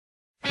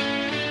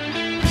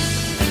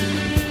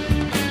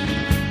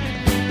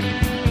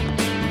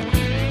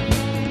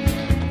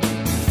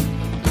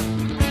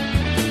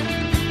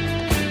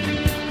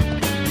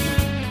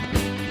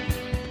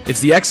It's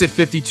the Exit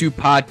 52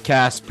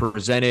 podcast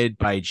presented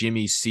by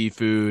Jimmy's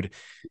Seafood.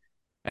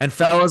 And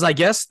fellas, I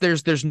guess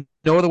there's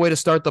no other way to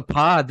start the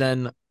pod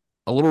than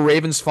a little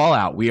Ravens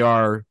fallout. We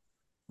are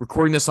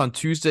recording this on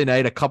Tuesday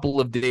night, a couple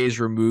of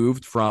days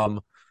removed from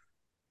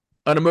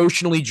an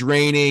emotionally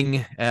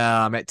draining,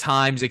 at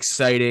times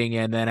exciting,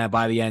 and then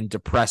by the end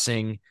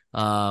depressing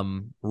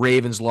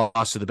Ravens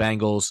loss to the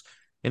Bengals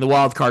in the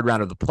wild card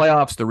round of the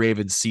playoffs. The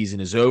Ravens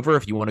season is over.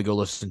 If you want to go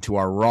listen to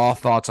our raw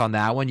thoughts on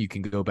that one, you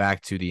can go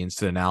back to the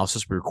instant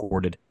analysis we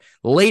recorded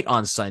late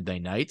on Sunday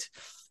night.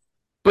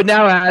 But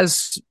now,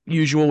 as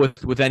usual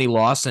with any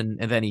loss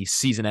and any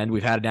season end,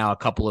 we've had now a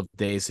couple of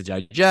days to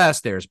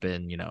digest. There's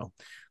been,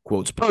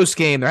 quotes post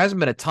game. There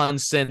hasn't been a ton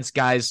since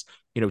guys,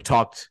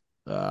 talked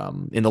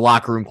in the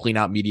locker room clean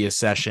out media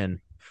session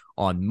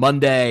on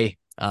Monday.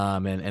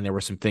 And there were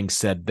some things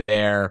said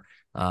there.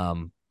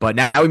 But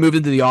now we moved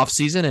into the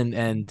offseason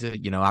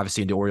and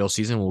obviously into Orioles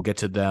season. We'll get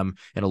to them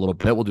in a little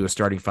bit. We'll do a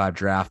starting five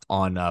draft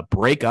on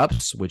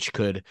breakups, which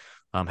could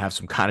have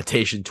some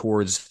connotation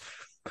towards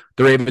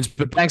the Ravens.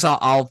 But Banks,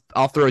 I'll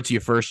throw it to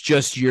you first.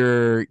 Just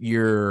your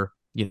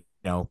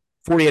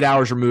 48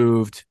 hours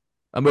removed,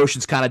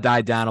 emotions kind of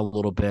died down a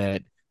little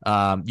bit.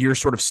 Your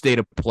sort of state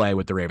of play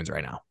with the Ravens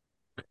right now.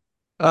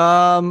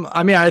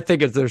 I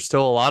think there's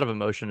still a lot of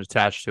emotion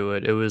attached to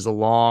it. It was a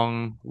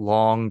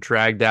long,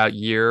 dragged out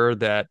year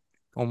that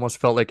almost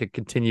felt like a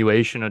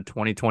continuation of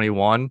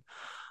 2021.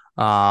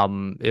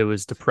 It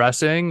was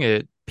depressing.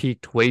 It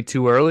peaked way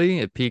too early.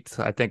 It peaked,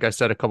 I think I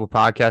said a couple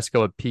podcasts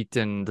ago, it peaked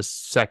in the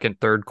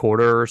second, third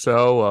quarter or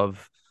so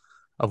of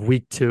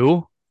week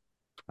 2.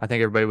 I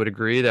think everybody would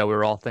agree that we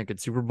were all thinking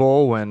Super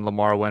Bowl when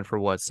Lamar went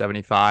for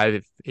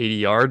 75, 80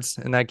 yards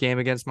in that game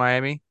against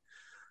Miami.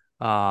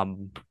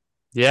 The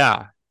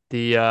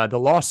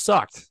loss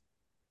sucked.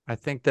 I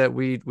think that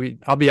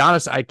I'll be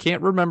honest, I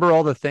can't remember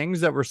all the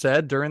things that were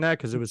said during that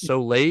because it was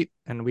so late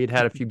and we'd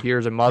had a few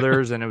beers at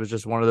Mother's and it was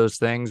just one of those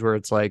things where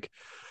it's like,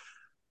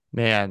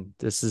 man,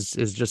 this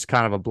is just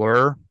kind of a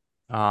blur.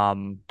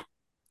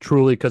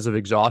 Truly because of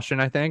exhaustion,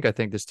 I think. I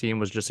think this team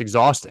was just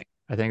exhausting.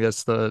 I think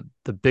that's the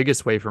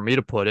biggest way for me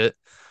to put it.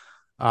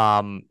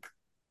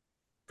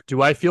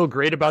 Do I feel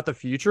great about the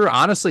future?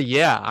 Honestly,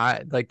 yeah.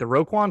 I like the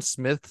Roquan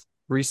Smith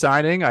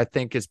re-signing, I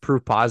think, is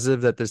proof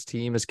positive that this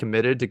team is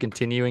committed to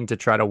continuing to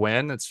try to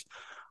win. It's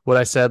what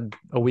I said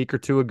a week or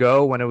two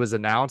ago when it was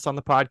announced on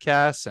the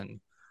podcast.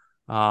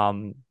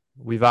 And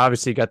we've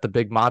obviously got the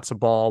big matzo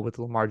ball with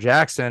Lamar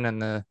Jackson and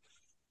the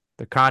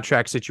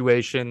contract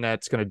situation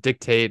that's going to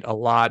dictate a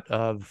lot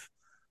of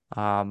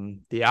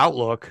the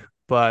outlook.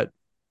 But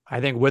I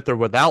think with or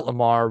without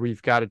Lamar,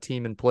 we've got a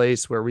team in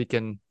place where we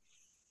can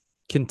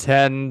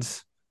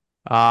contend.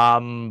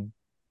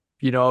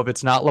 If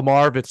it's not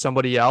Lamar, if it's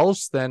somebody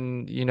else,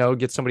 then,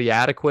 get somebody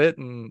adequate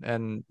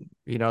and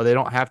they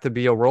don't have to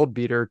be a world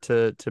beater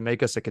to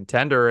make us a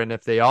contender. And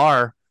if they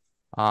are,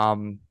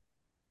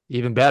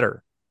 even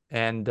better.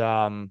 And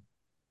I'm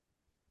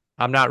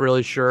not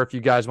really sure if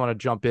you guys want to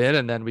jump in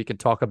and then we can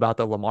talk about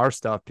the Lamar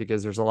stuff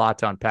because there's a lot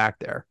to unpack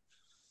there.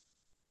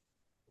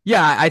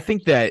 Yeah, I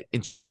think that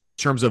in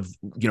terms of,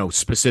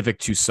 specific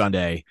to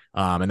Sunday,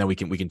 and then we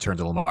can turn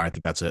to Lamar. I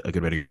think that's a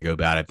good way to go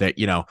about it.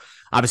 That,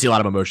 obviously a lot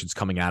of emotions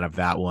coming out of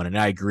that one. And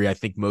I agree. I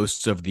think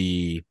most of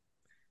the,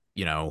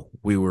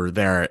 we were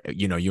there,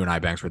 you and I,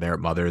 Banks, were there at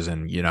Mother's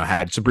and,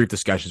 had some brief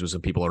discussions with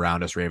some people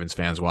around us, Ravens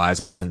fans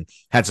wise, and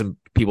had some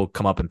people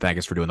come up and thank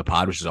us for doing the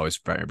pod, which is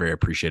always very, very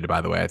appreciated, by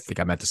the way. I think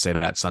I meant to say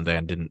that Sunday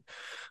and didn't.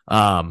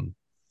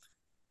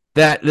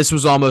 That this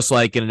was almost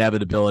like an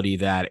inevitability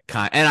that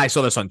and I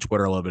saw this on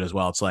Twitter a little bit as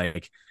well. It's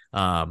like,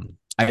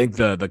 I think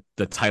the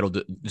title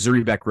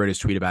Zuri Beck wrote his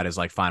tweet about his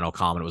final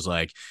comment. It was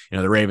like,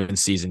 the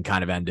Ravens season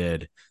kind of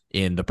ended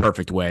in the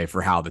perfect way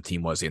for how the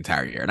team was the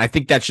entire year. And I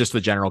think that's just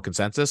the general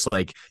consensus,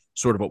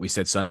 sort of what we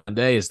said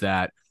Sunday, is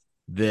that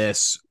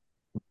this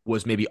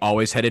was maybe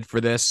always headed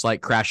for this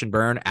crash and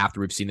burn after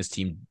we've seen this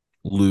team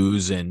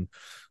lose in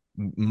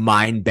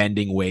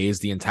mind-bending ways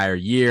the entire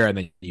year, and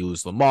then you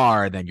lose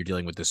Lamar, and then you're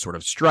dealing with this sort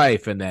of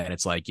strife, and then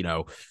it's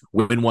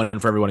win one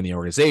for everyone in the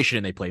organization,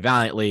 and they play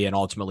valiantly, and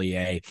ultimately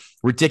a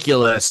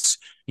ridiculous,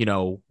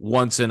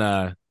 once in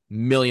a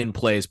million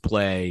plays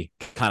play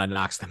kind of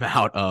knocks them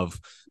out of,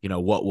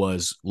 what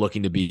was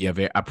looking to be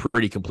a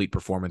pretty complete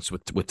performance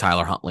with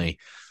Tyler Huntley.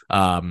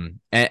 And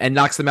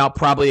knocks them out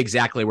probably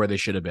exactly where they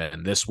should have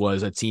been. This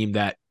was a team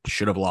that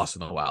should have lost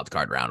in the wild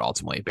card round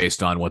ultimately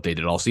based on what they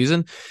did all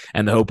season.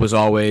 And the hope was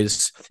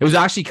always, it was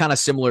actually kind of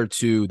similar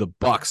to the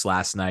Bucs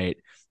last night.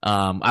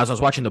 As I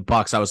was watching the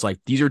Bucs, I was like,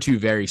 these are two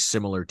very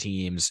similar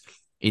teams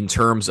in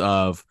terms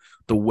of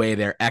the way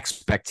their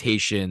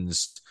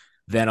expectations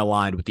then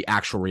aligned with the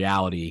actual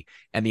reality.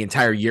 And the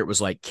entire year it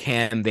was like,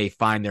 can they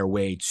find their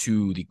way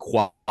to the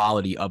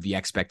quality of the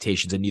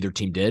expectations? And neither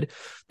team did.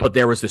 But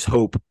there was this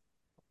hope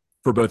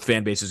for both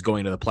fan bases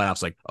going into the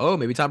playoffs,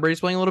 maybe Tom Brady's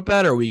playing a little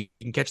better. We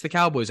can catch the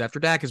Cowboys after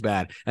Dak is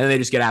bad. And then they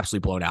just get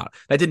absolutely blown out.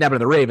 That didn't happen to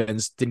the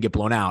Ravens, didn't get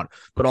blown out.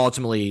 But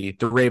ultimately,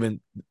 the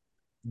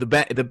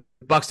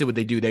Bucs did what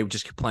they do. They were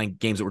just playing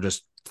games that were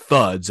just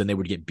thuds and they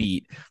would get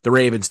beat. The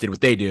Ravens did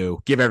what they do,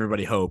 give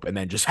everybody hope, and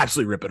then just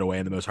absolutely rip it away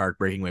in the most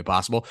heartbreaking way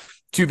possible.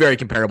 Two very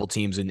comparable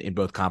teams in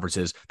both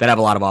conferences that have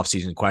a lot of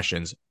offseason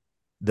questions,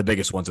 the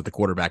biggest ones at the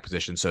quarterback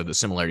position. So the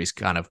similarities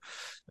kind of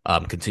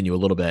continue a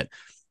little bit.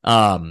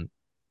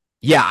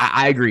 Yeah,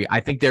 I agree. I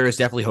think there is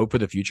definitely hope for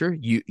the future.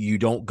 You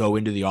don't go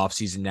into the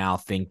offseason now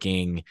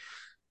thinking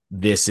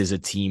this is a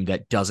team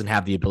that doesn't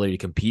have the ability to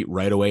compete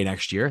right away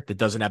next year, that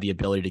doesn't have the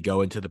ability to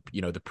go into the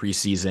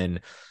preseason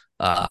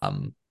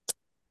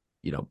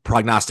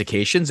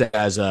prognostications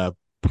as a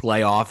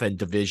playoff and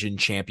division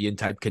champion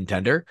type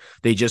contender.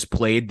 They just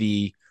played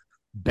the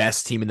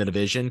best team in the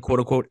division, quote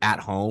unquote, at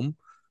home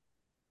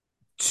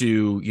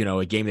to,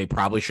 a game they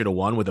probably should have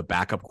won with a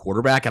backup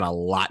quarterback and a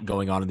lot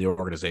going on in the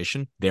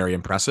organization. Very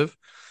impressive.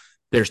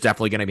 There's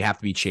definitely going to have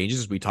to be changes,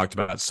 as we talked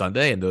about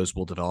Sunday, and those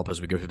will develop as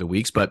we go through the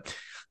weeks. But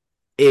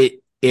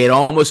it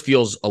almost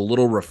feels a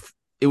little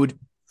it would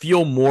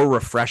feel more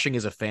refreshing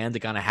as a fan to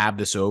kind of have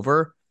this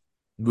over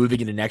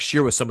moving into next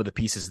year with some of the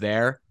pieces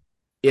there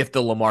if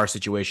the Lamar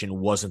situation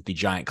wasn't the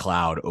giant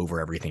cloud over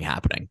everything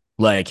happening.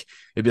 Like,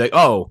 it'd be like,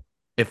 oh,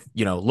 if,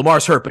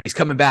 Lamar's hurt, but he's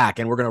coming back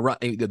and we're going to run.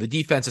 The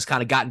defense has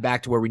kind of gotten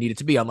back to where we need it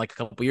to be, unlike a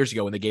couple of years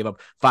ago when they gave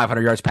up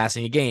 500 yards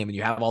passing a game, and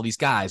you have all these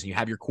guys and you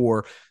have your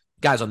core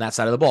guys on that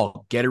side of the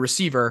ball. Get a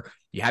receiver.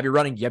 You have your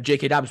running. You have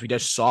J.K. Dobbins. We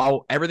just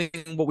saw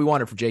everything what we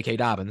wanted from J.K.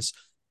 Dobbins.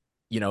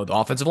 The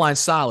offensive line's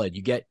solid.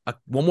 You get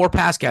one more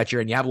pass catcher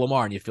and you have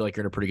Lamar and you feel like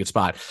you're in a pretty good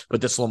spot. But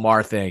this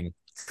Lamar thing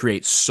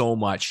creates so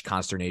much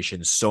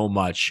consternation, so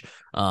much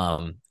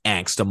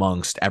angst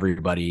amongst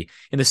everybody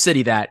in the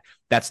city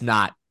that's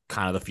not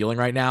kind of the feeling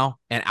right now.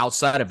 And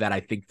outside of that, I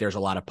think there's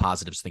a lot of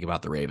positives to think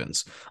about the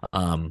Ravens.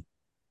 So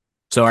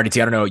RDT,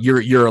 I don't know,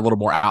 you're a little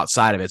more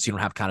outside of it, so you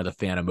don't have kind of the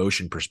fan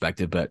emotion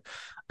perspective, but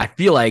I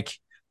feel like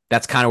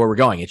that's kind of where we're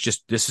going. It's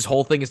just this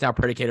whole thing is now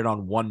predicated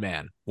on one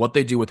man, what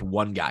they do with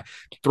one guy.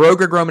 Throw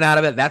Greg Roman out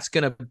of it. That's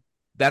gonna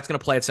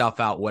play itself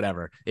out.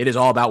 Whatever. It is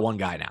all about one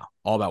guy now.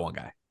 All about one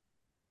guy.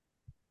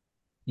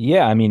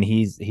 Yeah, I mean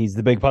he's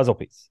the big puzzle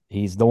piece.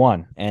 He's the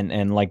one,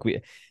 and like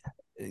we,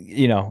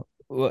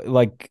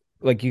 like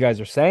you guys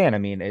are saying. I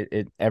mean,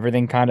 it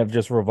everything kind of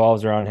just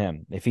revolves around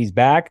him. If he's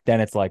back, then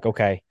it's like,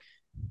 okay,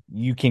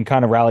 you can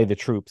kind of rally the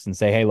troops and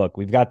say, hey, look,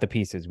 we've got the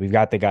pieces, we've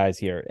got the guys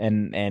here,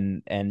 and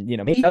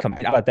maybe come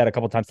out about that a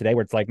couple of times today,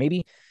 where it's like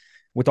maybe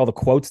with all the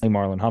quotes, like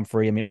Marlon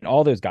Humphrey, I mean,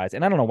 all those guys,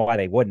 and I don't know why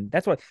they wouldn't.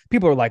 That's what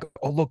people are like.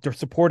 Oh, look, they're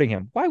supporting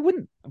him. Why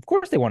wouldn't? Of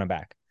course they want him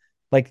back.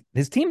 Like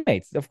his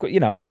teammates, of course,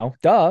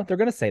 duh, they're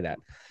gonna say that.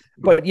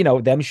 But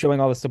them showing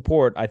all the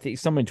support, I think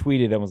someone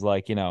tweeted and was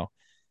like,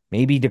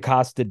 maybe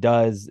DaCosta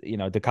does,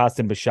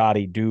 DaCosta and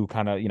Bisciotti do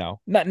kind of,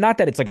 not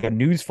that it's like a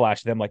news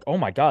flash to them, like, oh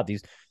my God,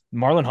 these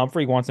Marlon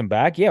Humphrey wants him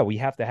back. Yeah, we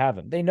have to have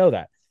him. They know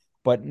that.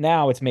 But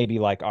now it's maybe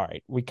like, all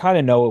right, we kind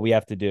of know what we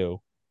have to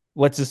do.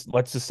 Let's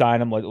just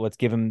sign him. Let's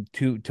give him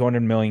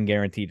 $200 million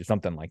guaranteed or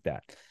something like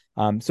that.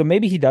 So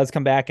maybe he does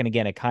come back, and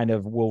again, it kind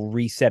of will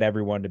reset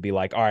everyone to be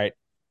like, all right,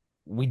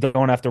 we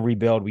don't have to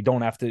rebuild. We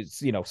don't have to,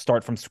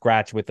 start from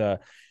scratch with a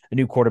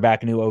new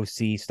quarterback, a new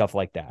OC, stuff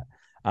like that.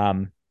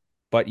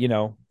 But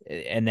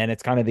and then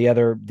it's kind of the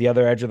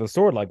other edge of the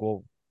sword. Like,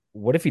 well,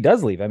 what if he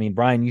does leave? I mean,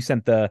 Brian, you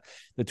sent the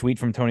tweet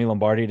from Tony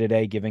Lombardi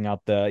today, giving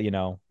out the,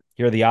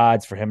 here are the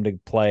odds for him to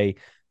play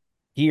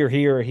here,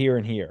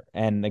 and here.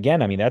 And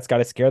again, I mean, that's got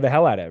to scare the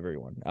hell out of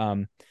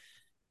everyone.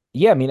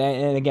 Yeah, I mean,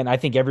 and again, I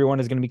think everyone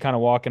is going to be kind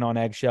of walking on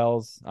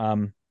eggshells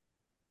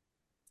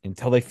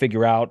until they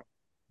figure out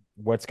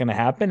what's going to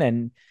happen.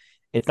 And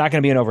it's not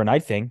going to be an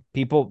overnight thing.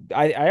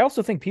 I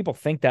also think people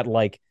think that,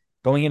 like,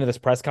 going into this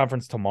press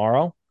conference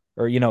tomorrow,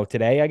 or,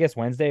 today, I guess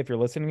Wednesday, if you're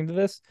listening to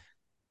this,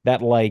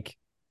 that, like,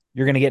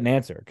 you're going to get an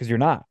answer, because you're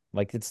not.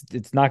 Like,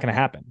 it's not going to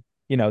happen.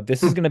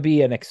 This is going to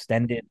be an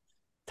extended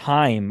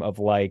time of,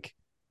 like,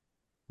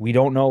 we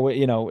don't know,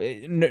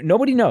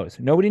 nobody knows.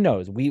 Nobody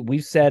knows.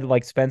 We've said,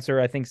 like Spencer,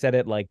 I think, said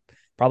it, like,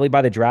 probably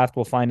by the draft,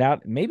 we'll find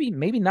out. Maybe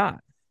not.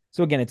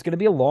 So again, it's going to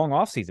be a long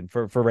offseason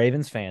for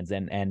Ravens fans,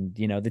 and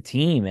the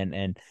team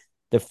and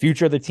the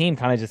future of the team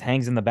kind of just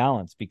hangs in the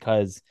balance,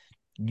 because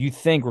you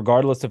think,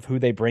 regardless of who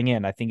they bring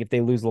in, I think if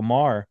they lose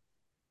Lamar,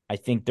 I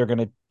think they're going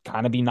to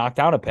kind of be knocked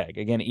down a peg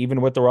again,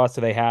 even with the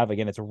roster they have.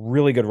 Again, it's a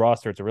really good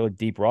roster. It's a really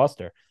deep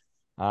roster.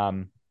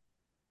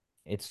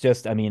 It's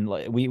just, I mean,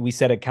 we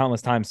said it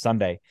countless times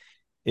Sunday.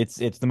 It's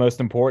the most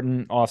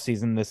important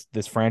offseason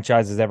this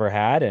franchise has ever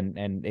had,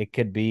 and it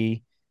could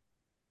be.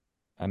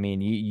 I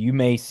mean, you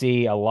may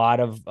see a lot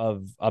of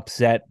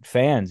upset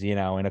fans, in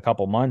a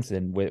couple months,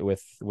 and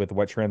with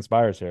what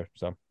transpires here.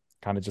 So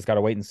kind of just got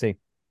to wait and see.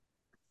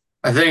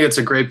 I think it's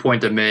a great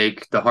point to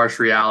make, the harsh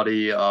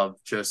reality of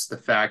just the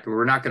fact that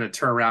we're not going to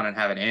turn around and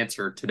have an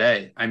answer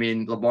today. I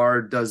mean,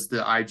 Lamar does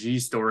the IG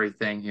story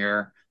thing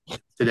here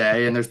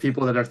today, and there's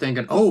people that are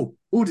thinking, oh,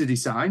 did he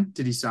sign?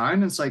 Did he sign?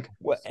 And it's like,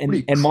 and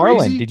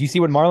Marlon, did you see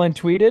what Marlon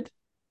tweeted?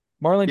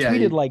 Marlon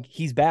tweeted like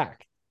he's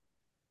back.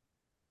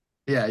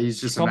 Yeah,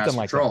 he's just something a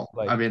massive troll.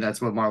 I mean,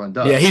 that's what Marlon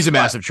does. Yeah, he's a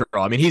massive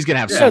troll. I mean, he's gonna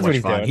have so much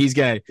fun. He knows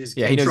troll.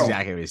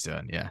 exactly what he's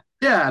doing. Yeah.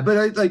 Yeah,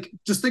 but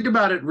just think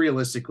about it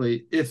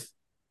realistically. If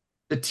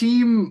the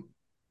team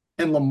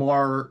and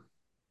Lamar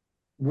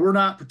were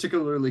not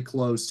particularly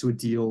close to a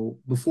deal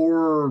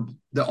before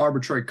the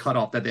arbitrary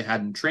cutoff that they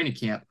had in training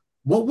camp.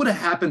 What would have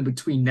happened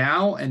between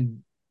now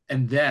and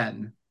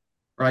then,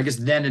 or I guess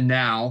then and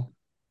now,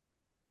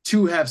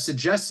 to have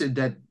suggested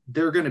that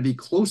they're going to be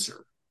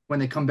closer when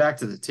they come back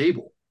to the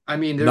table? I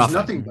mean, there's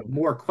nothing but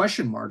more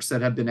question marks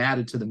that have been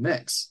added to the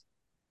mix.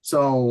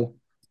 So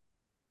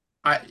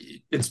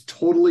it's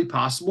totally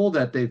possible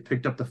that they've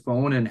picked up the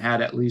phone and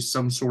had at least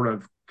some sort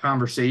of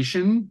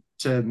conversation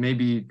to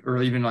maybe,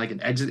 or even like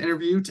an exit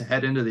interview to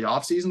head into the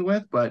offseason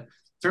with. But in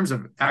terms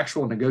of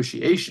actual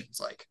negotiations,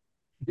 like,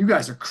 you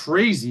guys are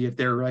crazy if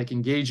they're like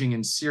engaging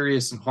in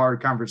serious and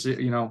hard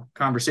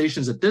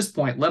conversations at this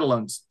point, let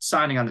alone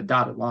signing on the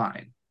dotted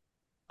line.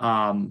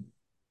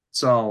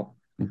 So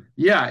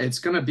yeah, it's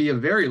going to be a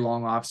very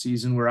long off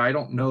season where I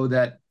don't know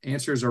that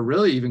answers are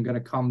really even going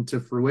to come to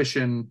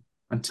fruition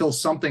until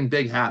something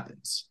big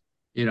happens.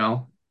 It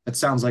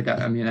sounds like,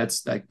 I mean,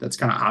 that's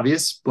kind of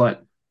obvious,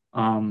 but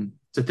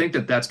to think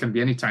that that's going to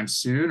be anytime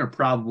soon or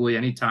probably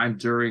anytime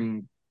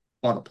during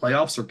while the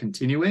playoffs are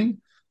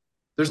continuing,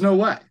 there's no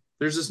way.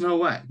 There's just no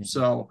way.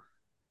 So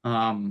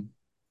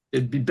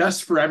it'd be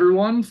best for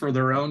everyone, for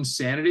their own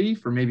sanity,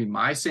 for maybe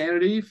my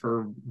sanity,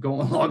 for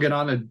logging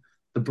on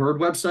the Bird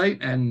website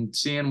and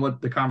seeing what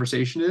the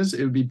conversation is.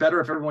 It would be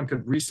better if everyone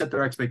could reset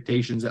their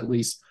expectations, at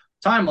least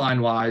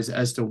timeline-wise,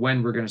 as to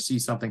when we're going to see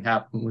something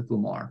happen with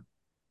Lamar.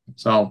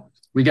 So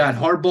we got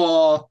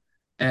Harbaugh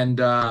and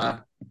I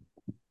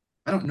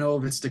don't know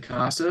if it's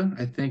DaCosta.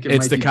 I think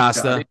it's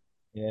DaCosta.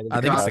 Yeah,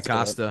 I think it's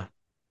DaCosta.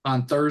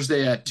 On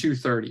Thursday at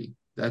 2:30.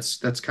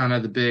 That's kind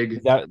of the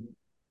big.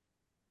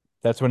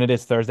 That's when it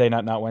is, Thursday,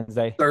 not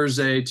Wednesday.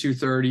 Thursday,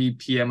 2:30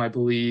 p.m. I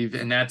believe,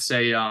 and that's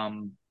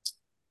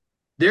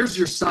there's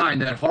your sign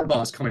that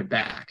Harbaugh is coming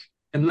back,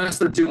 unless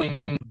they're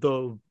doing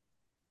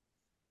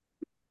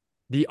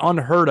the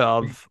unheard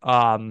of.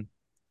 Oh,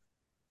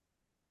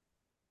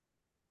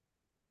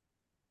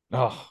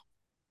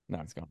 no,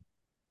 it's gone.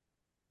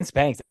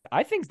 Spanks.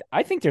 I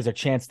think there's a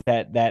chance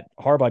that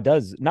Harbaugh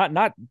does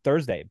not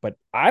Thursday, but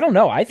I don't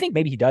know. I think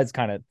maybe he does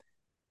kind of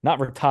not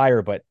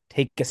retire, but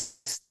take a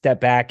step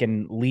back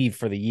and leave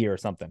for the year or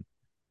something.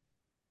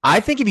 I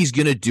think if he's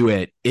going to do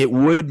it, it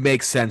would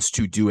make sense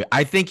to do it.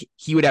 I think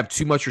he would have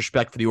too much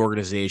respect for the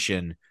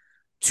organization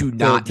to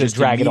not just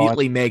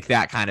immediately make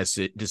that kind of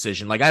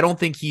decision. Like, I don't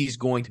think he's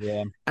going to.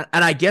 Yeah.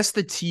 And I guess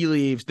the tea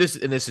leaves, this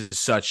is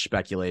such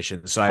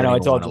speculation, so I don't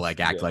even want to like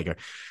act like it.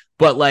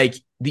 But like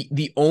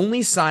the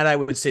only sign I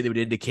would say that would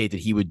indicate that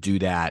he would do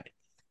that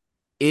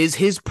is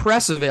his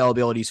press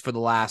availabilities for the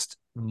last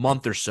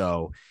month or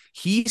so.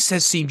 He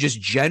has seemed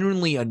just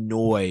genuinely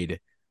annoyed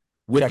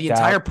with the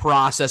entire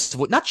process.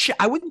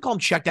 I wouldn't call him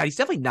checked out. He's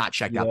definitely not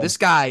checked out. This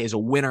guy is a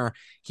winner.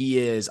 He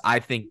is, I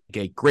think,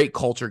 a great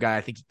culture guy.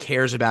 I think he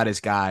cares about his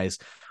guys.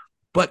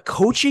 But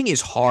coaching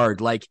is hard.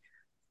 Like,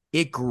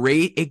 it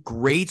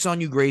grates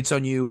on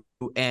you.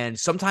 And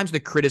sometimes the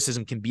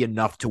criticism can be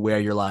enough to where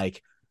you're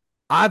like,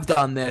 I've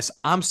done this.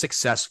 I'm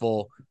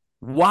successful.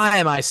 Why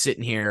am I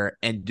sitting here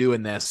and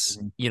doing this,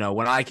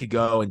 when I could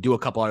go and do a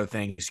couple other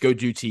things, go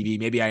do TV.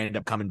 Maybe I end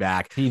up coming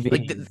back.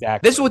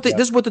 Exactly. This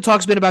is what the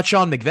talk's been about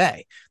Sean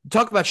McVay. The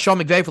talk about Sean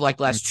McVay for like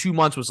the last 2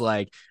 months was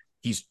like,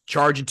 he's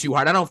charging too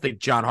hard. I don't think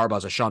John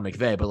Harbaugh's a Sean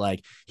McVay, but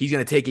like, he's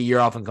going to take a year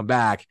off and come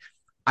back.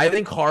 I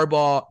think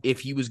Harbaugh,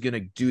 if he was going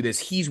to do this,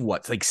 he's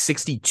what, like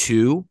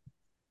 62?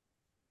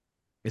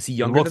 Is he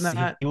younger than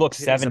that? He looks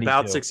 70.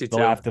 About 62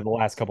 after the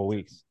last couple of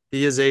weeks.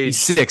 He is age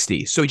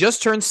 60. So he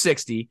just turned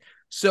 60.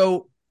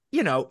 So,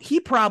 he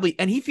probably,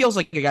 and he feels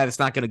like a guy that's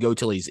not going to go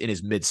till he's in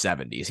his mid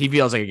 70s. He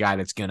feels like a guy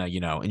that's going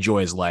to,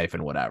 enjoy his life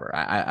and whatever.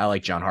 I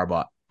like John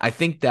Harbaugh. I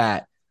think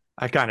that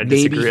I kind of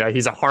disagree.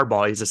 He's a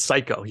Harbaugh. He's a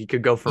psycho. He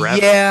could go forever.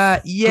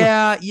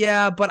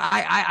 Yeah. But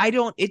I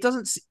don't,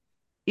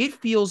 it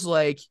feels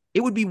like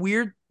it would be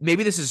weird.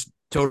 Maybe this is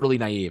totally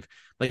naive.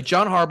 Like,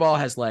 John Harbaugh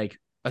has like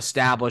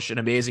established an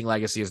amazing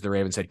legacy as the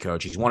Ravens head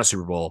coach. He's won a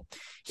Super Bowl.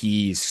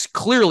 He's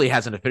clearly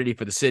has an affinity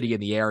for the city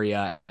and the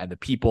area and the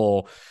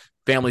people.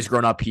 Family's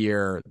grown up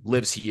here,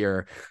 lives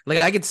here.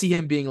 Like, I could see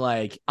him being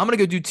like, I'm going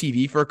to go do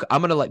TV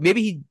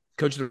maybe he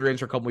coaches the Ravens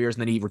for a couple of years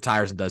and then he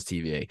retires and does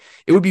TV.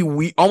 It would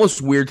be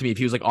almost weird to me if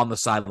he was like on the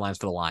sidelines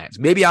for the Lions.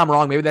 Maybe I'm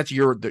wrong. Maybe that's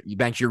your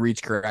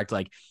read's correct.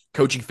 Like,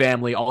 coaching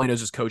family, all he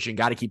knows is coaching,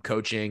 got to keep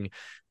coaching,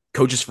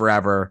 coaches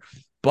forever.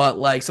 But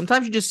like,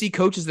 sometimes you just see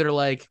coaches that are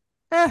like,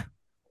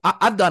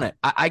 I've done it.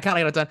 I kind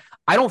of got it done.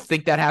 I don't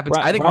think that happens.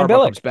 I think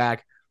Harbaugh comes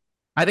back.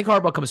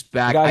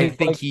 I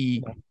think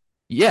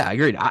I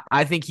agreed.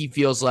 I think he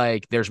feels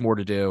like there's more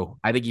to do.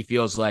 I think he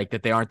feels like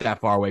that they aren't that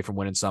far away from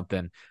winning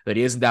something, that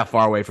he isn't that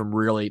far away from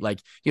really, like,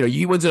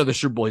 he wins another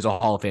Super Bowl. He's a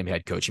Hall of Fame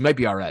head coach. He might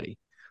be already.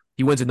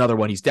 He wins another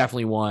one. He's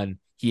definitely won.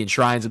 He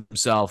enshrines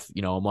himself,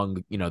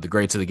 among, the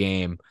greats of the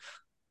game.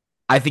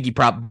 I think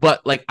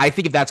but like, I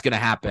think if that's going to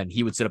happen,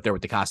 he would sit up there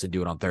with DaCosta and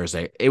do it on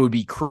Thursday. It would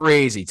be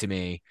crazy to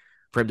me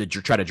for him to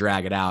try to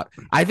drag it out.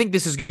 I think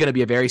this is going to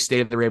be a very state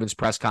of the Ravens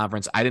press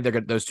conference. I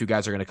think those two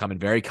guys are going to come in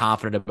very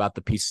confident about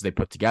the pieces they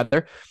put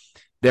together.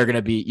 they're going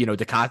to be, they're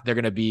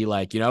going to be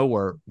like,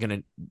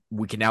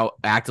 we can now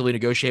actively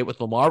negotiate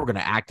with Lamar. We're going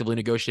to actively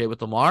negotiate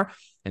with Lamar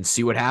and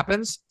see what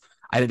happens.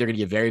 I think they're going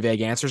to give very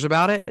vague answers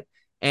about it.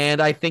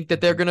 And I think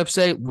that they're going to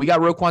say, we got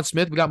Roquan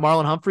Smith, we got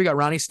Marlon Humphrey, we got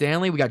Ronnie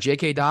Stanley, we got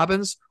J.K.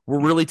 Dobbins. We're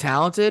really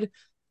talented.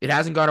 It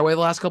hasn't gone our way the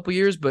last couple of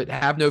years, but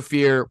have no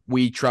fear.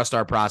 We trust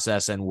our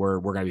process, and we're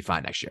going to be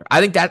fine next year.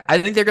 I think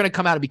they're going to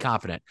come out and be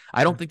confident.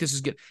 I don't think this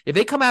is good. If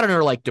they come out and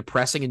are like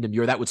depressing and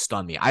demure, that would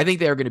stun me. I think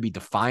they're going to be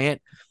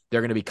defiant.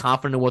 They're going to be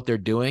confident in what they're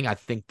doing. I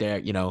think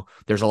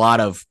there's a lot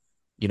of,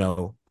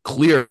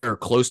 clear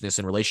closeness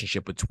and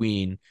relationship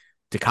between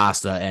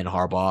DeCosta and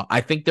Harbaugh.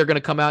 I think they're going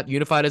to come out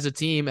unified as a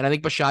team, and I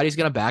think Bisciotti's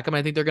going to back them.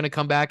 I think they're going to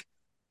come back,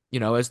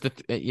 as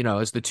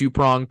the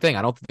two-pronged thing.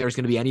 I don't think there's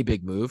going to be any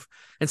big move.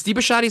 And Steve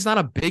Bisciotti's not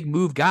a big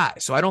move guy,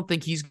 so I don't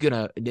think he's going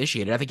to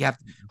initiate it. I think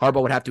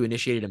Harbaugh would have to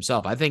initiate it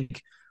himself. I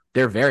think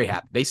they're very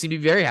happy. They seem to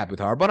be very happy with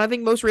Harbaugh, and I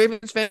think most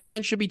Ravens fans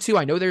should be too.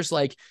 I know there's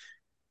like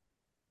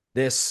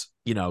this,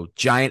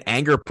 giant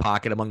anger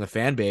pocket among the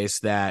fan base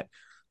that,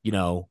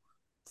 and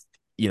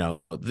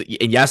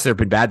yes, there have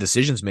been bad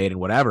decisions made and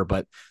whatever,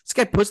 but this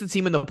guy puts the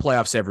team in the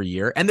playoffs every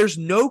year. And there's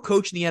no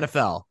coach in the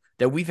NFL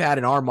that we've had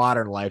in our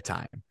modern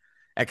lifetime,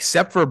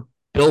 except for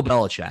Bill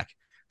Belichick,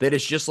 that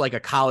is just like a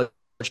college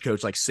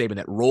coach like Saban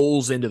that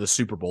rolls into the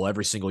Super Bowl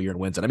every single year and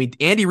wins it. I mean,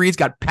 Andy Reid's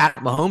got Pat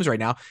Mahomes right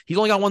now. He's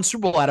only got one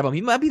Super Bowl out of him.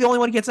 He might be the only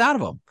one who gets out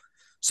of him.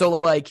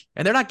 So and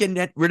they're not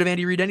getting rid of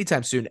Andy Reid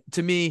anytime soon.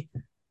 To me,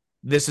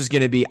 I think this is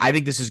going to be I don't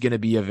think there's going to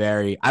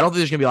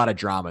be a lot of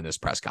drama in this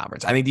press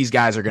conference. I think these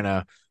guys are going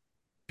to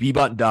be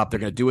buttoned up. They're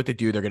going to do what they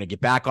do. They're going to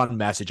get back on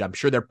message. I'm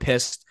sure they're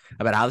pissed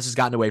about how this has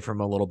gotten away from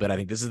them a little bit. I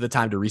think this is the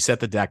time to reset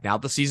the deck. Now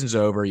the season's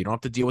over. You don't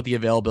have to deal with the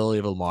availability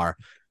of Lamar.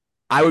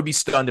 I would be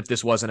stunned if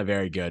this wasn't a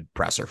very good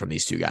presser from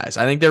these two guys.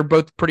 I think they're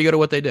both pretty good at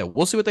what they do.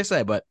 We'll see what they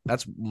say, but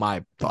that's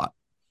my thought.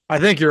 I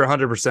think you're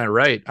 100%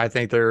 right. I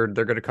think they're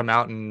going to come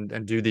out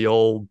and do the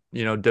old,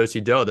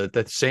 do-si-do,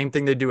 the same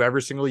thing they do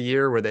every single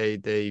year, where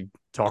they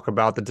talk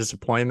about the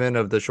disappointment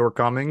of the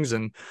shortcomings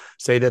and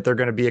say that they're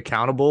going to be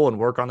accountable and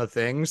work on the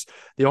things.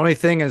 The only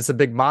thing is a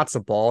big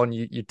matzo ball, and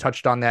you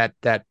touched on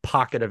that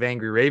pocket of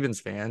angry Ravens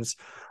fans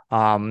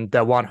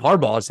that want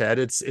Harbaugh's head.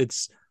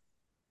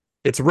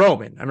 It's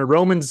Roman. I mean,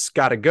 Roman's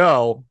got to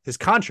go. His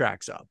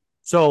contract's up.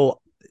 So,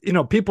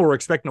 people were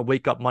expecting to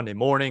wake up Monday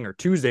morning or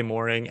Tuesday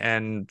morning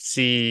and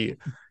see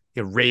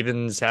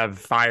Ravens have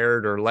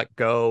fired or let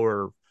go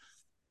or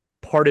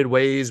parted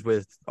ways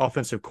with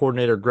offensive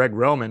coordinator Greg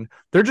Roman.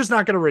 They're just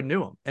not going to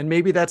renew him. And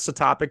maybe that's the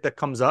topic that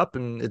comes up,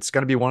 and it's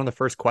going to be one of the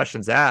first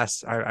questions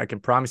asked. I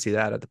can promise you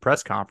that at the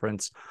press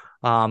conference.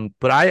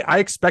 But I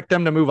expect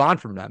them to move on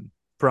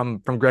from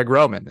Greg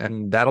Roman,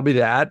 and that'll be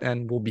that.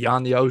 And we'll be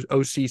on the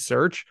OC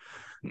search.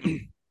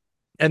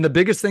 And the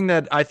biggest thing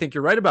that I think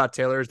you're right about,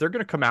 Taylor, is they're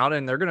going to come out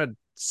and they're going to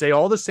say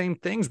all the same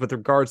things with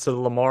regards to the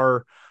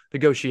Lamar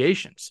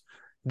negotiations.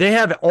 They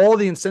have all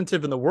the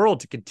incentive in the world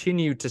to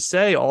continue to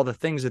say all the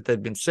things that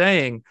they've been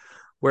saying,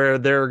 where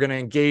they're going to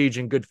engage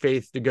in good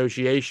faith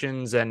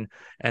negotiations and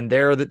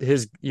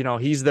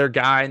he's their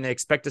guy and they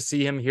expect to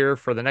see him here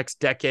for the next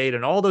decade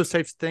and all those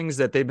types of things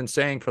that they've been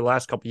saying for the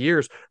last couple of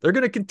years. They're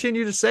going to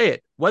continue to say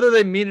it, whether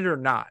they mean it or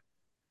not,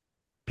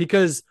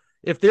 because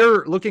if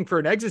they're looking for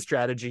an exit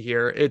strategy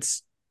here,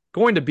 it's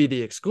going to be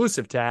the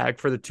exclusive tag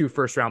for the 2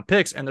 first-round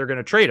picks, and they're going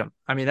to trade them.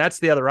 I mean, that's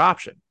the other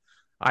option.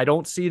 I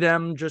don't see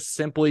them just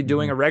simply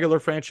doing a regular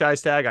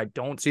franchise tag. I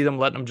don't see them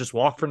letting them just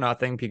walk for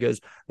nothing, because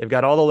they've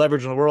got all the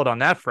leverage in the world on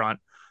that front.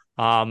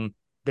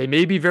 They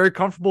may be very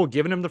comfortable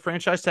giving him the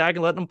franchise tag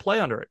and letting him play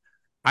under it.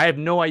 I have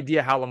no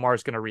idea how Lamar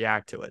is going to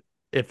react to it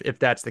if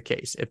that's the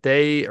case. If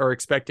they are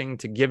expecting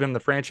to give him the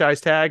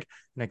franchise tag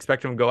and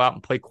expect him to go out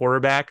and play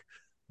quarterback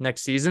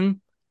next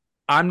season,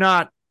 I'm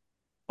not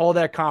all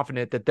that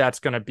confident that that's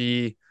going to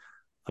be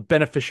a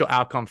beneficial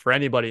outcome for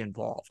anybody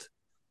involved.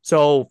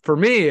 So for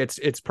me,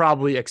 it's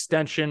probably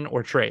extension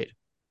or trade.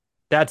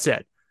 That's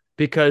it.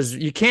 Because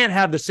you can't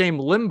have the same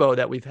limbo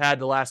that we've had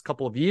the last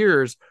couple of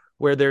years,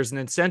 where there's an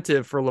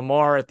incentive for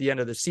Lamar at the end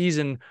of the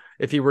season,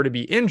 if he were to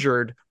be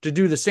injured, to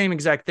do the same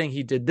exact thing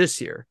he did this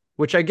year,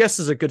 which I guess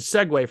is a good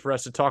segue for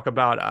us to talk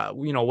about,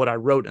 what I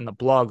wrote in the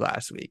blog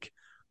last week.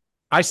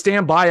 I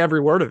stand by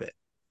every word of it.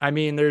 I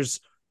mean, there's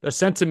a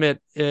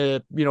sentiment,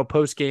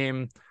 post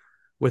game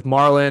with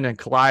Marlon and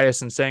Calais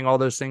and saying all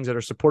those things that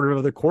are supportive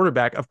of the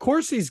quarterback. Of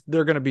course,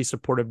 they're going to be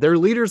supportive. They're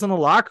leaders in the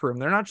locker room.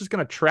 They're not just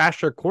going to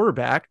trash their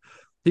quarterback.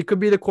 He could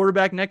be the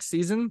quarterback next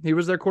season. He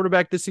was their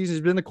quarterback this season.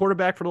 He's been the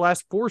quarterback for the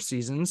last 4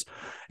 seasons.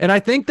 And I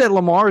think that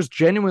Lamar is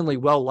genuinely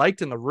well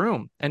liked in the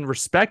room and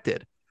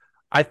respected.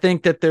 I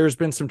think that there's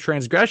been some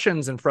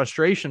transgressions and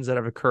frustrations that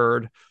have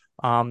occurred,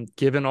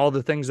 given all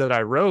the things that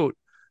I wrote,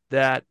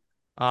 that,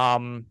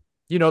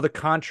 the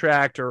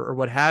contract or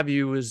what have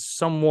you is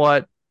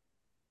somewhat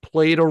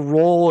played a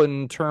role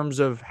in terms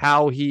of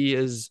how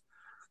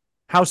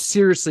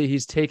seriously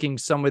he's taking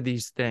some of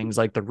these things,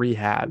 like the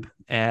rehab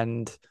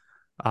and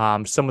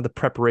some of the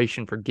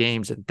preparation for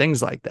games and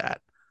things like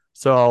that.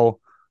 So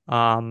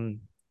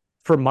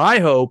for my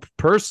hope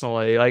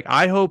personally,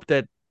 I hope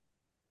that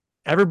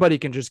everybody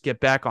can just get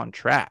back on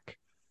track.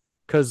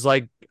 Because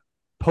like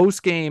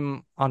post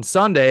game on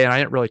Sunday, and I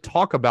didn't really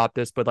talk about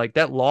this, but like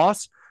that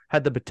loss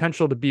had the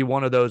potential to be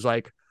one of those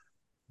like,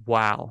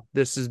 wow,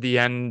 this is the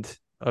end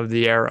of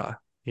the era,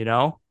 you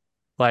know?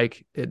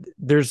 Like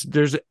there's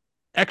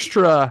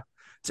extra,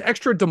 it's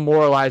extra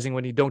demoralizing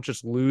when you don't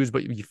just lose,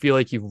 but you feel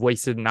like you've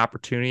wasted an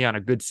opportunity on a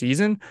good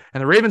season.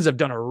 And the Ravens have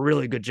done a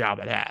really good job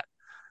at that.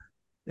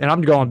 And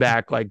I'm going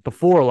back like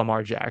before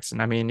Lamar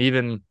Jackson. I mean,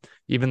 even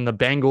the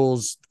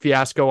Bengals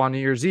fiasco on New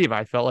Year's Eve,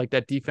 I felt like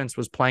that defense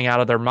was playing out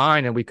of their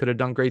mind, and we could have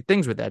done great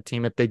things with that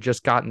team if they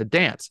just gotten the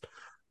dance.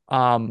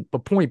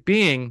 But point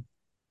being,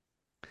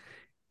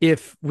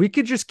 if we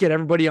could just get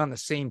everybody on the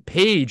same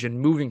page and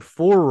moving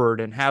forward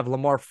and have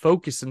Lamar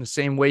focus in the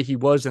same way he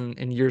was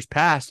in years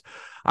past.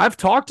 I've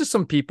talked to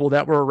some people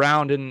that were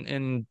around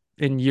in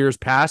years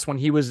past when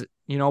he was,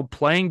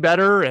 playing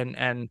better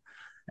and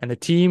the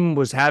team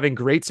was having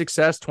great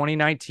success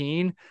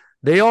 2019.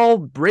 They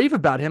all rave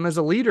about him as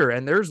a leader,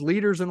 and there's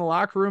leaders in the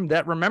locker room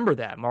that remember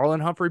that,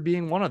 Marlon Humphrey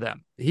being one of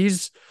them.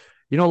 He's,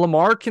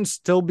 Lamar can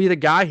still be the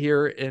guy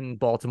here in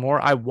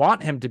Baltimore. I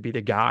want him to be the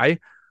guy,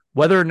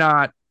 whether or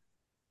not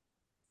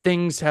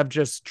things have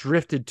just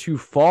drifted too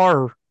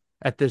far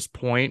at this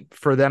point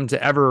for them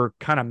to ever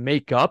kind of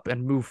make up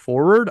and move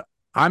forward.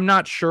 I'm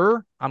not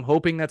sure. I'm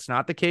hoping that's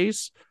not the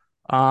case.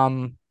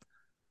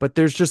 But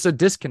there's just a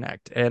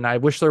disconnect, and I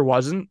wish there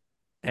wasn't.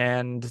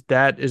 And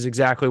that is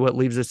exactly what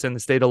leaves us in the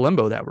state of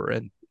limbo that we're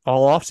in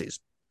all offseason.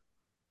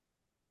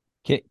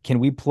 Can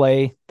we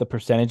play the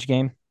percentage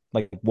game?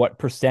 Like, what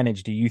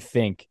percentage do you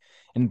think?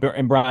 And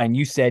Brian,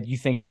 you said you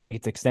think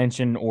it's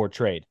extension or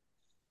trade.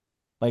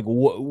 Like,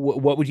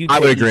 what would you? I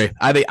would agree.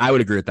 I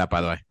would agree with that. By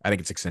the way, I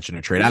think it's extension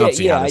or trade. I don't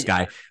see how this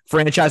guy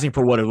franchising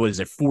for what is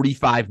it,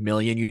 $45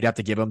 million? You'd have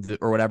to give him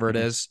or whatever it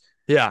is.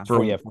 Yeah,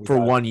 for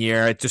 1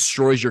 year, it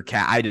destroys your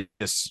cat.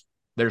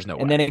 There's no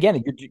way. And then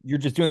again, you're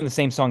just doing the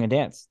same song and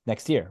dance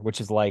next year, which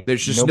is like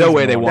there's just no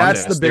way they want.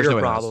 That's the bigger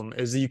problem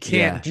is you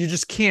can't. Yeah. You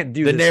just can't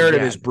do. The this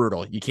narrative again. is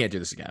brutal. You can't do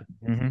this again.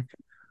 Mm-hmm.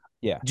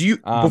 Yeah. Do you?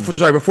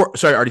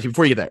 Sorry, Artie.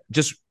 Before you get there,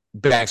 just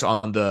backs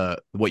on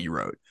what you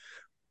wrote.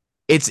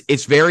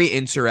 It's very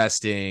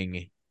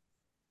interesting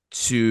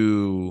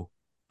to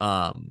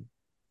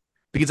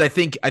because I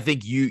think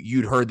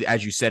you'd heard,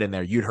 as you said in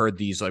there, you'd heard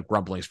these like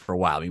grumblings for a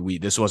while. I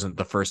mean, this wasn't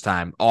the first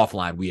time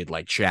offline we had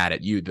like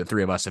chatted. The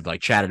three of us have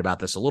like chatted about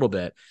this a little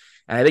bit,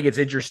 and I think it's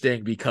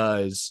interesting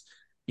because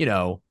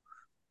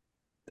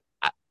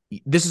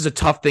this is a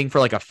tough thing for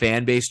like a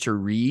fan base to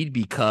read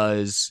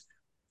because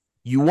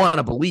you want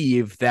to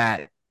believe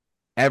that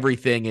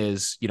everything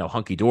is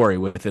hunky dory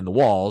within the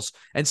walls,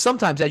 and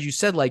sometimes, as you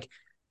said, like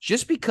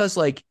just because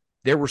like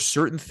there were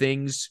certain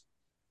things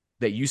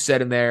that you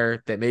said in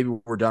there that maybe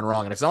were done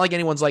wrong. And it's not like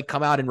anyone's like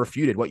come out and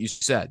refuted what you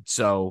said.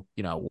 So,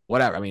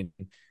 whatever. I mean,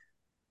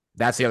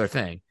 that's the other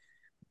thing,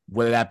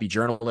 whether that be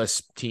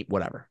journalists, team,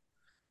 whatever.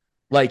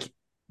 Like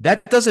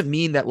that doesn't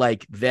mean that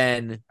like,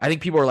 then I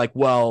think people are like,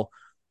 well,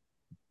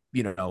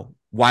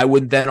 why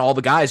wouldn't then all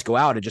the guys go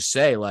out and just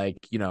say like,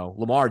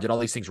 Lamar did all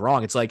these things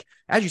wrong. It's like,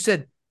 as you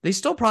said, they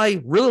still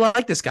probably really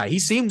like this guy. He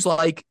seems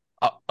like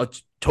a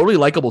totally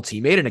likable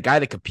teammate and a guy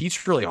that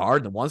competes really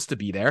hard and wants to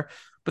be there.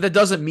 But that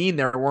doesn't mean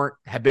there weren't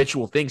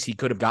habitual things he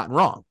could have gotten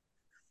wrong.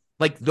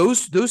 Like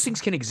those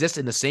things can exist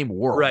in the same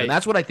world. Right. And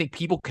that's what I think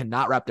people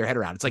cannot wrap their head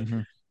around. It's like,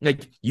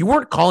 like you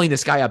weren't calling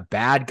this guy a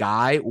bad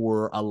guy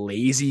or a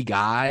lazy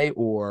guy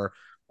or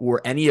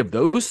any of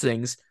those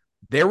things.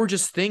 There were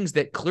just things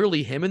that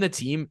clearly him and the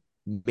team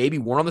maybe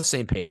weren't on the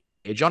same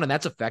page on, and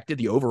that's affected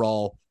the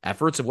overall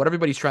efforts of what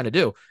everybody's trying to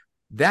do.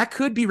 That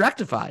could be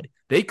rectified.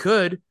 They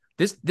could.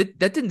 That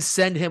didn't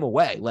send him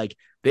away. Like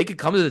they could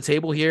come to the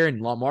table here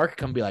and Lamar could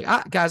come and be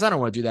like, guys, I don't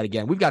want to do that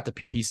again. We've got the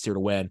piece here to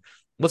win.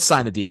 Let's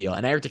sign the deal.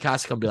 And Eric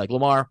DeCosta come be like,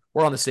 Lamar,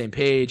 we're on the same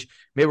page.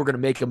 Maybe we're going to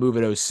make a move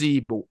at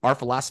OC, but our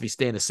philosophy is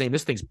staying the same.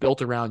 This thing's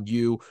built around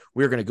you.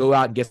 We're going to go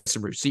out and get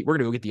some receipt. We're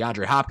going to go get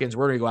DeAndre Hopkins.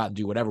 We're going to go out and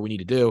do whatever we need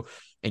to do.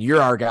 And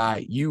you're our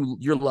guy.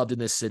 You're loved in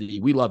this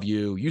city. We love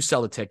you. You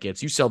sell the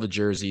tickets. You sell the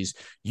jerseys.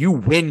 You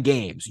win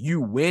games.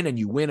 You win and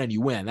you win and you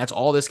win. That's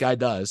all this guy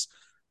does.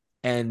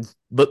 And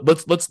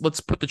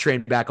let's put the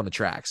train back on the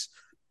tracks.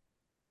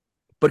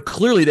 But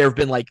clearly there have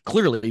been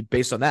clearly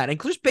based on that,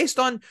 and just based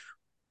on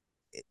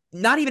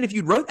not even if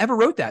you ever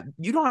wrote that,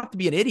 you don't have to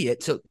be an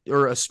idiot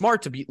or a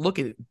smart to look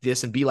at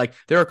this and be like,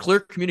 there are clear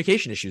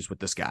communication issues with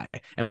this guy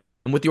and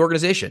with the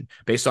organization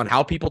based on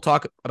how people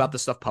talk about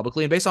this stuff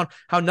publicly and based on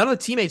how none of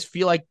the teammates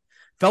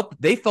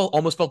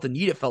almost felt the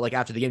need. It felt like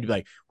after the game to be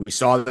like, we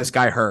saw this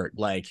guy hurt,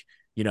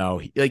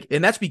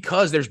 and that's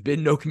because there's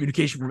been no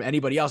communication from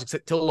anybody else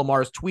except till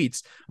Lamar's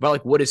tweets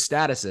about what his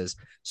status is.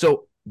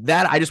 So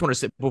that I just want to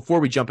say before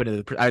we jump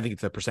into I think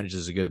the percentage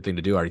is a good thing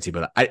to do, RDT,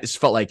 but I just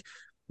felt like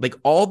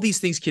all these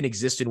things can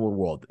exist in one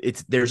world.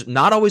 There's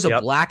not always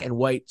a black and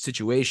white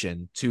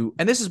situation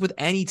and this is with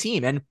any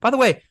team. And by the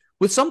way,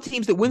 with some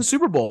teams that win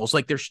Super Bowls,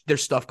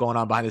 there's stuff going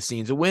on behind the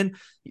scenes, that win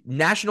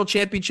national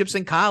championships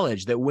in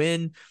college, that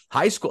win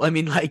high school. I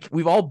mean,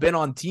 we've all been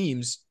on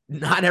teams.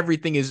 Not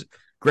everything is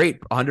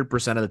great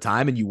 100% of the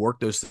time, and you work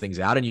those things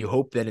out, and you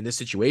hope that in this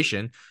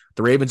situation,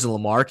 the Ravens and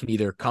Lamar can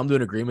either come to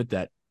an agreement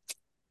that,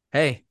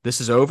 hey, this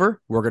is over.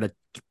 We're going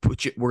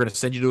to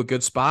send you to a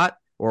good spot,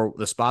 or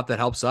the spot that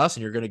helps us,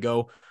 and you're going to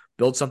go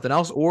build something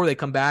else. Or they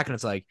come back and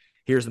it's like,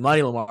 here's the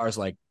money. Lamar's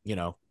like,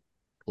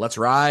 let's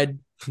ride,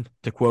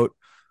 to quote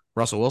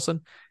Russell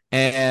Wilson.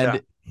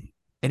 And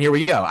here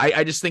we go.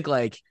 I just think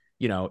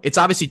it's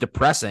obviously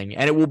depressing,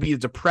 and it will be a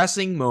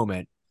depressing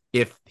moment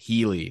if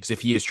he leaves,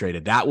 if he is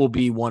traded. That will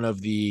be one of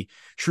the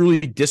truly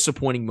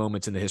disappointing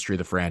moments in the history of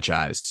the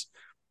franchise.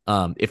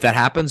 If that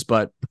happens,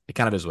 but it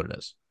kind of is what it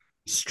is.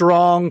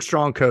 Strong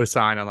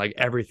cosign on like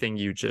everything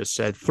you just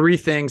said. 3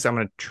 things. I'm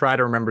going to try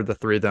to remember the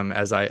 3 of them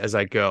as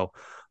I go.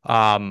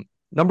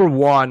 Number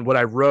 1, what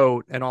I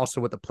wrote, and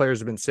also what the players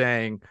have been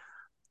saying,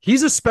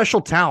 he's a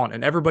special talent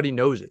and everybody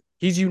knows it.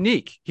 He's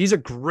unique. He's a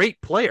great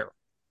player.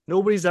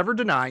 Nobody's ever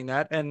denying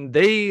that. And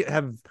they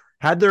have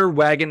had their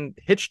wagon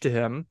hitched to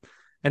him,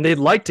 and they'd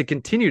like to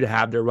continue to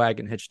have their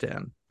wagon hitched to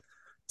him.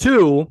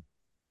 2,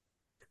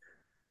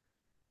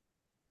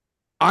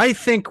 I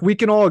think we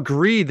can all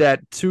agree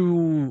that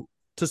to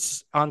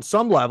on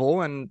some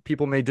level, and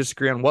people may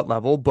disagree on what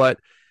level, but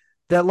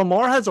that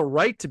Lamar has a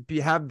right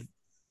to have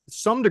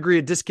some degree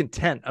of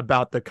discontent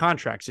about the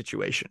contract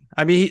situation.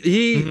 I mean,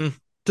 he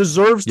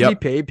deserves to be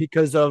paid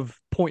because of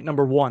point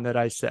number 1 that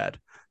I said,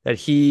 that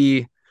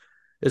he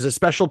is a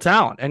special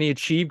talent and he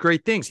achieved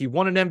great things. He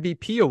won an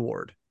MVP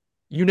award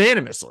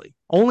unanimously.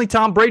 Only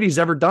Tom Brady's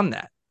ever done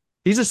that.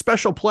 He's a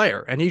special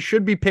player and he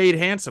should be paid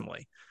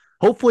handsomely,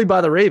 hopefully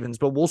by the Ravens,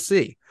 but we'll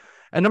see.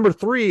 And number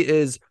 3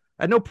 is,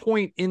 at no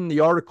point in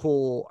the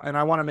article, and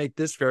I want to make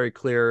this very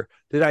clear,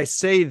 did I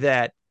say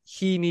that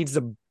he needs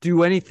to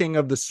do anything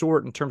of the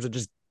sort in terms of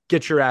just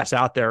get your ass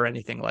out there or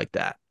anything like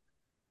that.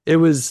 It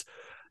was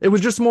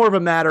just more of a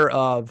matter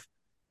of,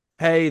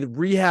 hey, the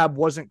rehab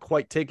wasn't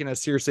quite taken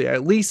as seriously,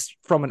 at least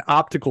from an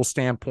optical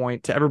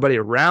standpoint, to everybody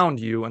around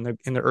you in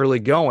the early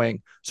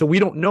going. So we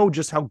don't know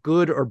just how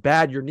good or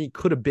bad your knee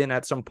could have been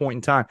at some point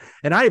in time.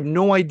 And I have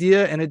no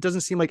idea, and it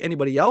doesn't seem like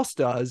anybody else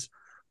does,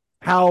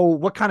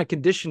 what kind of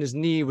condition his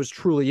knee was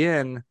truly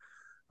in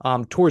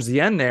towards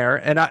the end there.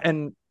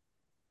 And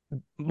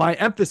my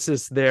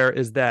emphasis there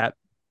is that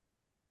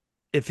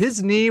if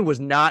his knee was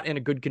not in a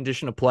good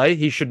condition to play,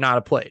 he should not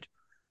have played.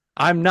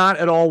 I'm not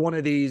at all one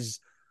of these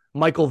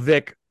Michael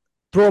Vick,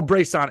 throw a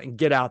brace on it and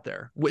get out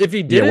there. If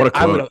he did it,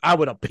 I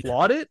would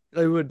applaud it.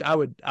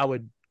 I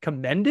would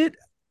commend it.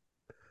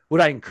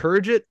 Would I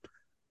encourage it?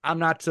 I'm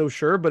not so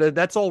sure, but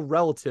that's all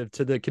relative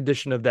to the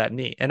condition of that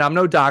knee. And I'm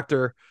no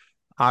doctor,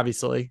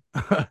 obviously.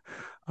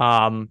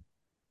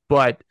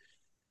 But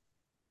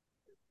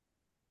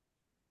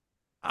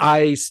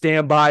I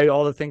stand by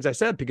all the things I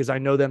said because I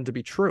know them to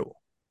be true.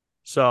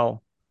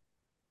 So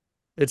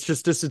it's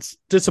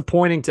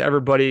disappointing to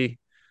everybody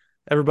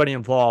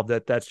involved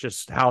that's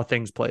just how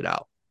things played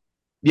out.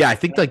 Yeah, I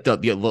think like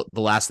the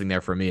last thing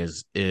there for me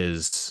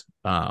is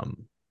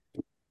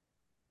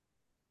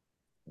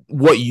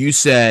what you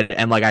said,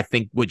 and like I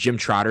think what Jim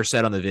Trotter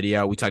said on the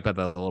video. We talked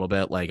about that a little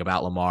bit, like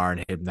about Lamar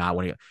and him not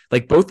winning.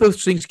 Like both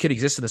those things could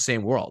exist in the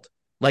same world.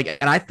 Like,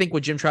 and I think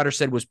what Jim Trotter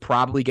said was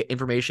probably get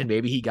information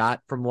maybe he got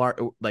from Lamar,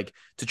 like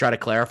to try to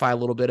clarify a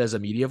little bit as a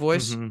media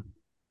voice. Mm-hmm.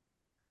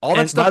 All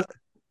that stuff.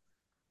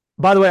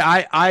 By the way,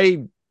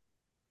 I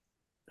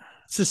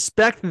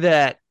suspect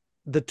that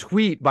the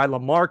tweet by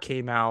Lamar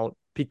came out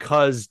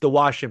because the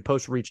Washington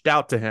Post reached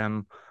out to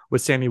him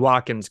with Sammy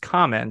Watkins'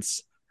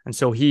 comments. And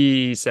so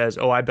he says,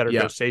 oh, I better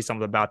go say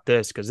something about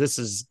this because this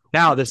is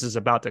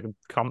about to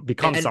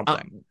become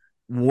something.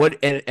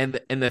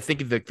 I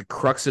think the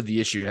crux of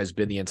the issue has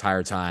been the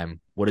entire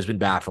time. What has been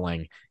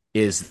baffling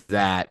is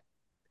that,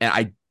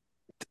 and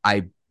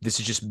this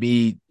is just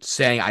me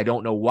saying I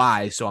don't know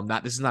why. So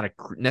this is not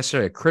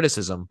necessarily a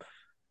criticism.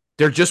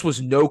 There just was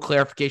no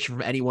clarification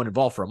from anyone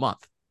involved for a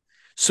month.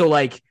 So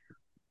like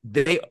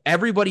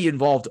everybody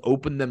involved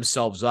opened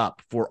themselves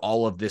up for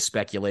all of this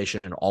speculation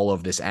and all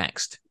of this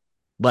angst.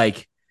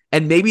 Like,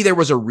 and maybe there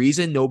was a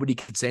reason nobody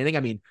could say anything.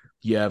 I mean,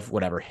 you have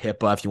whatever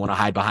HIPAA if you want to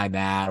hide behind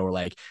that, or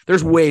like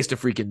there's ways to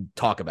freaking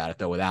talk about it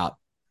though without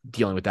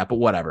dealing with that, but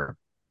whatever.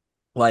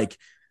 Like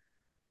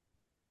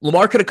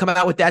Lamar could have come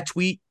out with that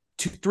tweet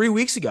 2-3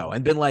 weeks ago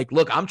and been like,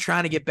 look, I'm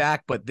trying to get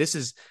back, but this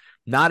is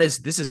not as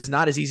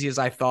easy as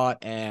I thought.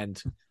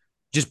 And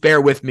just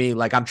bear with me.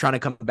 Like I'm trying to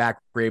come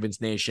back,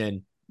 Ravens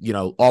Nation,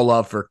 all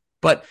love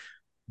but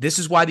this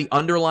is why the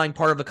underlying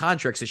part of the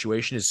contract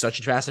situation is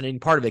such a fascinating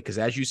part of it. Cause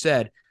as you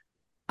said,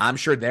 I'm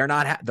sure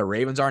the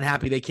Ravens aren't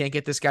happy they can't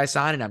get this guy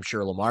signed. And I'm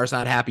sure Lamar's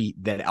not happy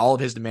that all of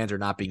his demands are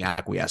not being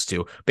acquiesced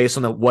to based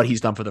on what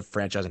he's done for the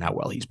franchise and how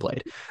well he's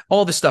played.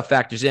 All this stuff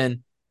factors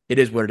in. It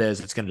is what it is.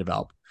 It's going to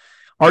develop.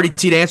 RDT,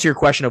 to answer your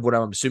question of what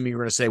I'm assuming you're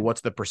going to say,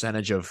 what's the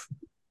percentage of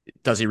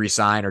does he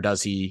resign or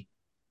does he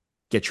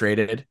get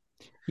traded?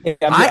 Yeah,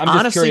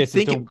 I'm just curious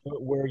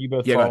where you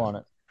both fall on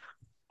it.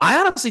 I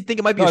honestly think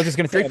it might be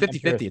straight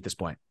 50-50 at this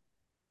point.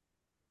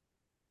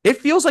 It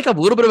feels like a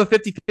little bit of a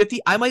 50-50.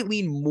 I might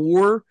lean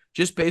more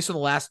just based on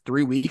the last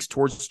 3 weeks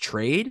towards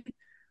trade,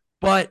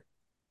 but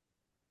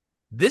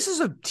this is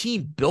a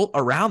team built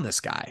around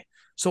this guy.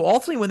 So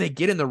ultimately, when they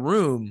get in the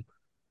room,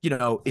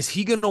 is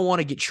he going to want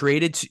to get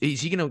traded?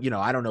 Is he going to,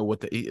 I don't know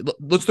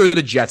let's throw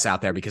the Jets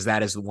out there because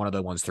that is one of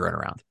the ones thrown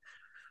around.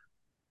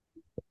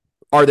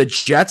 Are the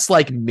Jets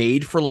like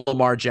made for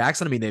Lamar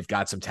Jackson? I mean, they've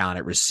got some talent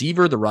at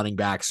receiver. The running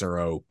backs are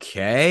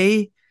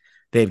okay.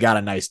 They've got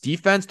a nice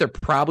defense. They're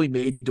probably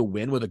made to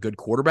win with a good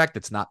quarterback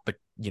that's not the,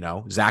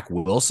 Zach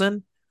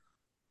Wilson.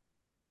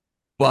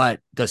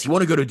 But does he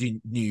want to go to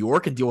New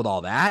York and deal with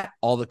all that?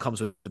 All that comes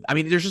with, I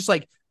mean, there's just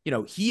like,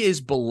 he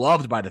is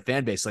beloved by the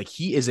fan base. Like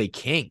he is a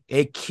king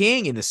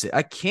in the city,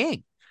 a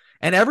king.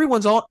 And a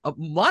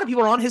lot of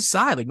people are on his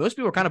side. Like most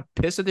people are kind of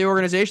pissed at the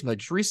organization. Like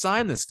just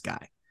re-sign this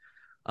guy.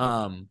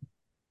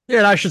 Yeah,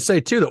 and I should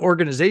say too, the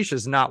organization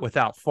is not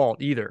without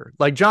fault either.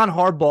 Like John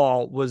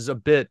Harbaugh was a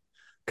bit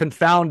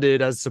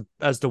confounded as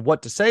to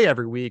what to say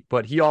every week,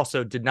 but he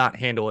also did not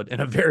handle it in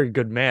a very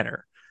good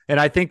manner. And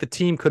I think the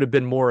team could have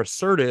been more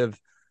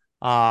assertive,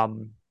 or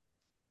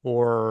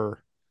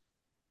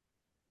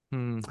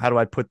how do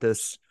I put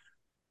this?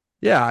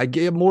 Yeah, I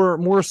get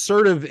more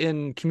assertive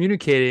in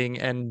communicating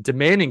and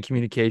demanding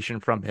communication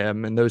from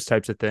him and those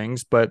types of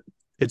things. But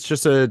it's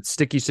just a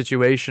sticky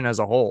situation as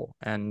a whole,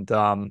 and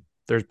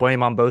there's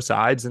blame on both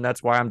sides, and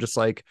that's why I'm just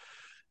like,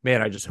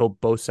 man, I just hope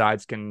both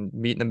sides can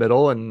meet in the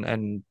middle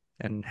and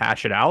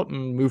hash it out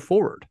and move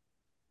forward.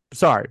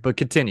 Sorry, but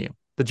continue.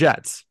 The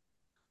Jets.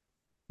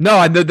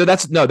 No,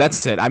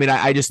 that's it. I mean,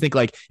 I just think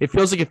like it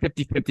feels like a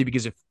 50-50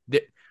 because if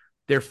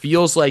there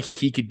feels like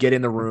he could get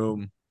in the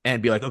room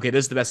and be like, okay,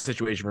 this is the best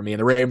situation for me. And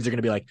the Ravens are going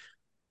to be like,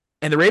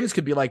 and the Ravens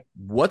could be like,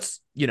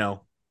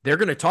 they're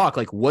going to talk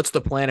like, what's the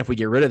plan if we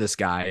get rid of this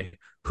guy?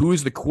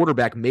 Who's the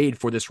quarterback made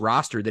for this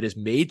roster that is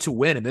made to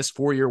win in this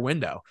 4-year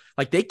window?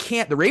 Like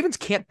the Ravens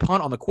can't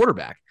punt on the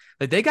quarterback.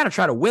 Like they got to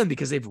try to win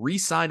because they've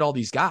re-signed all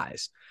these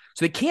guys.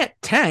 So they can't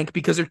tank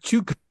because they're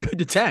too good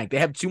to tank. They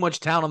have too much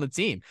talent on the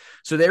team.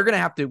 So they're going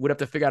to would have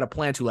to figure out a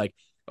plan to like,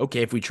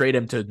 okay, if we trade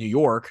him to New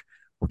York,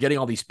 we're getting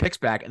all these picks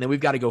back, and then we've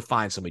got to go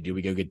find somebody. Do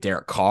we go get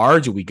Derek Carr?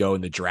 Do we go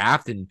in the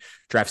draft and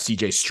draft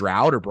CJ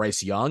Stroud or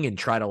Bryce Young and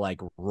try to like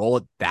roll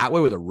it that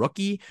way with a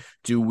rookie?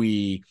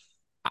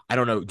 I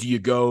don't know. Do you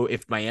go,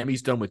 if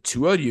Miami's done with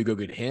Tua, do you go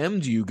get him?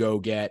 Do you go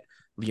get,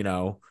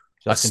 a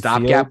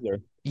stopgap?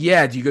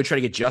 Yeah. Do you go try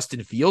to get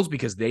Justin Fields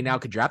because they now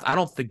could draft? I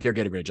don't think they're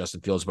getting rid of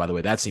Justin Fields, by the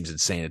way. That seems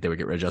insane that they would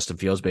get rid of Justin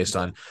Fields based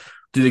on,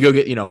 do they go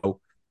get,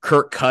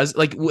 Kirk Cousins?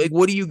 Like,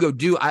 what do you go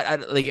do? I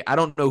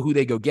don't know who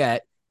they go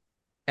get.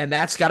 And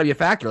that's got to be a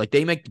factor. Like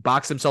they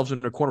box themselves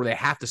into a corner where they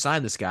have to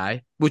sign this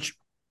guy, which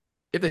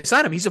if they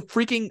sign him, he's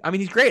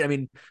he's great. I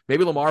mean,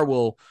 maybe Lamar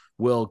will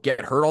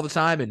get hurt all the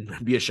time and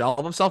be a shell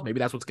of himself. Maybe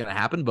that's what's going to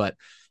happen, but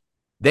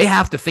they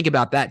have to think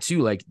about that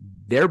too. Like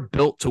they're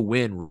built to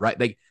win, right?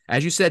 Like,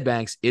 as you said,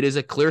 Banks, it is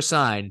a clear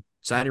sign.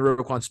 Signing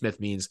Roquan Smith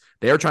means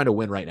they are trying to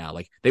win right now.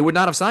 Like they would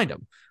not have signed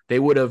him. They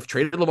would have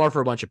traded Lamar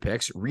for a bunch of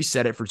picks,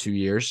 reset it for 2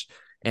 years,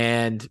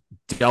 and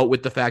dealt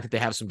with the fact that they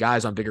have some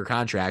guys on bigger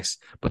contracts,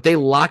 but they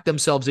locked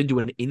themselves into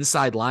an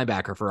inside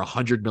linebacker for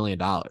 $100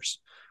 million.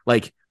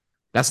 Like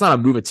that's not a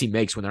move a team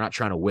makes when they're not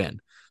trying to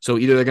win. So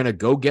either they're going to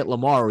go get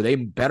Lamar or they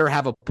better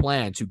have a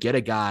plan to get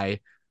a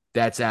guy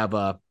that's of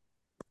a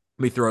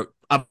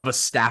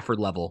Stafford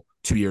level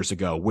 2 years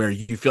ago where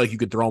you feel like you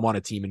could throw him on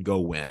a team and go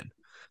win.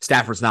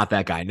 Stafford's not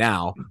that guy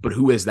now, but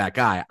who is that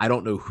guy? I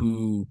don't know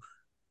who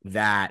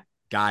that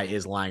guy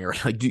is lying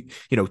around. Like,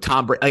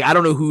 Tom Brady. Like, I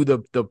don't know who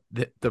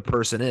the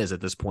person is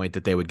at this point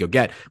that they would go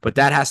get, but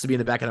that has to be in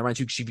the back of their mind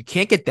too. Because if you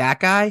can't get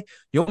that guy,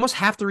 you almost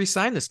have to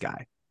re-sign this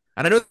guy.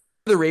 And I know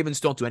the Ravens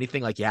don't do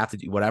anything like you have to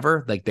do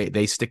whatever. Like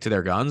they stick to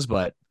their guns,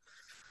 but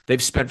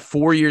they've spent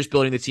 4 years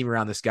building the team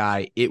around this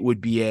guy.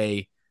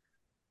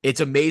 It's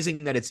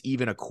amazing that it's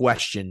even a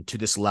question to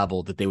this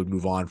level that they would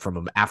move on from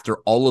him after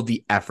all of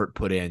the effort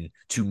put in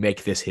to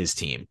make this his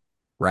team,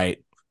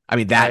 right? I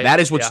mean, that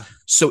is what's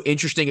so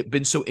interesting. It's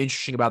been so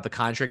interesting about the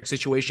contract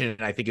situation,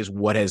 and I think is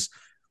what has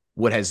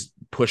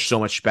pushed so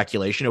much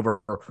speculation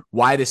over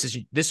why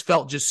this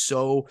felt just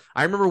so.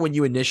 I remember when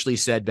you initially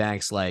said,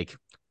 Banks, like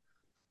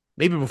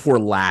maybe before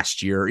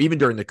last year, or even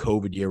during the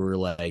COVID year, we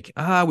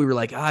were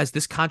like, is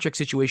this contract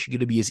situation going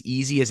to be as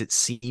easy as it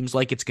seems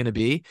like it's going to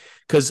be?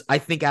 Because I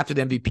think after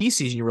the MVP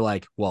season, you were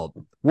like, well,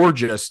 we're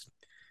just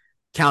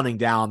counting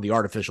down the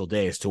artificial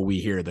days till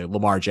we hear the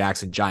Lamar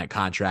Jackson giant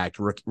contract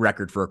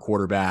record for a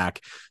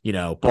quarterback,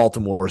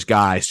 Baltimore's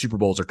guy, Super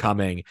Bowls are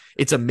coming.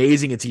 It's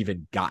amazing it's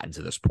even gotten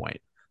to this point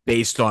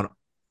based on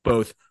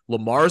both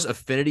Lamar's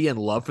affinity and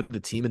love for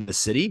the team in the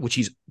city, which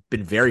he's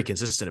been very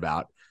consistent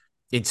about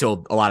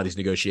until a lot of these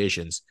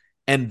negotiations,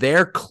 and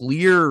their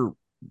clear,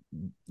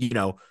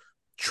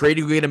 trade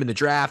to get him in the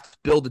draft,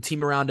 build the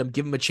team around him,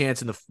 give him a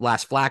chance in the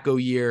last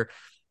Flacco year,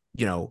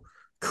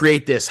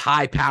 create this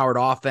high-powered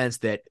offense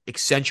that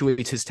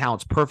accentuates his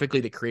talents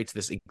perfectly, that creates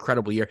this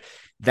incredible year.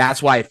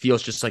 That's why it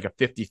feels just like a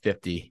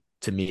 50-50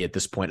 to me at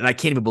this point. And I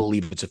can't even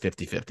believe it's a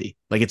 50-50.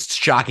 Like, it's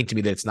shocking to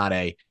me that it's not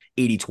a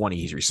 80-20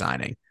 he's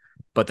resigning.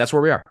 But that's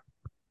where we are.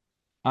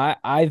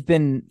 I've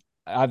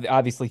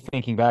obviously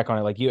thinking back on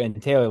it, like you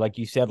and Taylor, like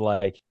you said,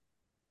 like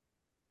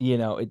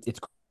it's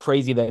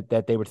crazy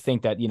that they would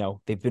think that,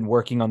 they've been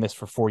working on this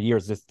for 4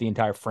 years, the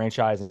entire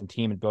franchise and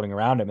team and building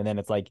around him. And then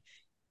it's like,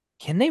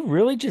 can they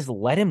really just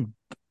let him,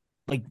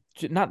 like,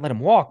 not let him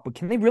walk, but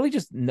can they really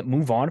just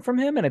move on from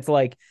him? And it's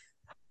like,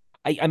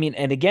 I mean,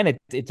 and again,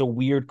 it's a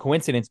weird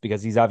coincidence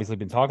because he's obviously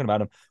been talking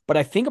about him, but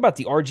I think about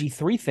the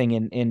RG3 thing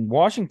in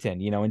Washington,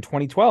 in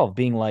 2012,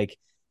 being like,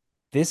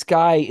 this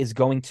guy is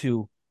going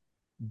to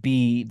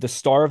be the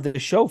star of the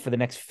show for the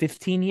next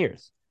 15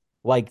 years.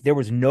 Like, there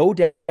was no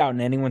doubt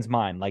in anyone's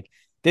mind. Like,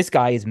 this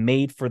guy is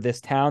made for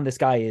this town. This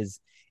guy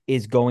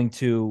is going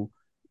to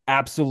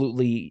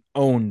absolutely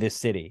own this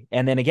city.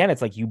 And then again,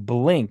 it's like you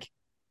blink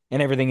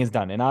and everything is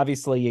done. And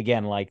obviously,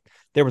 again, like,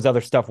 there was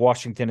other stuff.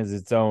 Washington is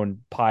its own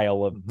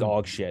pile of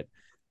dog shit.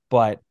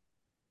 But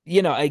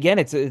again,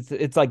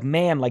 it's like,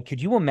 man, like,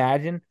 could you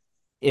imagine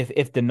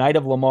if the night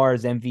of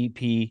Lamar's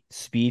MVP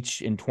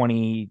speech in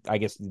I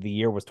guess the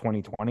year was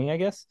 2020, I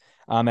guess,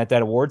 at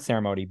that award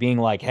ceremony, being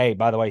like, hey,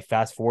 by the way,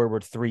 fast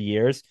forward 3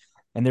 years,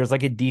 and there's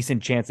like a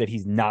decent chance that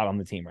he's not on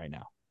the team right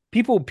now.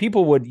 People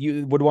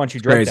would want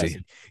you drug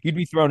tested. You'd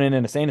be thrown in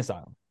an insane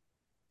asylum.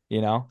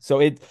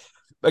 So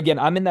again,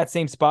 I'm in that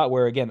same spot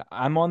where, again,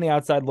 I'm on the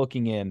outside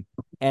looking in,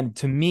 and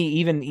to me,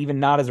 even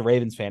not as a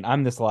Ravens fan,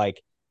 I'm just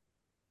like,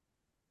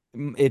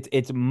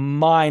 it's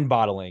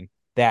mind-boggling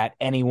that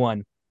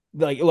anyone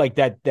like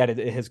that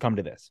it has come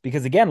to this.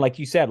 Because again, like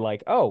you said,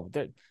 like, oh,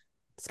 this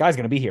guy's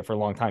going to be here for a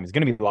long time. He's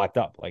going to be locked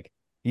up. Like,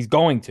 he's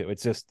going to.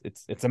 It's just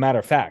it's a matter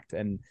of fact.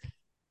 And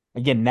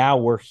again, now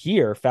we're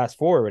here, fast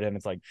forward, and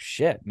it's like,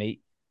 shit,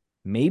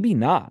 maybe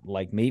not.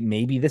 Like,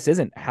 maybe this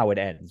isn't how it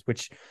ends,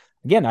 which,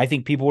 again, I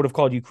think people would have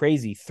called you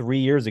crazy 3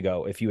 years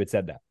ago if you had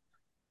said that.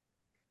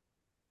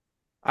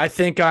 I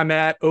think I'm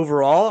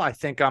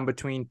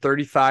between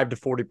 35 to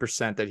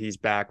 40% that he's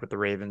back with the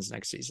Ravens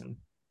next season.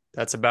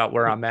 That's about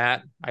where I'm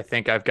at. I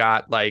think I've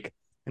got, like,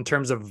 in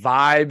terms of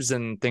vibes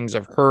and things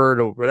I've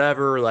heard or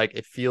whatever, like,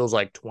 it feels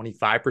like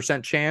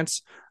 25%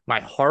 chance.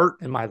 My heart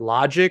and my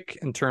logic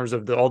in terms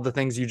of all the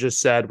things you just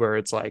said, where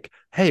it's like,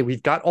 hey,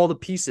 we've got all the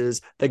pieces.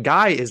 The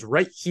guy is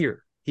right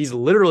here. He's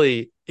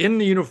literally in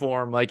the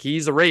uniform. Like,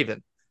 he's a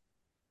Raven.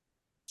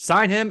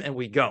 Sign him and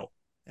we go.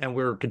 And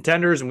we're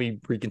contenders and we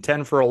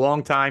contend for a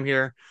long time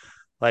here.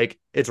 Like,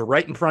 it's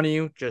right in front of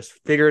you. Just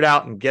figure it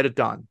out and get it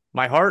done.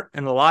 My heart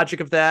and the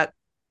logic of that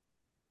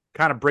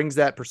kind of brings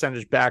that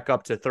percentage back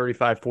up to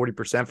 35,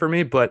 40% for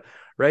me. But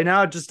right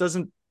now, it just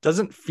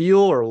doesn't feel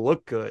or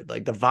look good.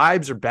 Like, the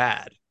vibes are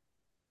bad.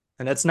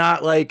 And that's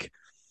not like,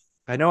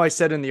 I know I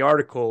said in the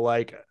article,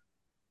 like,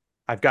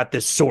 I've got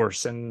this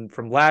source and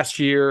from last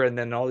year, and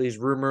then all these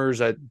rumors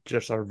that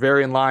just are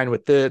very in line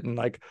with it. And,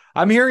 like,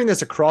 I'm hearing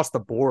this across the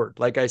board.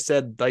 Like I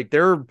said, like,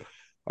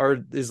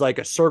 is like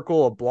a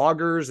circle of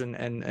bloggers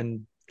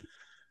and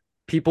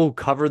people who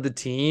cover the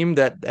team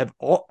that have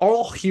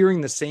all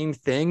hearing the same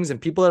things, and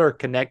people that are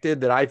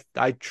connected that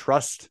I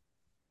trust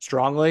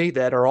strongly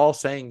that are all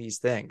saying these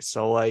things.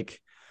 So,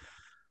 like,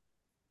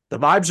 the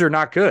vibes are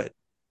not good.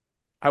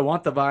 I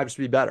want the vibes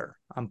to be better.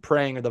 I'm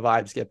praying the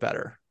vibes get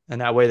better. And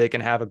that way they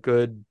can have a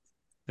good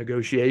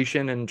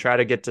negotiation and try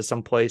to get to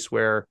some place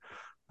where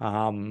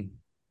Lamar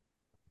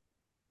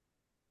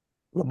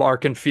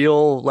can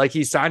feel like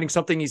he's signing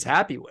something he's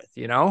happy with,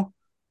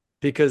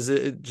 because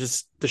it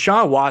just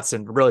Deshaun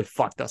Watson really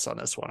fucked us on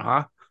this one,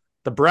 huh?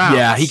 The Browns.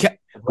 Yeah, he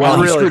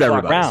screwed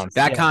everybody. Browns.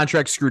 That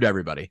contract screwed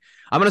everybody.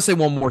 I'm going to say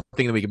one more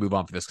thing that we can move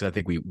on for this, because I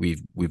think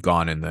we've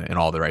gone in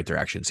all the right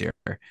directions here.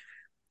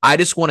 I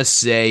just want to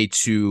say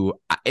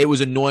it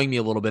was annoying me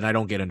a little bit. I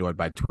don't get annoyed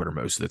by Twitter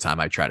most of the time.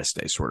 I try to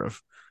stay sort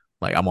of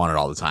like, I'm on it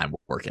all the time,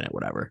 working it,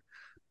 whatever.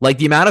 Like,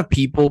 the amount of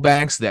people,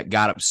 Banks, that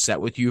got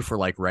upset with you for,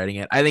 like, writing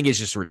it, I think it's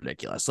just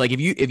ridiculous. Like, if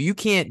you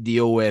can't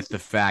deal with the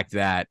fact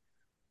that,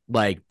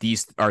 like,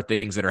 these are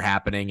things that are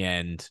happening,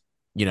 and,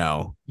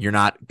 you're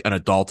not an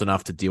adult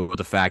enough to deal with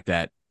the fact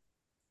that,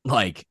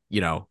 like,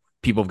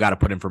 people have got to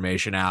put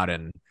information out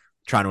and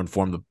trying to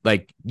inform them.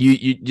 Like,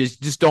 you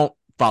just don't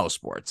follow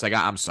sports. Like,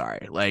 I'm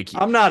sorry. Like,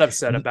 I'm not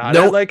upset about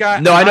it. Like, I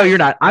know you're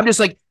not. I'm just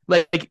like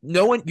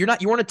no one. You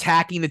weren't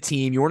attacking the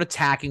team. You weren't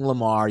attacking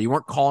Lamar. You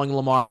weren't calling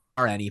Lamar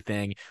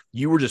anything.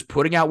 You were just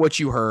putting out what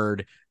you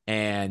heard.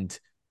 And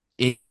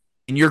in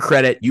your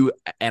credit,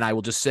 and I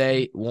will just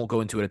say, won't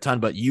go into it a ton,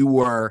 but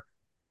you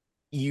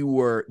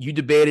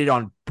debated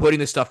on putting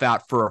this stuff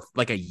out for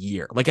like a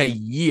year.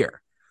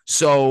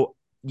 So,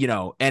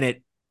 and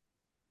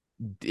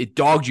it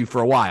dogged you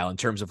for a while in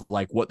terms of,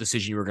 like, what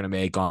decision you were going to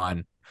make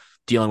on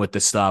dealing with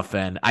this stuff.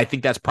 And I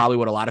think that's probably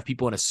what a lot of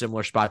people in a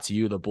similar spot to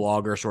you, the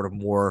blogger, sort of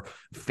more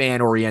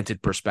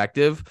fan-oriented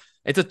perspective,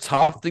 it's a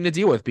tough thing to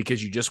deal with,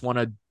 because you just want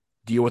to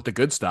deal with the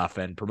good stuff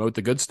and promote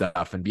the good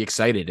stuff and be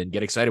excited and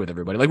get excited with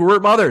everybody. Like, we're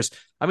at Mothers.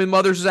 I mean,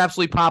 Mothers is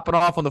absolutely popping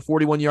off on the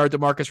 41-yard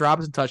DeMarcus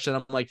Robinson touchdown.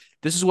 I'm like,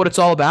 this is what it's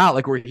all about.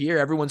 Like, we're here.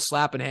 Everyone's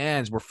slapping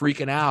hands. We're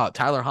freaking out.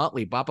 Tyler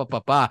Huntley,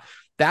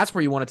 That's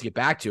where you want it to get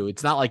back to.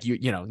 It's not like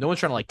no one's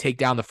trying to, like, take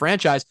down the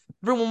franchise.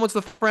 Everyone wants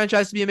the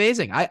franchise to be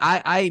amazing.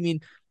 I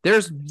mean,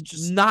 there's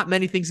just not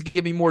many things that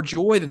give me more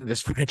joy than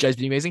this franchise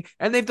being amazing.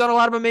 And they've done a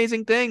lot of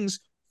amazing things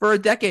for a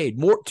decade,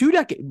 more 2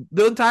 decades,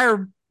 the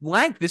entire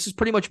length. This has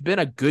pretty much been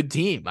a good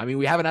team. I mean,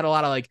 we haven't had a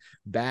lot of like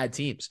bad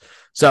teams.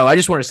 So I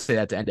just wanted to say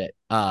that to end it.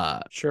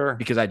 Sure.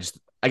 Because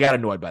I got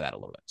annoyed by that a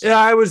little bit. So. Yeah,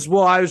 I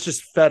was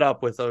just fed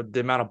up with the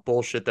amount of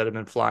bullshit that had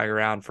been flying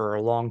around for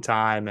a long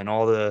time and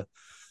all the,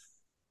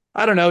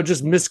 I don't know,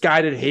 just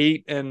misguided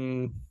hate.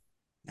 And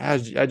I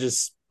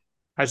just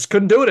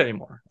couldn't do it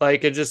anymore.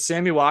 Like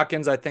Sammy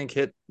Watkins, I think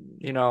hit,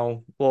 he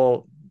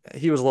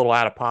was a little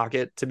out of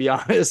pocket, to be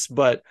honest,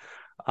 but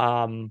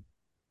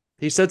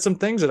he said some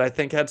things that I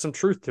think had some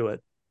truth to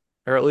it,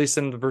 or at least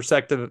in the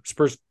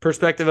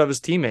perspective of his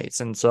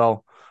teammates. And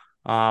so,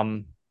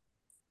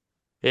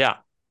 yeah,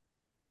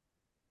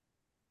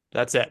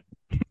 that's it.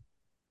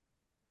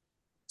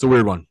 It's a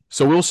weird one.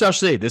 So we'll shall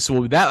see.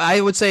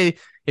 I would say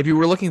if you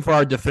were looking for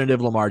our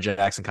definitive Lamar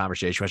Jackson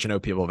conversation, which I know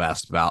people have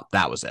asked about,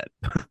 that was it.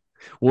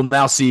 We'll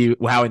now see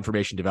how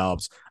information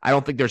develops. I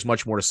don't think there's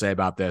much more to say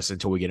about this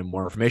until we get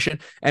more information.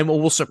 And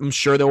I'm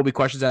sure there will be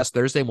questions asked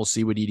Thursday, and we'll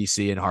see what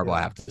EDC and Harbaugh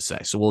have to say.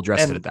 So we'll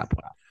address it at that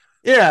point.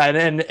 Yeah,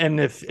 and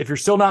if you're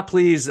still not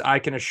pleased, I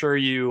can assure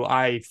you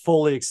I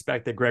fully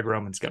expect that Greg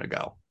Roman's going to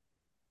go.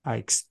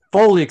 I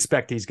fully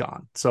expect he's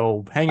gone.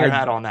 So hang your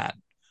hat on that.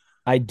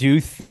 I do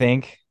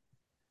think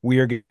we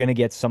are going to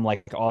get some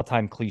like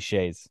all-time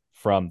cliches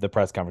from the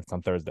press conference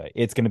on Thursday.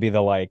 It's going to be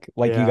the like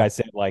you guys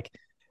said, like,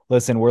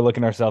 listen, we're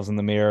looking ourselves in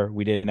the mirror.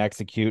 We didn't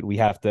execute. We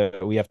have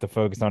to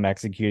focus on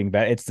executing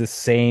better. It's the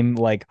same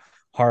like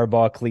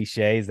Harbaugh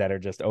cliches that are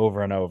just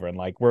over and over. And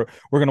like we're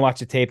gonna watch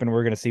the tape and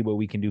we're gonna see what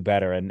we can do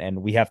better.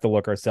 And we have to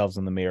look ourselves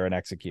in the mirror and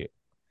execute.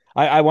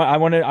 I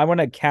want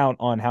to count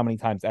on how many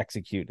times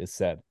execute is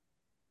said.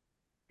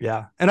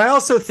 Yeah, and I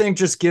also think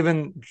just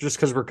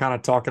because we're kind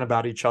of talking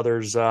about each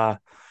other's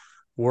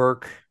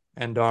work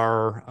and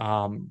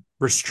our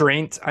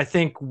restraint, I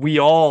think we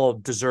all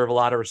deserve a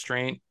lot of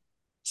restraint.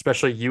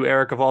 Especially you,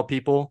 Eric, of all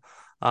people,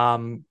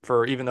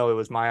 for even though it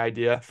was my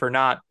idea, for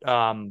not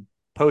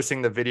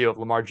posting the video of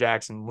Lamar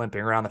Jackson limping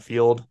around the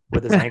field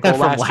with his ankle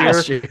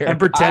last year and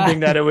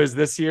pretending that it was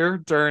this year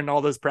during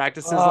all those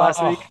practices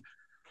last week.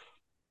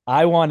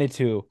 I wanted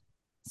to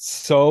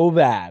so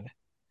bad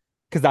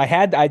because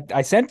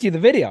I sent you the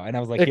video and I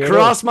was like, it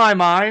crossed my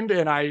mind,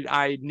 and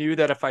I knew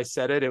that if I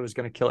said it, it was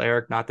going to kill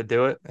Eric not to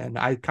do it, and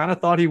I kind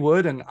of thought he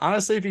would. And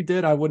honestly, if he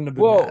did, I wouldn't have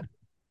been mad.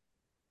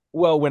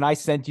 Well, when I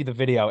sent you the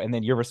video and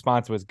then your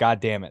response was, God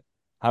damn it.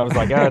 I was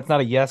like, oh, it's not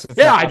a yes.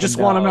 Yeah, I just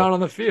want him out on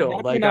the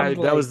field.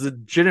 That was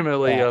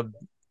legitimately a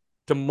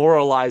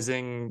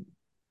demoralizing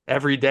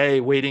every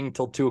day waiting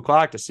till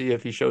 2:00 to see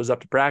if he shows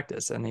up to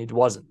practice, and he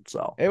wasn't.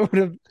 So it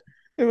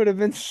would have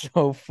been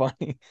so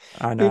funny.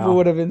 I know. People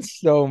would have been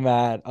so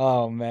mad.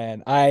 Oh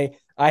man.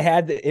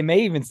 It may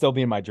even still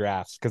be in my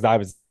drafts because I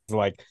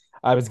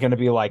was going to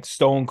be like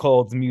Stone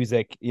Cold's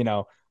music,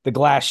 the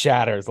glass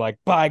shatters, like,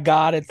 by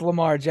God, it's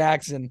Lamar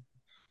Jackson.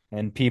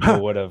 And people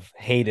would have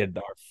hated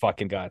our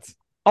fucking guts.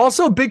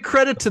 Also, big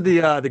credit to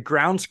the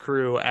grounds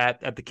crew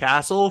at the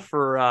castle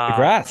for the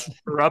grass,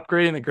 for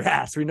upgrading the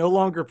grass. We no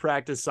longer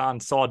practice on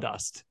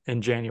sawdust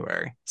in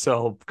January.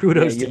 So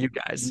kudos to you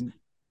guys.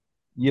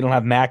 You don't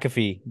have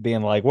McAfee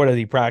being like, what is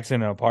he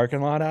practicing in a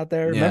parking lot out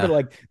there? Yeah. Remember,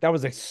 like, that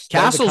was a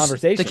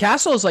conversation. The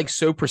castle is like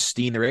so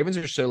pristine. The Ravens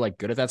are so like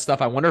good at that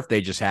stuff. I wonder if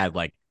they just had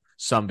like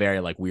some very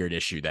like weird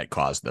issue that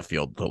caused the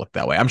field to look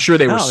that way. I'm sure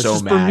they were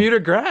so mad. Bermuda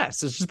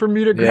grass. It's just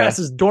Bermuda grass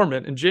is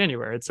dormant in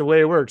January. It's the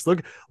way it works.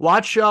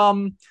 Watch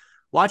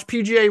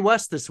PGA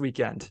West this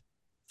weekend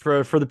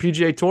for the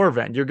PGA Tour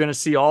event. You're going to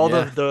see all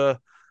the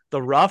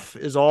rough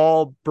is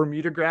all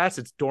Bermuda grass.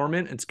 It's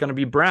dormant. It's going to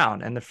be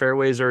brown, and the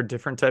fairways are a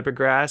different type of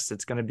grass.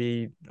 It's going to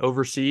be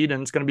overseed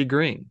and it's going to be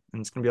green, and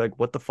it's going to be like,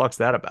 what the fuck's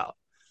that about?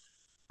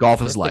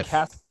 Golf is life.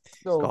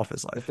 Golf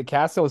is life. If the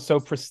castle is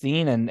so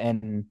pristine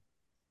and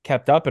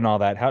kept up and all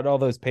that, how did all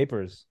those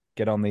papers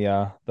get on the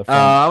front?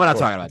 I'm not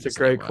talking about It's a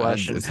great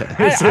question.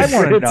 I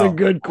want to know. It's a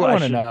good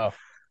question. I want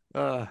to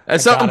know.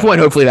 At some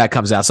point, hopefully that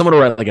comes out. Someone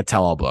will write like a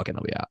tell-all book and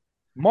it'll be out.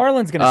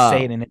 Marlon's going to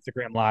say it in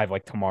Instagram Live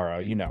like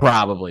tomorrow,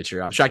 Probably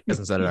true. I'm shocked he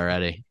hasn't said it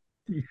already.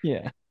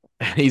 Yeah.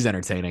 He's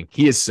entertaining.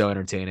 He is so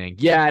entertaining.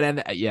 Yeah,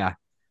 and yeah.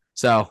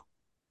 So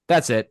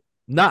that's it.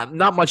 Not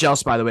much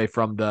else, by the way,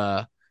 from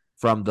the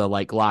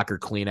like locker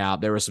clean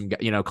out. There was some,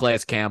 Calais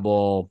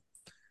Campbell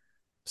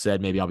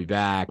said maybe I'll be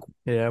back.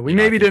 Yeah, we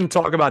maybe didn't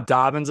talk about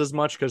Dobbins as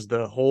much because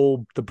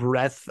the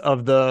breadth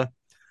of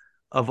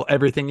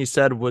everything he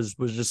said was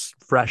just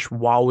fresh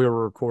while we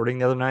were recording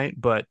the other night.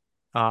 But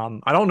I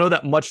don't know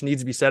that much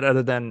needs to be said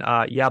other than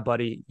yeah,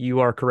 buddy,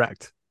 you are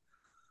correct.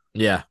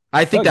 Yeah,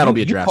 I think that'll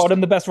be addressed. You called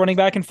him the best running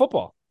back in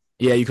football.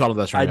 Yeah, you called him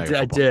the best running back in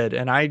football. I did,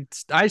 and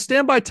I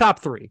stand by top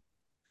 3.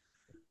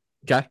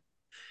 Okay.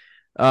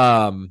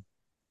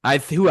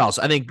 Who else?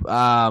 I think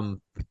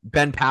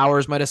Ben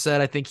Powers might have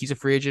said I think he's a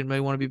free agent, may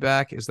want to be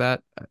back. Is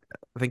that? I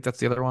think that's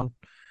the other one.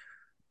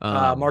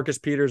 Marcus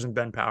Peters and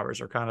Ben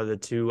Powers are kind of the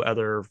two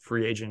other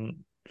free agent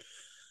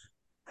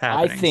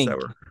happenings.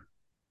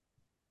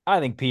 I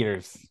think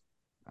Peters.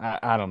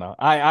 I don't know.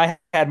 I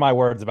had my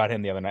words about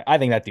him the other night. I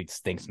think that dude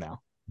stinks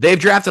now. They've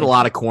drafted a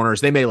lot of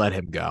corners. They may let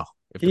him go.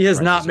 He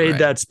has not made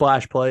that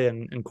splash play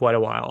in quite a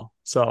while.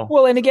 So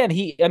well, and again,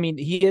 he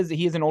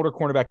is an older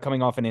cornerback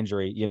coming off an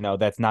injury.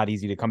 That's not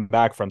easy to come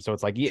back from. So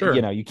it's like Sure.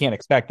 you can't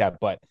expect that,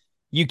 but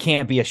you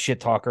can't be a shit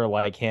talker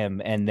like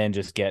him and then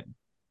just get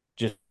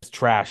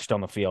trashed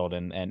on the field.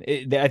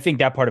 I think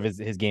that part of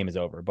his game is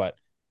over. But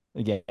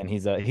again,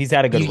 he's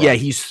had a good run. Yeah,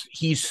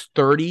 he's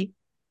 30.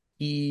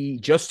 He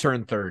just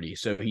turned 30,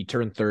 so he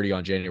turned 30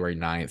 on January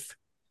 9th.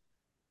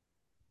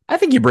 I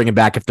think you bring him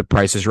back if the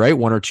price is right,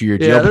 1 or 2 year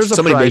deal. Yeah,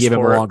 somebody may give him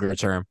a longer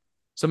term.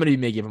 Somebody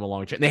may give him a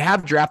longer term. They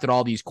have drafted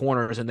all these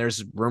corners, and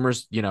there's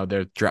rumors,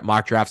 they're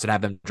mock drafts that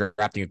have them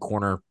drafting a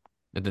corner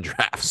in the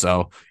draft.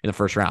 So in the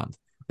first round,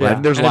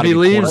 yeah. There's a lot if he of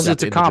leaves,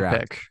 it's a comp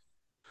pick.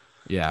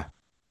 Yeah.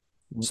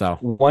 So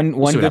one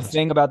good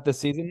thing about this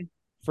season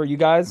for you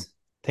guys,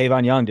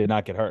 Tavon Young did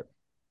not get hurt.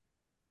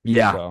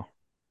 Yeah. So.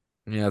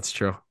 Yeah, that's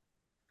true.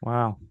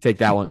 Wow. Take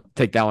that one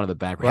to the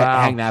back.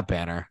 Wow. Hang that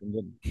banner.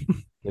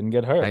 Didn't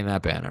get hurt. Hang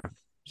that banner.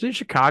 Is he in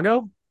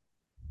Chicago?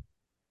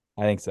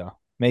 I think so.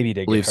 Maybe he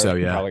did. Believe get hurt. So.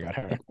 Yeah. He probably got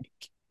hurt.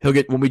 He'll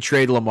get when we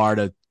trade Lamar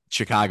to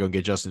Chicago and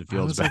get Justin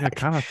Fields back. I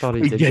kind of thought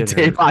he did get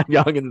Tavon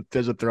Young, and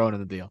there's a throw in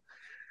the deal.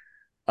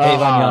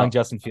 Tavon Young,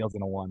 Justin Fields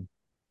in a 1.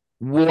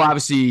 We'll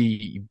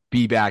obviously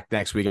be back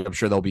next week. I'm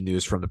sure there'll be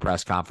news from the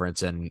press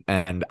conference, and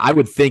I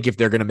would think if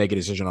they're going to make a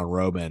decision on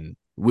Roman,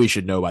 we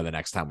should know by the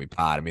next time we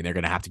pod. I mean, they're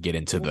going to have to get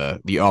into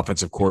the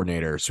offensive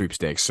coordinator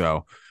sweepstakes.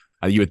 So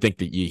you would think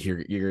that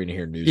you're going to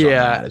hear news on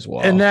that as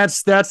well. And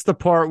that's the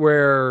part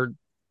where,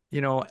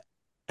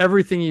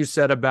 everything you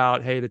said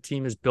about, hey, the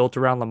team is built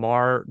around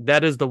Lamar.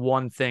 That is the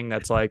one thing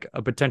that's like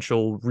a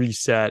potential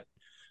reset,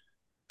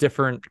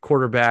 different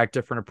quarterback,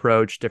 different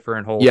approach,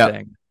 different whole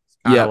thing.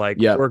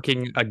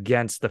 Working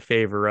against the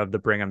favor of the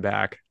bring him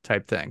back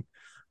type thing.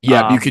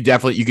 Yeah, you could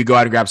go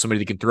out and grab somebody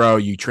that can throw.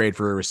 You trade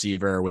for a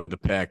receiver with the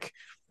pick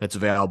that's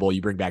available.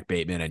 You bring back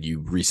Bateman and you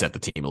reset the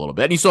team a little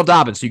bit. And you still have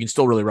Dobbins, so you can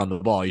still really run the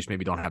ball. You just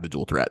maybe don't have the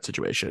dual threat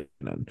situation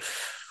and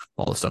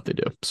all the stuff they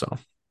do. So,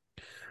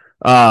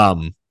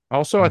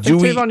 also, I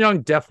think Tavon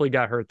Young definitely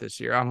got hurt this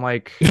year. I'm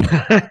like,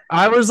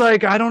 I was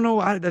like, I don't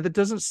know. That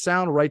doesn't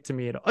sound right to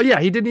me at all. Oh, yeah,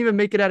 he didn't even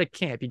make it out of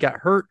camp. He got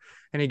hurt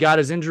and he got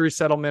his injury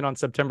settlement on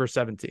September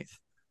 17th.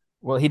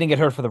 Well, he didn't get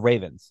hurt for the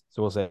Ravens,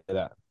 so we'll say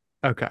that.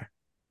 Okay.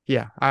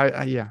 Yeah.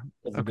 Yeah.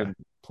 It's a good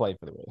play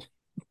for the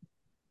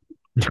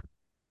Ravens.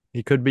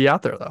 He could be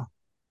out there, though.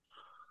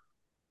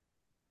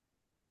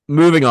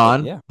 Moving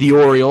on, the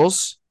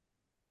Orioles.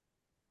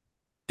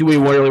 Do we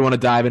really want to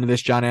dive into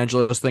this John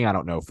Angelos thing? I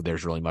don't know if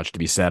there's really much to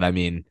be said. I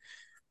mean,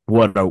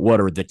 what a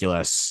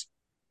ridiculous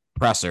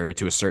presser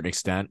to a certain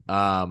extent.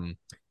 I'm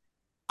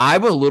a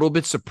little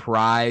bit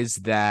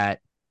surprised that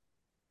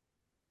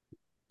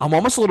I'm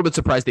almost a little bit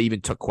surprised they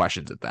even took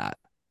questions at that.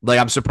 Like,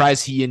 I'm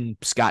surprised he and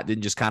Scott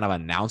didn't just kind of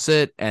announce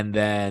it, and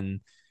then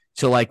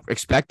to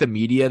expect the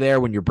media there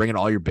when you're bringing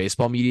all your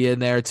baseball media in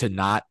there to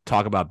not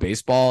talk about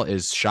baseball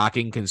is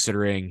shocking,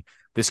 considering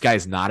this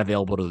guy's not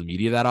available to the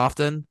media that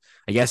often.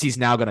 I guess he's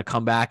now going to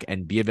come back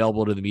and be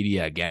available to the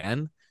media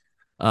again.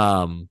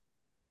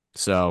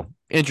 So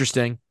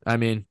interesting. I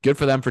mean, good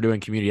for them for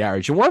doing community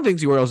outreach. And one of the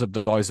things the Orioles have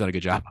always done a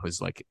good job of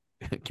is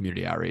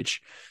community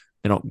outreach.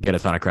 They don't get a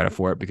ton of credit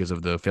for it because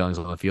of the failings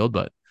on the field,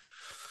 but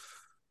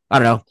I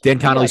don't know. Dan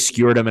Connolly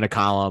skewered him in a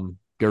column.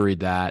 Go read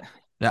that.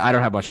 I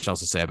don't have much else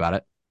to say about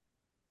it.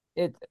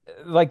 It,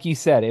 like you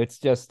said, it's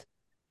just,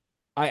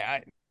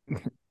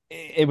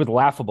 it was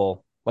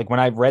laughable. Like,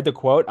 when I read the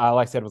quote, all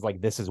I said was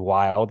this is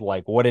wild.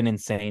 Like, what an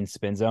insane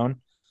spin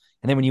zone.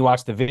 And then when you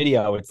watch the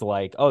video, it's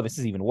like, oh, this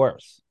is even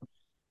worse.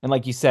 And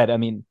like you said, I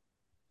mean,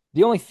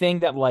 the only thing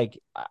that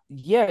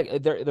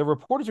the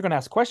reporters are going to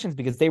ask questions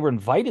because they were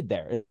invited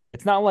there.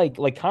 It's not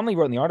like Connolly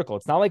wrote in the article.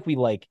 It's not like we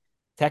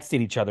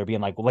texted each other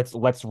being like, well,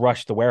 let's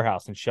rush the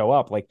warehouse and show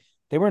up. Like,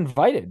 they were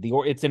invited.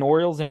 It's an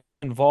Orioles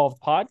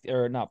involved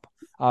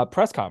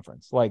press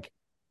conference.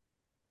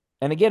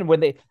 And again,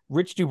 when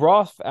Rich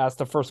Dubroff asked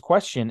the first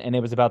question and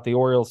it was about the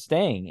Orioles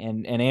staying,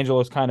 and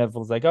Angelos kind of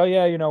was like, oh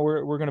yeah,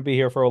 we're going to be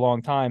here for a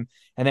long time.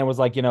 And then was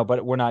like,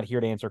 but we're not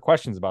here to answer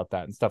questions about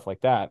that and stuff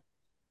like that.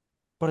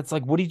 But it's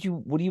like, what do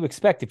you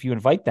expect? If you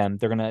invite them,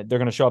 they're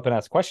going to show up and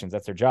ask questions.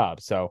 That's their job.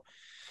 So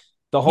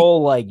the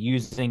whole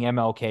using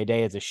MLK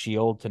Day as a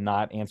shield to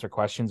not answer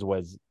questions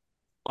was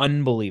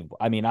unbelievable.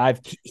 I mean,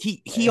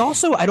 he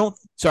also,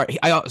 sorry,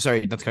 not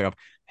to cut you off.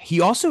 He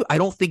also, I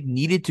don't think,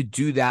 needed to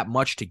do that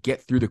much to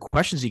get through the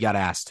questions he got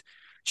asked.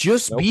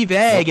 Just be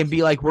vague and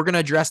be like, we're going to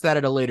address that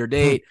at a later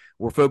date.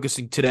 We're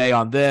focusing today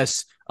on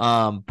this.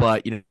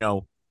 But,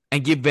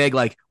 and give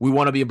vague, we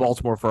want to be in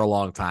Baltimore for a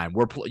long time.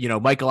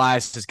 Mike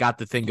Elias has got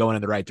the thing going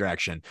in the right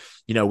direction.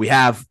 We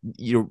have,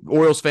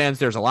 Orioles fans,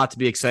 there's a lot to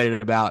be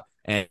excited about.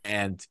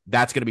 And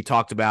that's going to be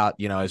talked about,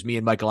 as me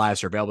and Mike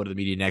Elias are available to the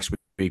media next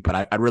week.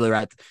 But I'd really,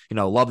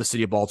 love the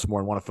city of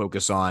Baltimore and want to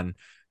focus on,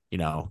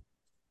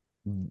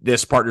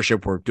 this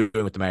partnership we're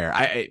doing with the mayor.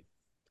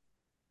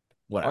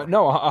 Whatever.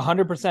 No,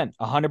 100%,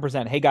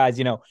 100%. Hey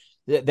guys,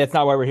 that's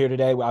not why we're here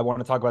today. I want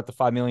to talk about the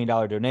 $5 million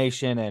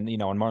donation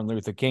and, on Martin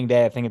Luther King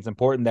Day. I think it's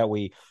important that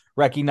we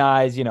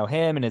recognize,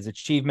 him and his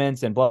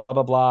achievements and blah,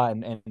 blah, blah,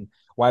 and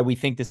why we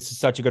think this is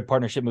such a good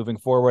partnership moving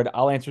forward.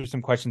 I'll answer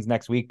some questions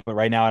next week, but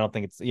right now I don't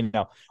think it's,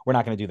 we're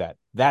not going to do that.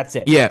 That's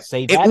it. Yeah.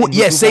 Say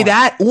that. Say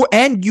that.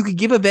 And you could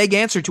give a vague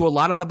answer to a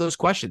lot of those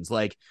questions.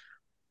 Like,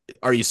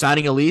 are you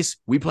signing a lease?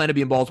 We plan to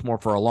be in Baltimore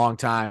for a long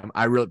time.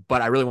 I really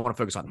want to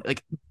focus on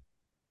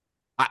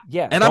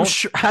I'm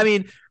sure,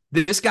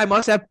 this guy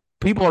must have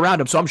people around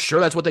him. So I'm sure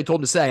that's what they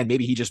told him to say. And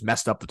maybe he just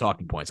messed up the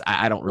talking points.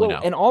 I don't really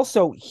know. And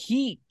also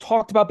he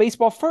talked about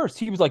baseball first.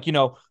 He was like,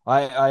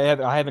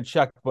 I haven't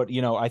checked, but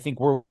I think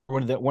we're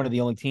one of the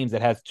only teams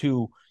that has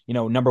two,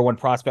 number one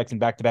prospects in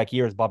back-to-back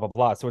years, blah, blah,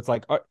 blah. So it's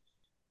like,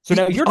 so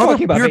now you're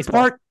talking about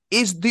baseball.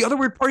 The other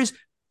weird part is,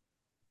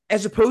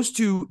 as opposed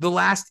to the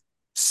last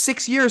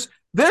 6 years,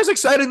 there's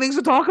exciting things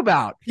to talk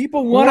about.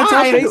 People want to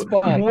talk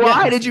baseball.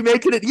 Why did you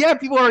make it? Yeah,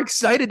 people are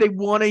excited. They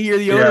want to hear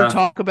the owner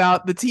talk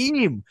about the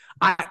team.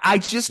 I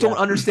just don't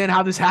understand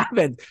how this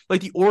happened.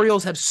 Like, the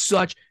Orioles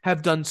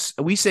have done.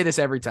 We say this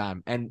every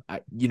time, and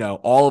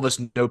all of us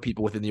know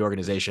people within the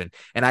organization,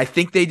 and I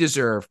think they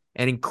deserve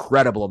an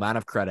incredible amount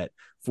of credit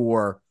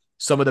for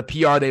some of the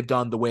PR they've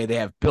done, the way they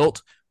have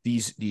built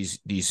these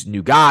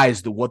new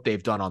guys, what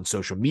they've done on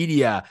social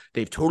media.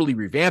 They've totally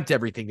revamped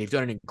everything. They've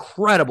done an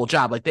incredible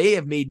job. Like, they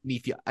have made me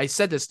feel, I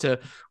said this to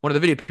one of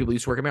the video people who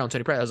used to work at Maryland,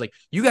 Tony Pratt. I was like,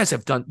 you guys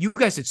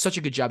did such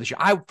a good job this year.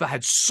 I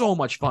had so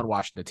much fun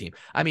watching the team.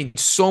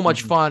 So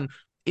much fun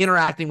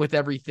interacting with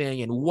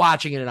everything and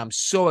watching it. And I'm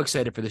so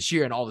excited for this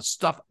year and all the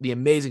stuff, the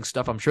amazing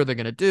stuff I'm sure they're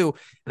going to do.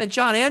 And then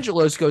John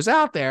Angelos goes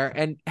out there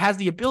and has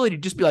the ability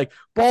to just be like,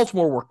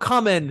 Baltimore, we're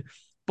coming.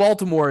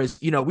 Baltimore is,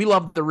 we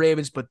love the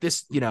Ravens, but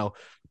this,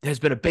 has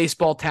been a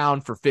baseball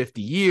town for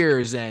 50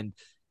 years. And,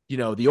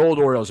 the old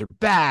Orioles are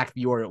back.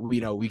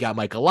 We got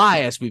Mike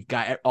Elias. We've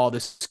got all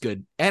this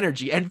good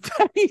energy. And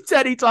he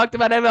said he talked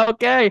about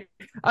MLK.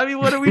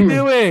 What are we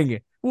doing?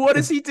 What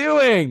is he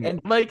doing? And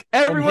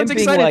everyone's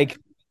excited.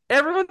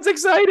 Everyone's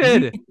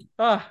excited.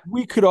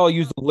 We could all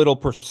use a little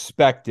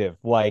perspective.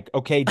 Like,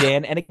 okay,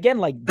 Dan. And again,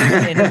 like,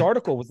 Dan in his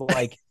article was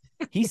like,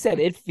 he said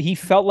he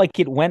felt like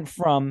it went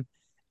from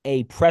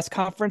a press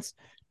conference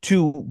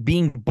to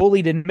being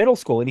bullied in middle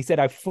school. And he said,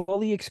 I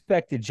fully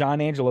expected John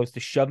Angelos to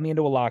shove me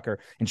into a locker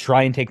and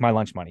try and take my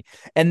lunch money.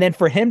 And then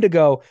for him to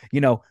go,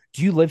 do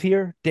you live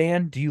here,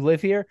 Dan? Do you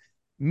live here?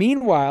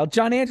 Meanwhile,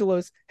 John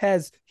Angelos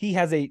has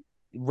a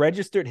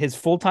registered, his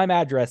full-time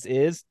address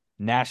is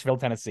Nashville,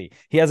 Tennessee.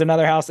 He has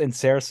another house in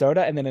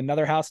Sarasota and then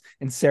another house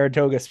in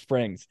Saratoga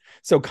Springs.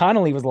 So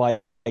Connolly was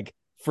like,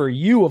 for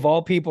you of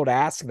all people to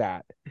ask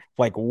that,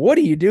 like, what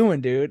are you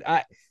doing, dude?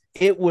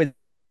 It was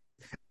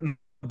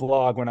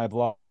blog when I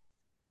blog.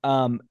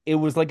 It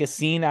was like a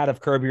scene out of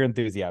Curb Your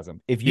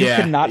Enthusiasm. If you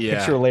could not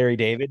picture Larry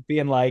David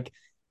being like,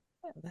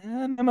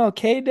 I'm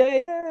okay,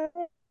 Dave.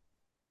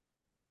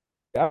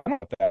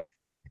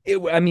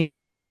 And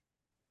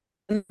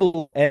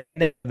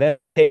that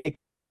take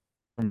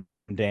from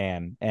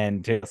Dan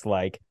and just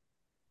like,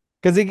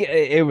 because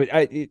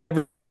I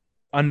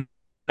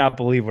not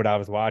believe what I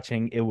was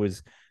watching. It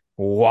was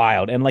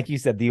wild. And like you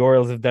said, the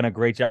Orioles have done a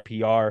great job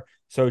PR,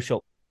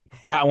 social.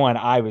 That one,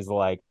 I was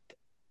like,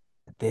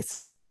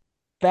 this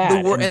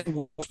bad.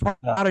 And what's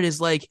about it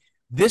is, like,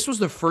 this was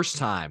the first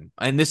time,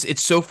 and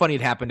it's so funny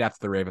it happened after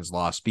the Ravens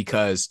lost,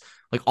 because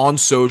like on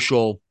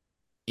social,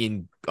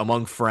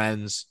 among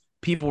friends,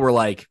 people were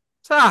like,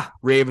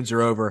 Ravens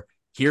are over.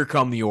 Here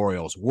come the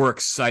Orioles. We're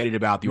excited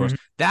about the Orioles.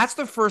 That's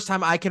the first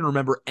time I can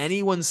remember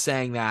anyone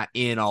saying that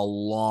in a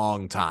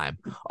long time.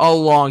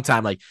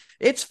 Like,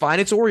 it's fine.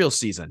 It's Orioles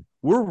season.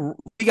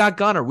 We got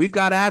Gunnar. We've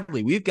got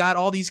Adley. We've got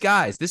all these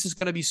guys. This is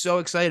going to be so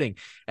exciting.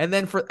 And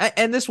then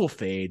and this will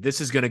fade.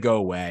 This is going to go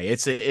away.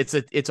 It's a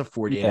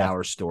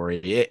 48-hour story.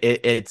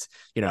 It's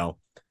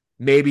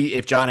maybe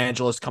if John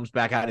Angelos comes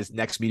back out his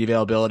next media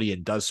availability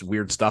and does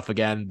weird stuff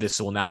again,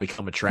 this will now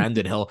become a trend,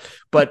 and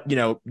but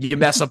you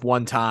mess up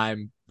one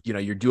time,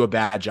 you do a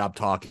bad job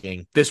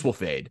talking, this will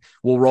fade.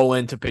 We'll roll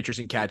into pitchers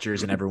and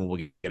catchers and everyone will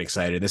get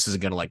excited. This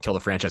isn't going to like kill the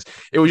franchise.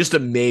 It was just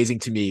amazing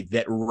to me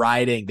that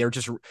they're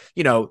just,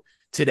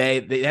 today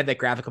they had that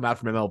graphic come out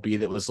from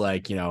MLB that was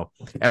like,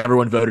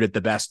 everyone voted it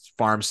the best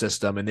farm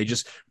system, and they're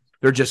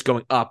just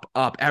going up.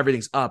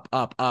 Everything's up.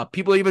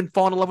 People even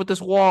falling in love with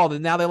this wall,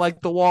 and now they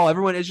like the wall.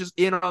 Everyone is just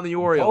in on the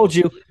Orioles.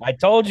 I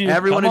told you.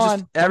 Everyone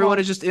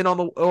is just in on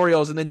the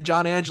Orioles, and then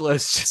John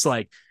Angelos is just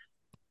like,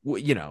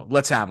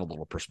 let's have a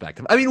little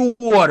perspective.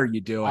 What are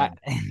you doing?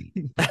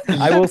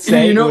 I will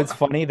say, it was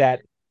funny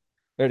that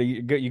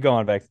you go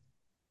on, Vex.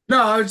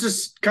 No, I was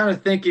just kind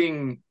of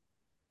thinking.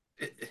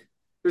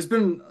 There's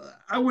been,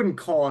 I wouldn't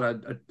call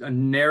it a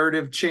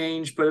narrative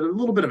change, but a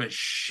little bit of a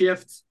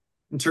shift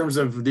in terms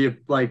of the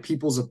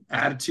people's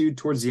attitude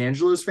towards the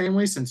Angelos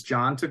family since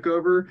John took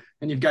over.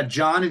 And you've got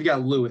John, you've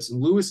got Lewis,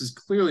 and Lewis is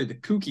clearly the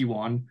kooky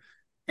one.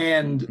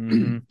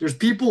 And there's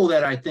people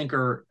that I think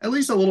are at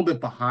least a little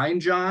bit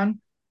behind John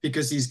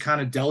because he's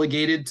kind of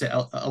delegated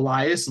to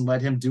Elias and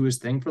let him do his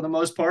thing for the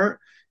most part.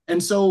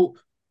 And so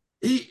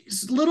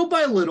he's little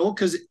by little,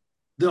 because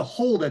the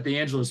hole that the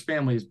Angelos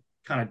family has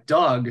kind of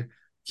dug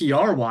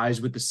PR-wise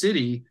with the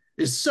city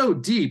is so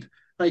deep.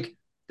 Like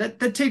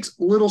that takes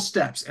little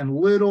steps and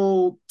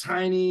little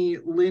tiny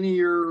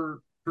linear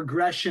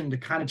progression to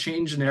kind of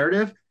change the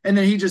narrative. And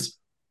then he just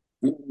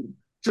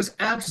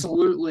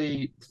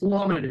absolutely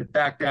plummeted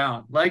back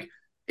down. Like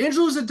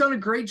Angelos had done a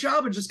great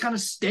job of just kind of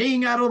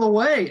staying out of the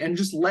way and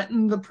just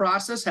letting the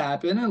process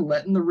happen and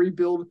letting the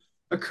rebuild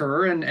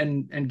occur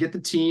and get the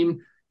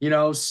team,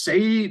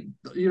 say,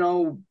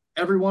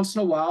 every once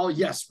in a while,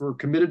 yes, we're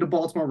committed to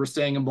Baltimore, we're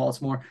staying in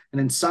Baltimore, and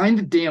then sign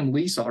the damn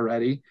lease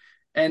already.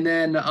 And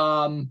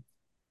then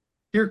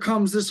here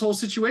comes this whole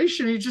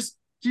situation. He just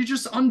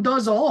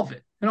undoes all of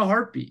it in a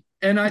heartbeat.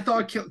 And I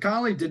thought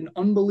Connolly did an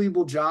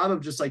unbelievable job of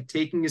just like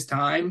taking his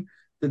time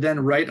to then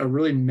write a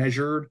really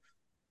measured,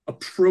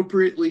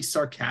 appropriately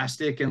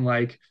sarcastic and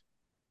like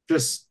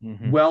just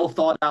well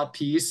thought out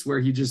piece where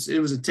it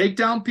was a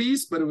takedown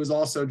piece, but it was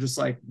also just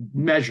like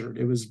measured.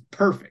 It was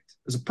perfect.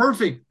 It was a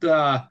perfect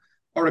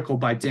article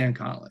by Dan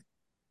Connolly.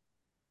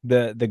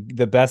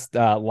 The best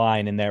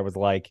line in there was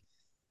like,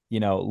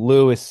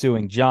 Lou is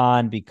suing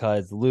John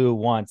because Lou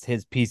wants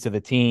his piece of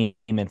the team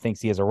and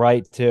thinks he has a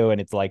right to.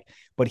 And it's like,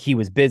 but he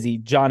was busy.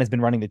 John has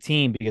been running the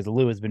team because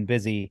Lou has been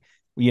busy,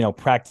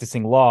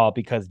 practicing law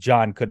because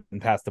John couldn't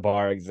pass the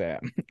bar exam.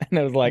 And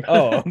it was like,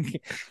 oh,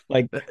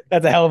 like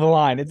that's a hell of a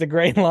line. It's a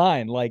great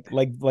line. Like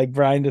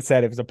Brian just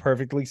said, it was a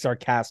perfectly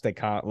sarcastic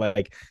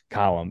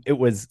column. It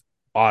was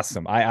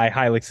awesome. I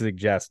highly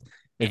suggest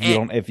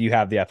if you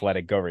have The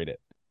Athletic, go read it.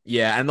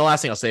 Yeah. And the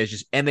last thing I'll say is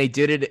just, and they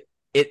did it.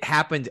 It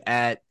happened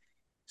at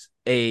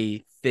a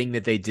thing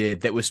that they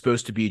did that was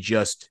supposed to be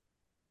just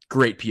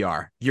great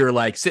PR. You're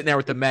like sitting there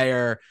with the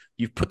mayor.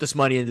 You've put this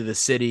money into the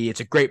city.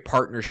 It's a great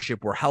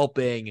partnership. We're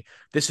helping.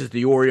 This is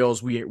the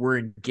Orioles. We're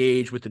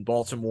engaged within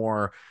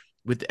Baltimore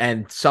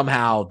and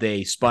somehow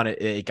they spun it.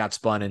 It got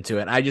spun into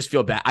it. And I just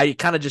feel bad. I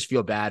kind of just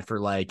feel bad for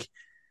like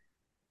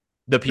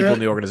the people in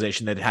the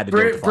organization that had to do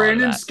it.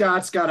 Brandon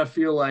Scott's got to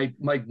feel like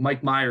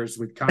Mike Myers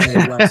with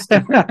Kanye West.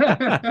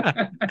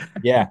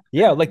 Yeah.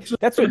 Like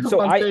that's what.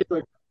 So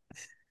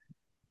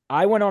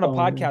I went on a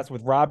podcast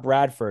with Rob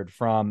Bradford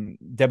from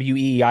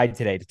WEEI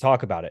today to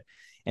talk about it.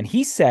 And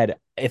he said,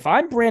 if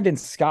I'm Brandon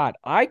Scott,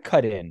 I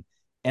cut in.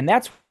 And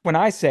that's when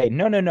I say,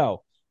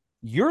 no.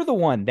 You're the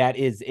one that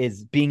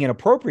is being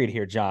inappropriate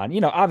here,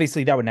 John.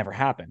 Obviously that would never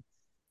happen.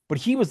 But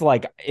he was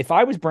like, if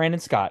I was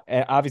Brandon Scott,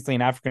 obviously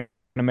an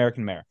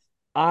African-American mayor,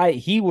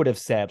 he would have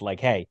said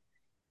like, hey,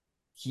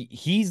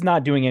 he's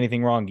not doing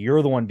anything wrong.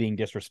 You're the one being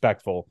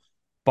disrespectful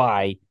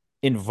by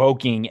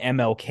invoking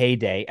MLK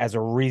Day as a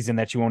reason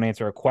that you won't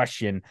answer a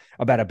question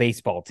about a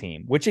baseball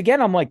team, which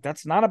again, I'm like,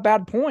 that's not a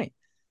bad point.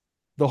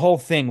 The whole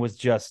thing was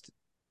just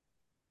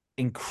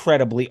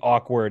incredibly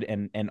awkward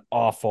and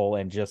awful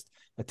and just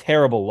a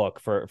terrible look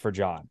for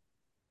John.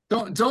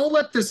 Don't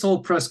let this whole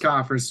press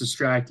conference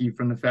distract you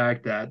from the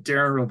fact that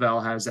Darren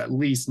Rovell has at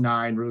least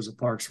 9 Rosa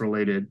Parks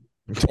related.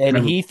 And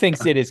he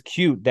thinks it is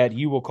cute that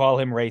you will call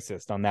him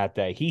racist on that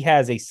day. He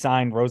has a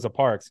signed Rosa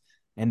Parks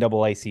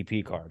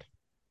NAACP card.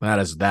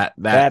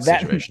 That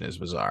situation is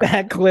bizarre.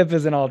 That clip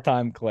is an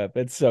all-time clip.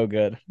 It's so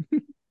good.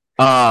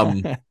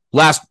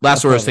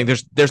 Last Orioles thing.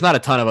 There's not a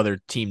ton of other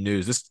team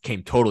news. This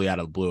came totally out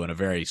of the blue in a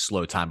very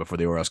slow time before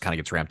the Orioles kind of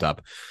gets ramped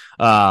up.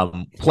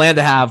 Plan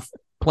to have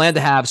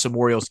some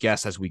Orioles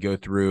guests as we go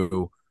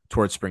through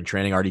towards spring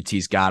training.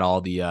 RDT's got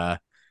all the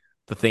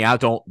thing out.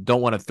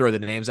 Don't want to throw the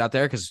names out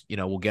there because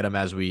we'll get them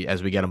as we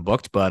get them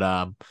booked. But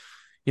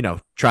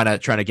trying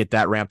to get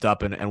that ramped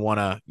up and want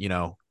to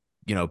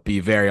be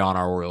very on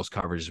our Orioles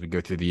coverage as we go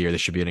through the year.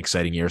 This should be an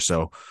exciting year.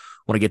 So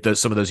want to get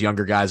some of those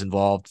younger guys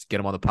involved, get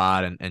them on the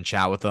pod and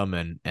chat with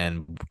them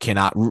and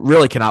cannot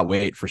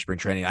wait for spring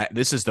training.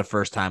 This is the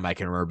first time I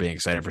can remember being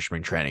excited for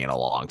spring training in a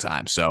long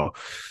time. So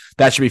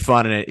that should be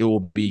fun. And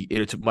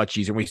it's much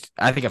easier.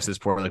 I think I've said this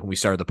before, like when we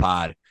started the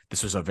pod,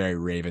 this was a very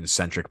Ravens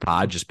centric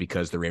pod just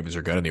because the Ravens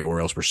are good and the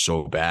Orioles were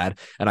so bad.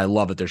 And I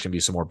love that there's going to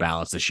be some more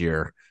balance this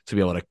year to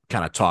be able to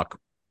kind of talk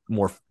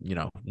more,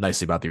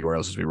 nicely about the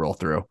Orioles as we roll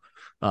through.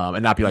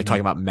 And not be like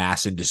talking about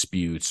massive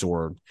disputes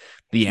or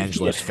the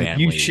Angelos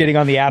family. You shitting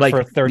on the app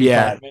for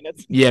 35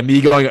 minutes. Yeah,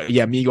 me going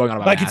on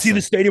about I can see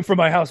the stadium from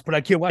my house, but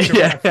I can't watch it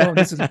on my phone.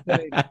 This is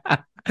insane.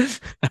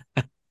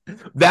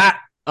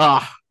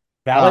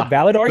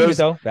 Valid argument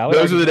though.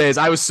 Those are the days.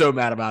 I was so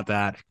mad about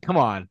that. Come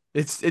on.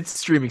 It's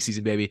streaming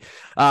season, baby.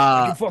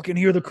 I can fucking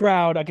hear the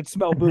crowd. I can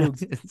smell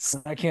boobs.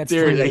 I can't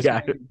seriously.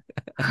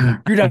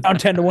 You're down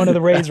 10-1 to the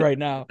Rays right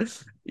now.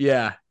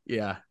 Yeah.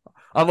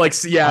 I'm like,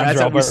 as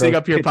we sitting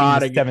up here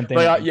potting.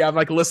 I'm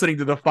like listening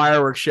to the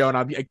fireworks show, and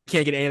I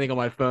can't get anything on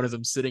my phone as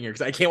I'm sitting here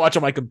because I can't watch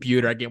on my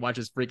computer. I can't watch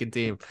this freaking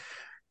team.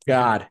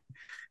 God,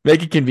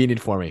 make it convenient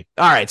for me.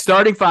 All right,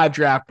 starting 5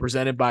 draft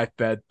presented by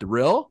Fed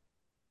Thrill.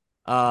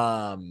 We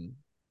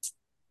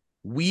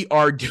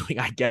are doing,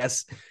 I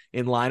guess,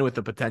 in line with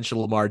the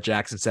potential Lamar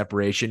Jackson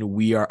separation.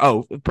 We are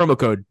promo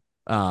code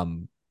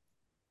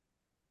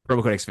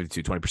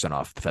X52, 20%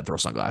 off the Fed Thrill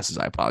sunglasses.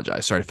 I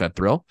apologize. Sorry, Fed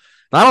Thrill.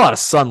 Not a lot of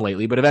sun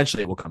lately, but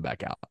eventually it will come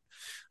back out.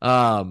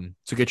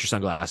 So get your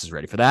sunglasses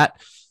ready for that.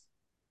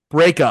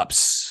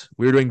 Breakups. breakups.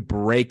 We're doing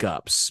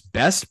breakups.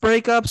 Best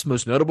breakups,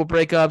 most notable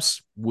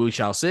breakups. We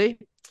shall see.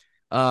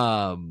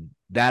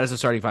 That is a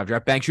starting 5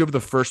 draft. Banks, you have the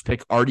first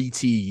pick.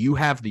 RDT, you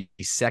have the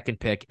second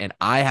pick, and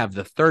I have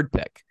the third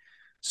pick.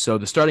 So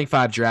the starting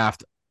 5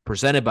 draft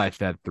presented by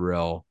Fed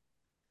Thrill.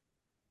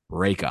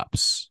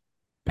 Breakups.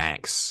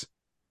 Banks.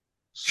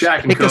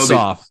 Shaq and Kick us Kobe.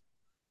 off.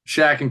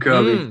 Shaq and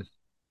Kobe.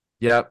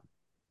 Yep.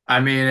 I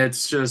mean,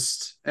 it's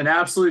just an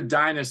absolute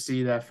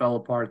dynasty that fell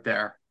apart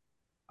there.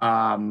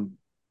 And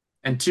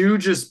 2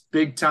 just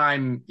big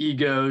time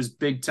egos,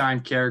 big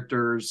time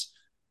characters.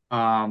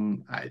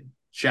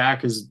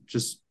 Shaq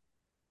is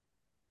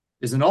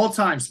an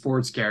all-time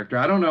sports character.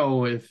 I don't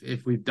know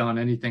if we've done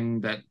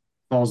anything that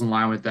falls in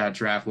line with that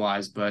draft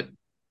wise, but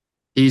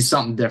he's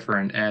something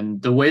different.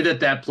 And the way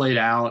that played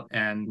out,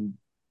 and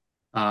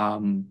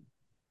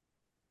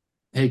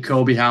hey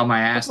Kobe, how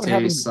my ass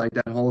tastes, like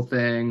that whole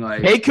thing.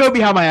 Like, hey Kobe,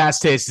 how my ass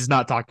tastes is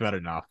not talked about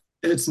enough.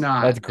 It's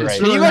not. That's great. It's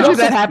Can you imagine if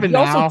that happened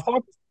now?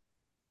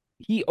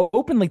 He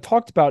openly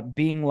talked about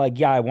being like,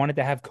 yeah, I wanted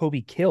to have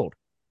Kobe killed.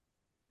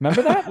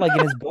 Remember that? Like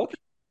in his book?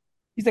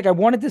 He's like, I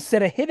wanted to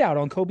set a hit out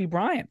on Kobe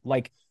Bryant.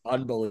 Like,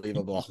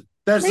 unbelievable.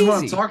 That's crazy. what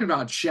I'm talking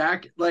about.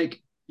 Shaq,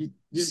 like you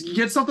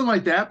get something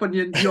like that, but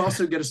you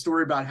also get a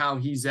story about how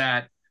he's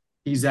at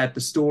the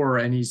store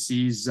and he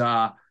sees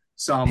some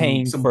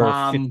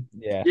mom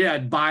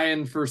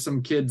buying for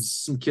some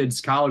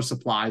kids college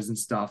supplies and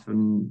stuff,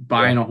 and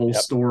buying a whole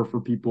store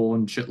for people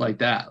and shit like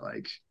that.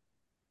 Like,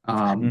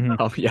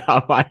 oh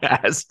yeah, my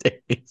ass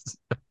tastes.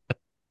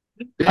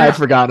 I'd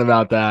forgotten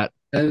about that.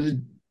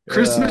 And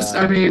Christmas,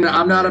 I mean,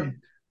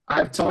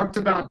 I've talked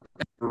about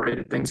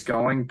rated things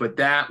going, but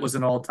that was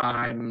an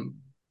all-time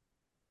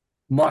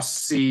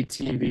must-see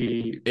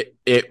TV.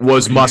 It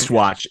was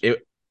must-watch.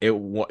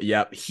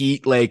 Yep.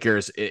 Heat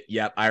Lakers.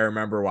 Yep. I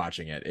remember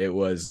watching it.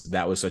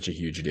 That was such a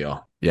huge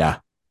deal. Yeah.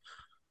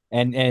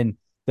 And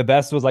the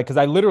best was like, because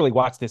I literally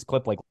watched this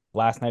clip like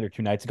last night or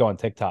 2 nights ago on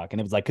TikTok, and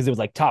it was like, because it was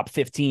like top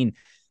 15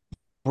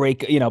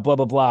 break, blah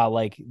blah blah,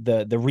 like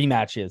the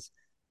rematches,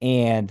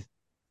 and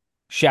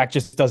Shaq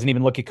just doesn't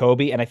even look at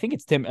Kobe. And I think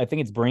it's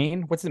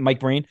Breen. What's it? Mike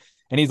Breen.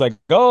 And he's like,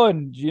 go,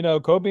 and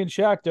Kobe and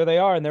Shaq, there they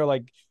are. And they're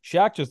like,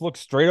 Shaq just looked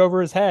straight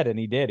over his head. And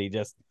he did. He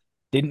just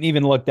didn't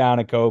even look down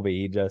at Kobe.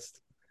 He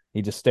just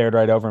stared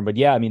right over him. But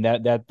yeah, I mean,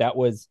 that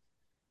was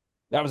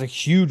a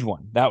huge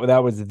one. That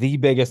was the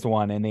biggest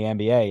one in the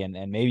NBA,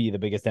 and maybe the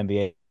biggest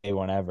NBA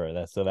one ever.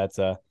 I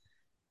think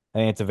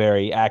it's a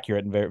very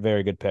accurate and very,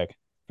 very good pick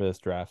for this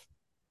draft.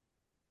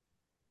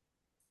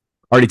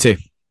 RDT.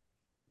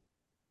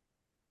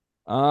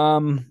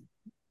 I'm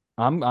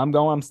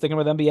sticking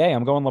with NBA.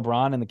 I'm going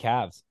LeBron and the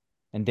Cavs,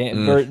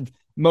 and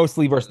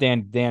mostly versus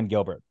Dan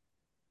Gilbert,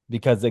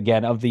 because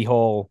again of the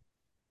whole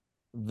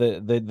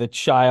the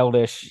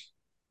childish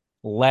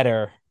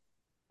letter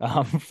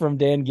from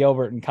Dan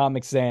Gilbert in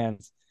Comic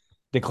Sans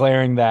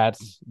declaring that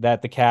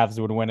the Cavs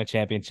would win a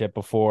championship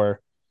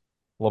before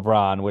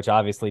LeBron, which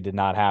obviously did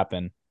not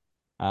happen.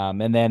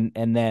 And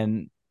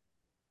then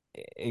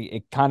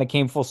it kind of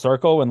came full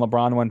circle when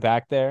LeBron went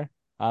back there,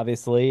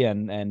 obviously,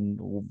 and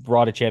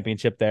brought a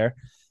championship there.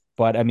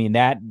 But I mean,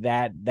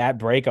 that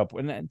breakup,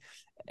 and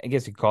I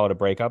guess you could call it a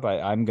breakup.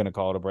 I'm going to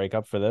call it a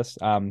breakup for this.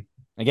 Again,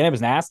 it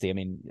was nasty. I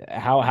mean,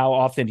 how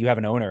often do you have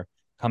an owner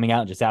coming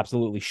out and just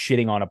absolutely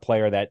shitting on a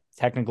player that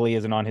technically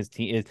isn't on his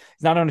team, is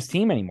not on his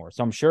team anymore?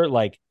 So I'm sure,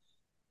 like,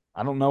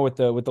 I don't know what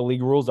the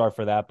league rules are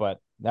for that, but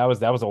that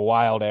was a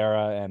wild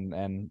era,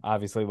 and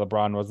obviously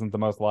LeBron wasn't the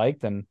most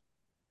liked, and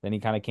then he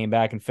kind of came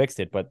back and fixed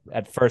it. But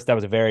at first, that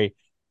was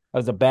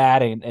a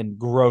bad and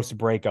gross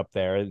breakup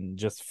there, and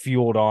just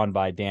fueled on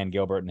by Dan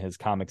Gilbert and his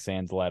Comic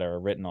Sans letter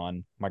written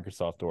on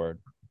Microsoft Word.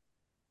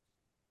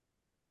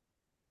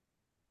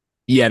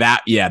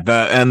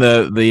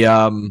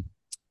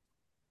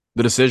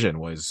 The decision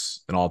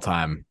was an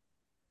all-time,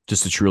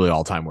 just a truly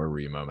all-time word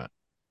review moment.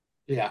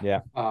 Yeah.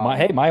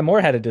 Maya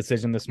Moore had a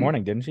decision this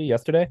morning, didn't she?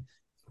 Yesterday.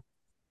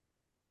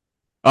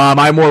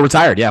 Maya Moore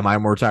retired. Yeah, Maya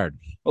Moore retired.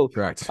 Oh,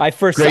 correct. I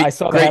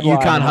saw great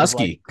UConn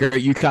Husky. Great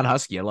UConn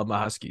Husky. I love my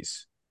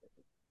Huskies.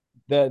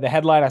 The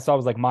headline I saw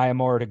was like Maya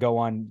Moore to go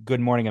on Good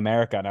Morning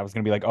America, and I was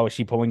gonna be like, oh, is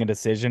she pulling a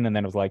decision? And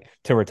then it was like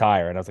to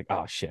retire, and I was like,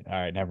 oh shit, all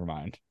right, never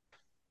mind.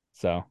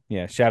 So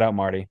yeah, shout out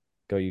Marty,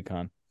 go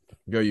UConn.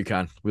 Go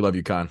UConn. We love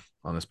UConn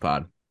on this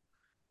pod.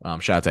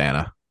 Shout out to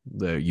Anna,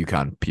 the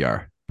UConn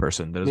PR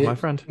person that is my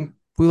friend.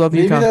 We love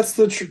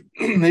UConn.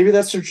 Maybe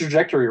that's the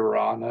trajectory we're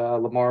on.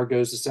 Lamar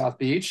goes to South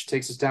Beach,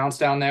 takes his downs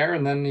down there,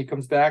 and then he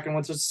comes back and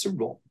wins a Super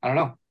Bowl. I don't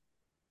know.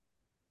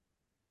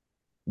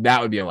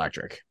 That would be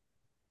electric.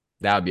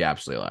 That would be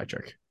absolutely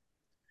electric.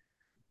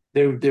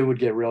 They would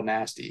get real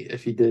nasty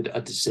if he did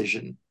a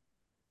decision.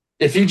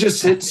 If he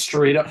just hit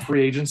straight up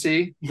free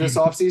agency this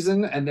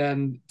offseason and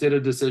then did a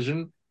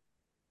decision.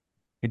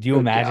 Could you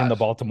imagine the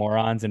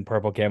Baltimoreans in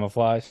purple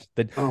camouflage?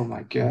 Oh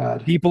my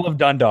God. People of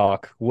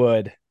Dundalk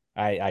would.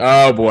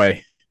 Oh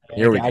boy.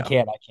 Here we go. I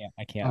can't.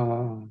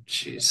 Oh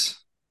jeez.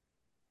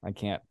 I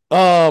can't.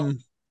 I'm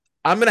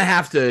gonna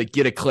have to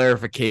get a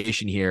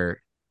clarification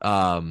here.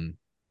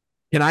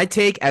 Can I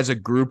take as a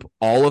group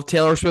all of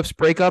Taylor Swift's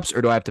breakups,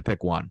 or do I have to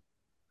pick one?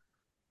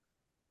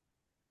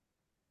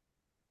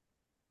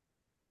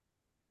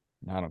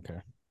 I don't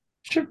care.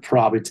 Should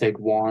probably take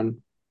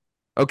one.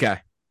 Okay.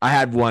 I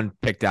had one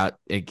picked out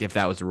if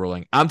that was the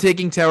ruling. I'm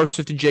taking Taylor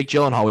Swift and Jake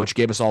Gyllenhaal, which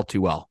gave us all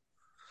too well.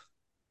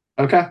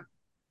 Okay.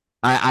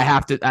 I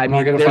have to. I I'm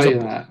not mean, gonna fight you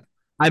in that.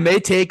 I may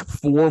take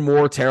 4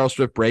 more Taylor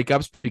Swift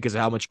breakups because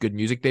of how much good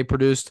music they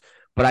produced,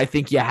 but I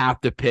think you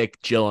have to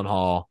pick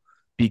Gyllenhaal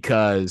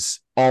because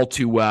All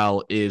Too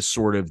Well is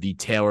sort of the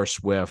Taylor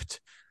Swift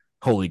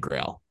holy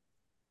grail.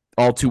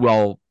 All Too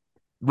Well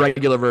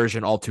regular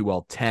version, All Too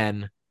Well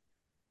 10.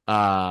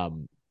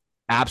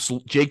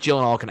 Jake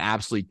Gyllenhaal can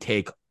absolutely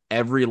take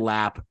every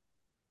lap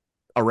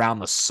around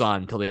the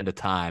sun till the end of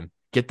time.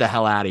 Get the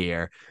hell out of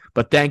here.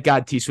 But thank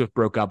God T Swift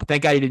broke up. But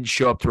thank God he didn't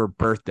show up to her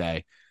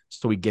birthday.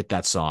 So we get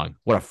that song.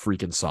 What a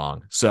freaking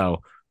song.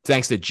 So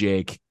thanks to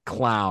Jake.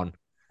 Clown.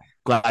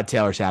 Glad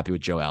Taylor's happy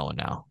with Joe Allen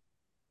now.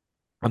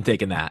 I'm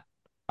taking that.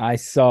 I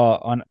saw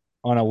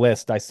on a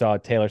list, I saw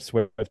Taylor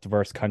Swift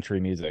versus country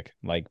music,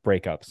 like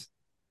breakups.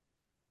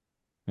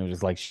 It was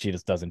just like she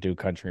just doesn't do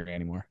country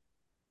anymore.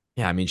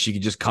 Yeah, I mean, she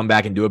could just come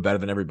back and do it better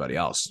than everybody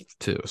else,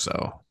 too.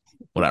 So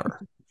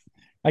whatever.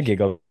 I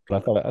giggled. I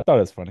thought it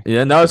was funny.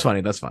 Yeah, no, it's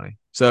funny. That's funny.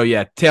 So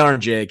yeah, Taylor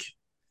and Jake.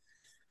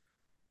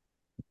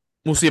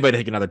 We'll see if I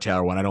take another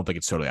Taylor one. I don't think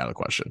it's totally out of the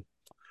question.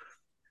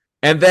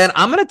 And then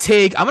I'm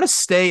gonna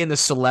stay in the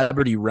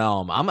celebrity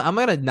realm. I'm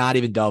gonna not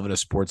even delve into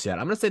sports yet.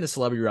 I'm gonna stay in the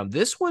celebrity realm.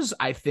 This was,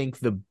 I think,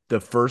 the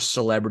first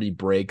celebrity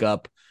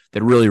breakup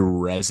that really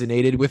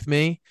resonated with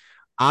me.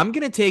 I'm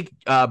gonna take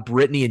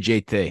Britney and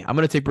JT. I'm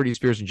gonna take Britney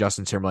Spears and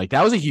Justin Timberlake.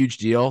 That was a huge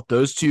deal.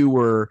 Those two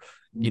were,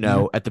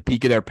 at the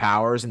peak of their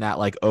powers in that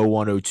like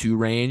 0102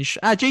 range.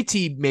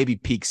 JT maybe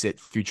peaks at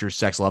Future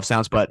Sex Love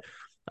Sounds, but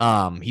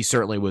he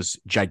certainly was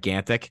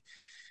gigantic.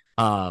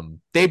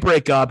 They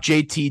break up.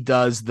 JT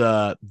does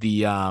the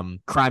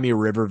Cry Me a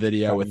River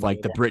video with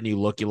like the Britney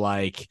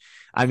lookalike.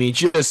 I mean,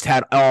 just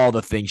had all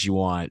the things you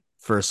want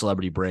for a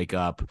celebrity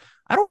breakup.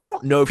 I don't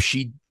know if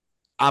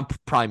I'm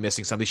probably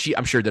missing something.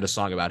 I'm sure did a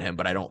song about him,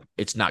 but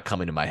it's not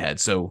coming to my head.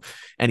 So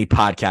any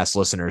podcast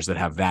listeners that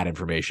have that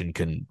information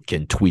can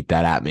tweet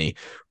that at me.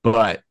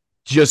 But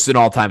just an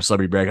all-time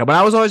celebrity breakup. But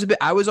I was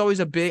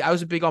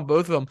big on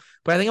both of them,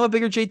 but I think I'm a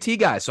bigger JT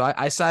guy. So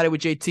I sided with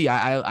JT.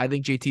 I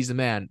think JT's the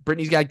man.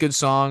 Britney's got good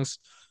songs.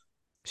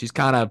 She's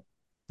kind of,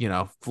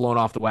 flown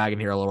off the wagon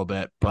here a little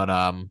bit, but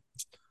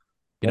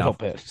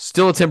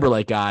still a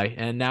Timberlake guy.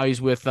 And now he's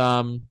with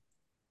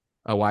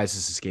why is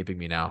this escaping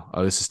me now?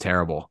 Oh, this is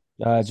terrible.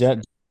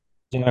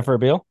 Jennifer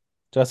Biel?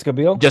 Jessica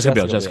Biel?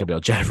 Jessica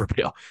Biel. Jennifer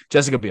Biel.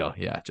 Jessica Biel.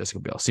 Yeah,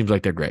 Jessica Biel. Seems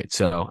like they're great.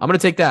 So I'm gonna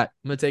take that.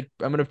 I'm gonna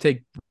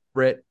take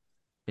Brit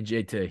and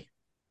JT.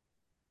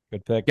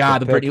 Good pick. Yeah,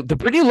 the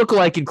Britney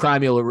lookalike in Cry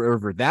Me a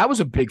River. That was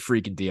a big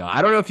freaking deal.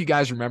 I don't know if you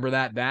guys remember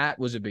that. That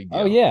was a big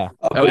deal. Oh yeah.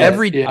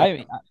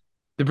 The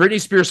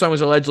Britney Spears song was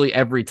allegedly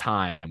every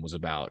time was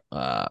about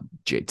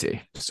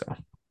JT. So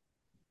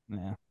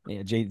yeah.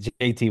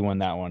 JT won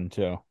that one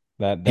too.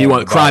 That he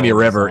won. Cry Me a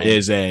River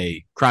is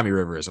an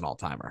all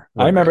timer.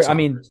 I remember. I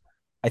mean,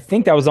 I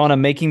think that was on a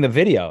Making the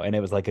Video, and it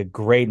was like a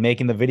great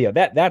Making the Video.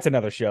 That's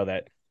another show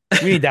that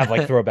we need to have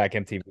like throwback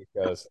MTV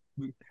shows.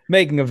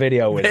 Making a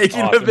Video was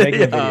awesome.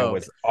 Making a Video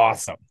was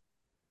awesome.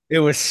 It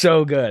was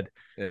so good.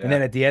 Yeah. And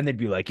then at the end, they'd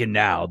be like, "And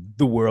now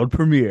the world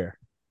premiere."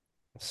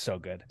 So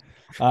good.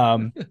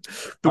 The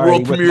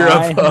world premiere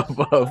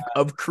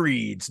of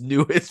Creed's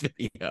newest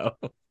video.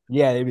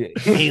 Yeah, they'd be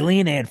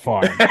Alien Ant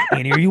Farm.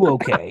 And are you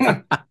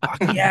okay?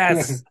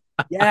 Yes.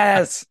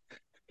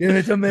 Give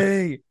it to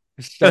me.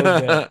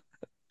 So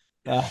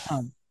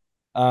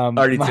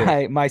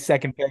good. My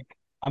second pick,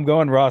 I'm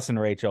going Ross and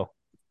Rachel.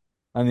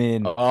 I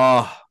mean,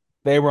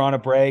 they were on a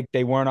break.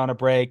 They weren't on a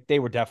break. They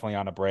were definitely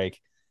on a break.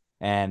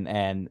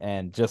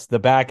 And just the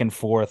back and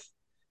forth,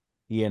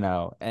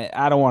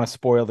 I don't want to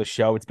spoil the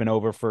show. It's been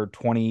over for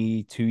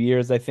 22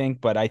 years, I think,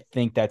 but I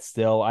think that's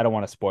still, I don't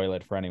want to spoil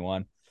it for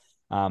anyone.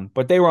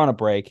 But they were on a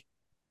break.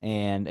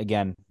 And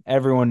again,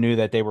 everyone knew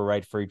that they were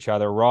right for each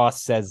other.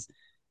 Ross says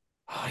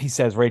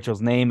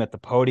Rachel's name at the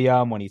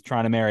podium when he's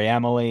trying to marry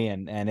Emily.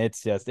 And it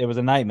was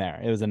a nightmare.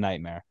 It was a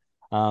nightmare.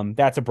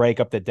 That's a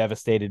breakup that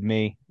devastated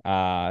me.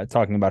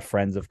 Talking about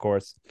Friends, of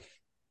course.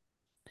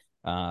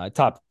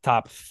 Top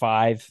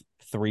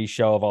 5-3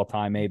 show of all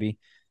time, maybe.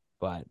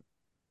 But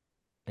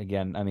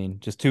again, I mean,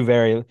 just two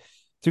very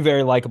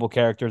likable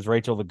characters.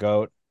 Rachel the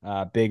GOAT,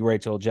 big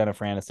Rachel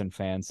Jennifer Aniston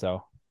fan.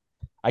 So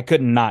I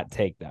could not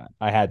take that.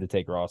 I had to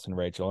take Ross and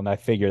Rachel, and I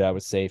figured that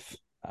was safe.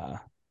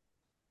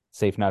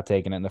 Safe not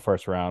taking it in the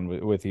first round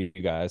with you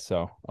guys.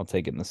 So I'll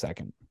take it in the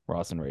second.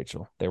 Ross and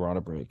Rachel. They were on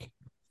a break.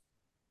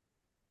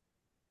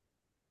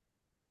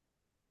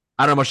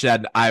 I don't know much to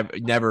add. I've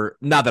never,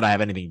 not that I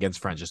have anything against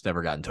Friends, just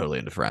never gotten totally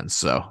into Friends.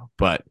 So,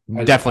 but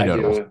definitely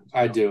notable.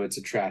 I do. It's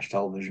a trash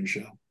television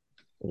show.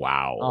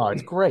 Wow. Oh,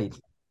 it's great.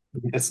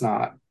 It's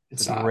not.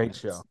 It's not a great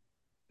show.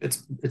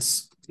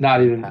 It's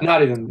not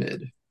even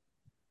mid.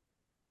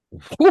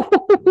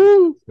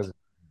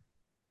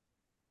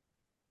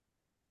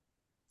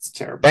 It's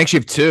terrible. Thanks, you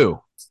have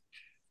two.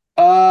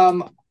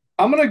 I'm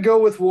gonna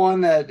go with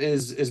one that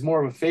is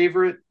more of a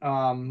favorite.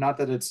 Not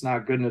that it's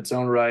not good in its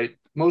own right,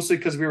 mostly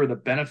because we were the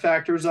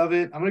benefactors of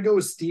it. I'm gonna go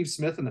with Steve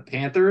Smith and the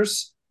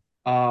Panthers.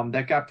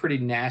 That got pretty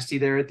nasty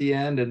there at the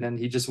end, and then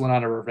he just went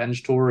on a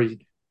revenge tour.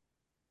 He,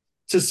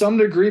 to some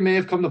degree, may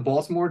have come to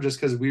Baltimore just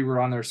because we were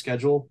on their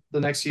schedule the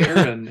next year,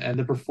 and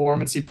the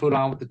performance he put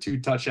on with the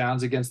 2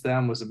 touchdowns against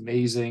them was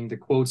amazing. The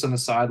quotes on the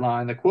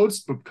sideline, the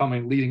quotes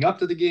coming leading up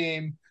to the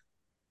game,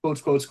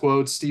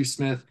 quotes. Steve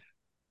Smith,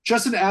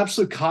 just an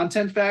absolute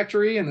content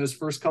factory in those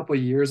first couple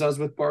of years I was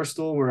with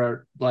Barstool,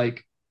 where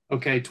like,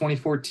 okay,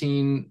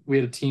 2014, we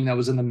had a team that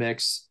was in the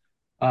mix.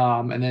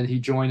 And then he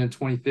joined in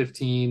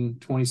 2015,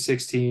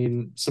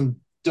 2016, some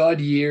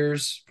dud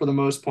years for the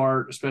most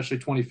part, especially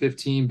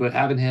 2015, but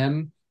having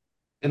him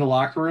in the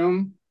locker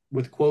room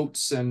with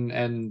quotes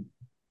and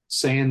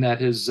saying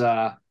that his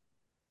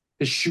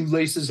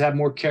shoelaces have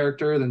more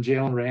character than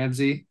Jalen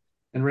Ramsey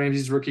in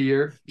Ramsey's rookie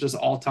year, just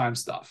all-time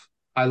stuff.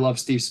 I love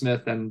Steve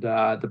Smith, and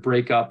the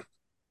breakup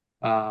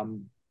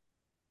with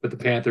the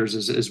Panthers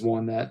is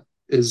one that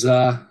is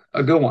a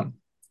good one.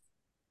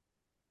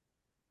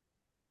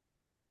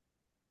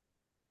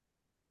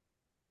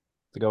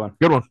 It's a good one.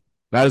 Good one.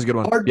 That is a good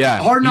one.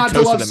 Hard not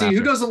to love Steve.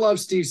 Who doesn't love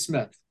Steve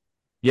Smith?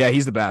 Yeah,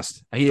 he's the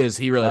best. He is.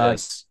 He really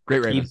is.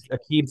 Great Raven.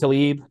 Aqib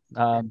Talib.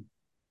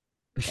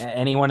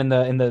 Anyone in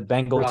the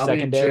Bengals Probably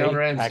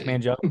secondary?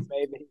 Pac-Man Jones,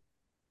 maybe.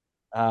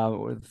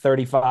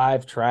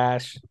 35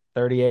 trash,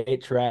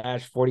 38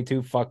 trash,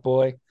 42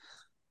 fuckboy.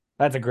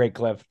 That's a great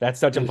clip. That's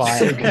such a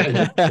fire.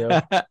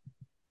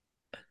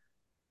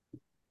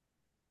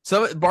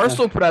 So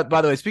Barstool put out,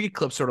 by the way, speaking of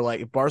clips, sort of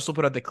like Barstool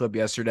put out the clip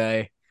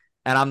yesterday,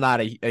 and I'm not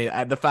the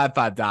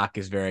 5-5 doc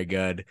is very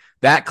good.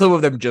 That clip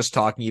of them just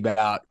talking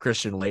about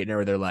Christian Laettner,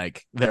 where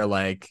they're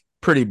like,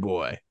 pretty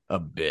boy, a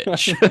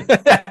bitch.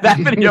 That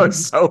video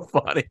is so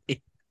funny.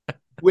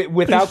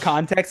 Without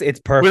context, it's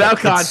perfect. Without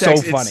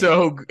context,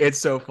 it's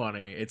so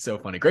funny. It's so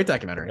funny. Great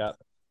documentary. Yeah.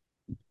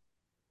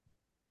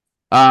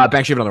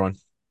 Banks, you have another one.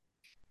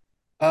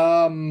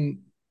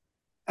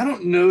 I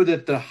don't know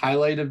that the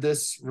highlight of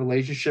this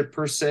relationship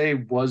per se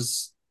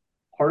was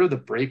part of the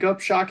breakup,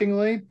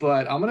 shockingly,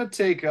 but I'm gonna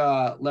take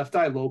Left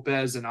Eye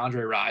Lopez and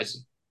Andre Rison.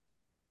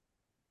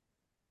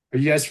 Are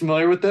you guys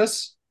familiar with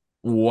this?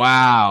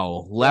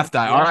 Wow, Left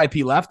Eye, Yeah.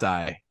 R.I.P. Left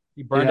Eye.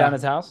 He burned down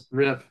his house.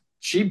 Rip.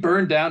 She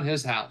burned down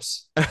his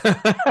house.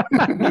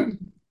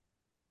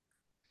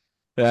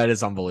 That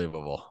is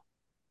unbelievable.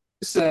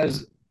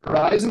 Says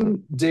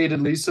Rison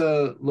dated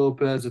Lisa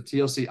Lopez of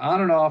TLC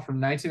on and off from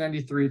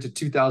 1993 to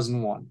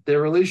 2001.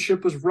 Their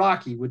relationship was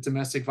rocky with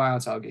domestic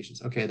violence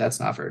allegations. Okay, that's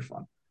not very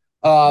fun.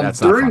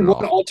 During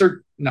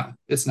one no,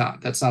 it's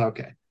not. That's not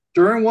okay.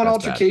 During one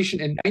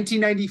altercation in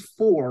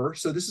 1994,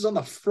 so this is on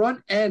the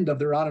front end of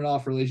their on and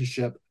off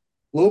relationship,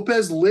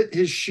 Lopez lit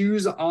his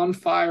shoes on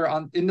fire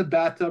in the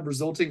bathtub,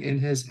 resulting in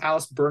his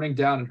house burning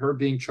down and her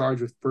being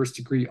charged with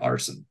first-degree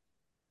arson.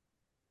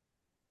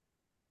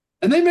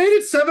 And they made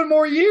it 7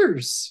 more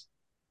years.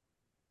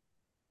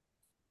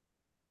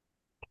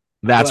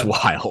 That's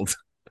wild.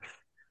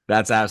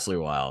 That's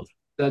absolutely wild.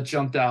 That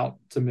jumped out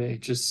to me,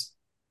 just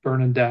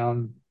burning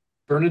down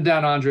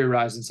Andre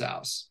Rison's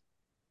house.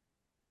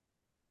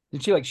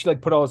 Did she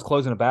put all his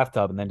clothes in a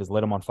bathtub and then just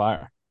lit him on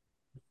fire?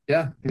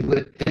 Yeah, he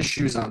lit his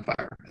shoes on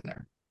fire in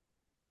there.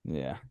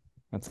 Yeah,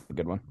 that's a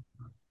good one.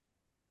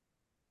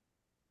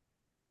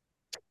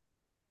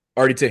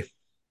 RDT.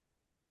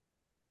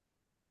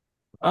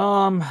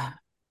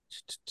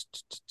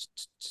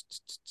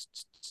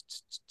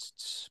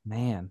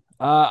 Man,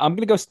 I'm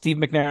gonna go Steve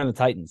McNair and the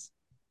Titans.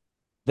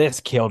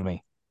 This killed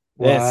me.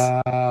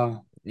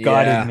 Wow. This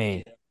gutted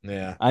me.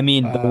 Yeah. I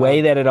mean, the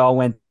way that it all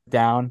went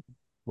down,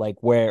 like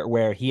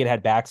where he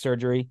had back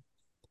surgery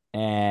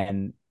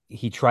and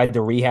he tried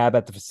to rehab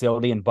at the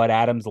facility, and Bud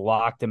Adams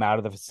locked him out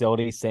of the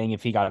facility, saying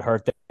if he got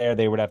hurt there,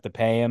 they would have to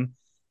pay him.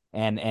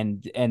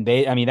 And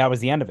they, I mean, that was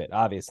the end of it,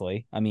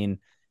 obviously. I mean,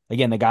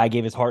 again, the guy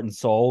gave his heart and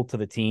soul to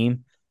the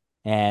team,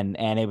 and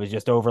it was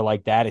just over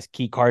like that. His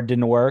key card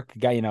didn't work.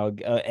 Got,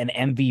 an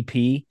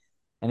MVP,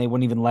 and they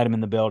wouldn't even let him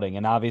in the building.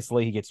 And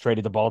obviously, he gets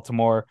traded to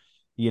Baltimore,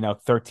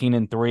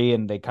 13-3,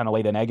 and they kind of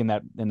laid an egg in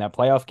that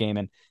playoff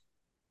game.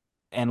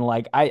 And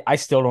like I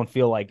still don't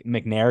feel like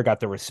McNair got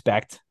the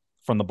respect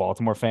from the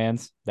Baltimore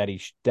fans that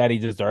he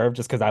deserved,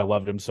 just because I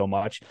loved him so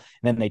much. And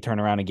then they turn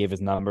around and gave his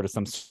number to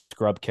some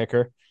scrub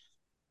kicker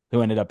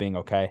who ended up being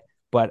okay.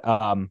 But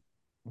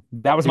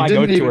that was my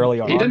go-to early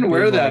on. He didn't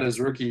wear that his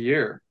rookie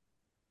year.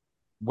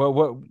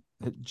 What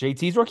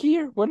JT's rookie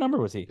year? What number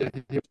was he? I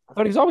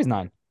thought he was always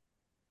 9.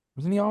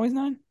 Wasn't he always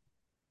 9?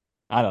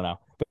 I don't know.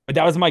 But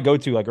that was my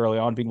go-to, like early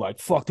on, being like,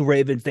 fuck the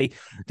Ravens. They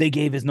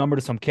gave his number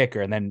to some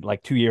kicker. And then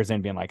like 2 years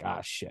in, being like,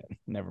 shit,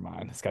 never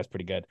mind. This guy's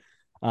pretty good.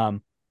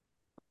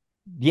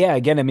 Yeah,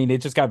 again, I mean,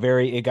 it got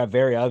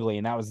very ugly.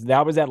 And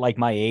that was at like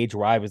my age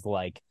where I was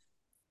like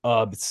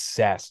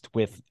obsessed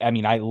with, I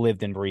mean, I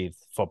lived and breathed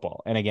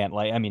football. And again,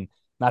 like, I mean,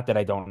 not that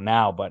I don't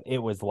now, but it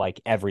was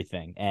like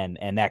everything.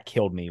 And that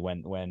killed me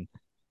when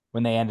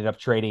when they ended up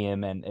trading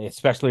him, and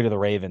especially to the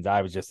Ravens.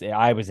 I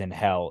was in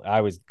hell.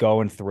 I was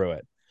going through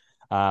it.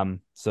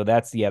 So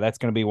that's going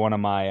to be one of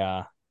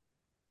my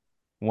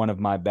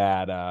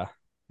bad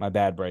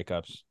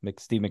breakups.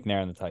 Steve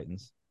McNair and the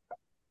Titans.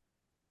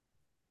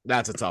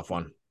 That's a tough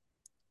one.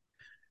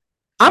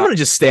 I'm going to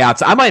just stay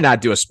outside. I might not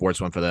do a sports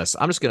one for this.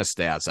 I'm just going to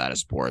stay outside of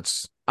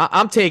sports.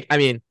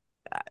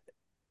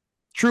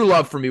 True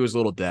Love for me was a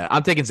little dead.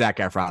 I'm taking Zac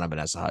Efron and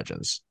Vanessa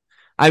Hudgens.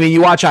 I mean,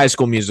 you watch High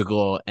School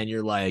Musical and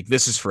you're like,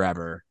 this is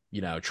forever.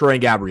 Troy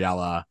and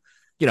Gabriella.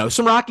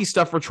 Some rocky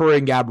stuff for Troy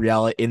and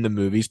Gabriella in the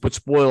movies, but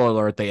spoiler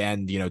alert, they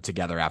end,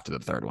 together after the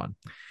third one.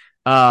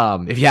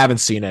 If you haven't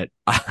seen it,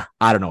 I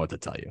don't know what to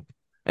tell you.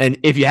 And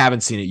if you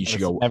haven't seen it, you should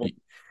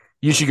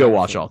go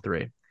watch all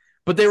three.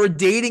 But they were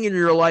dating in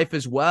real life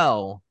as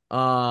well.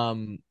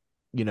 I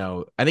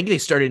think they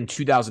started in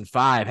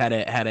 2005, had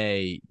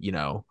a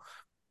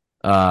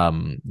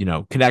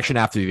connection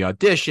after the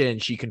audition.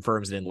 She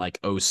confirms it in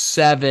like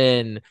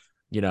 2007.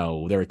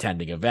 They're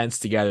attending events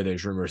together.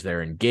 There's rumors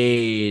they're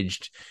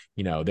engaged.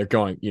 They're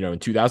going, in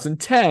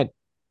 2010,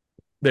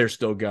 they're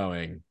still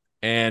going.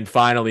 And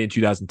finally in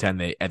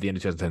 2010, at the end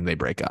of 2010, they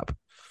break up.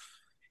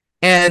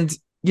 And,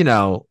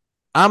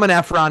 I'm an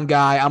Efron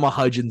guy. I'm a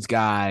Hudgens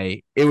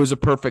guy. It was a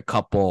perfect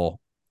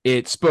couple.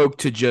 It spoke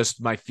to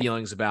just my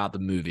feelings about the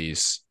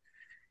movies.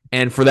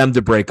 And for them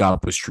to break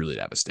up was truly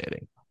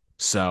devastating.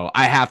 So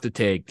I have to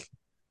take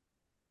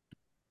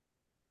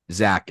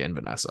Zach and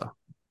Vanessa.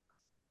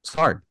 It's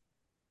hard.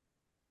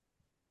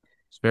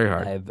 It's very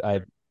hard. I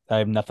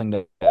have nothing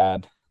to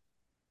add.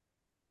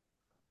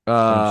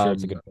 I'm sure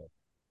it's a good pick.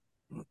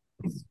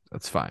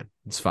 That's fine.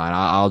 It's fine.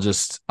 I'll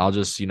just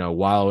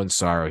wallow in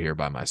sorrow here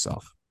by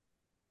myself.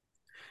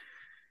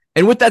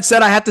 And with that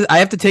said, I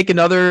have to take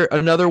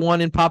another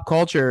one in pop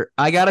culture.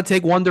 I got to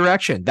take One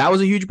Direction. That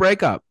was a huge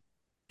breakup.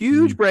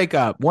 Huge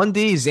breakup.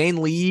 1D, Zayn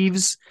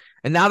leaves,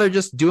 and now they're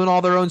just doing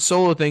all their own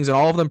solo things, and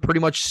all of them pretty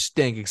much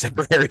stink except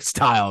for Harry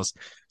Styles.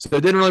 So it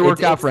didn't really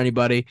work out for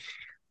anybody.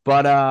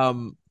 But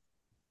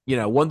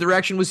One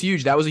Direction was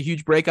huge. That was a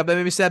huge breakup. That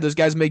made me sad. Those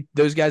guys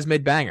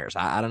made bangers.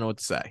 I don't know what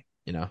to say.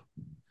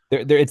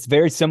 It's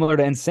very similar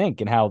to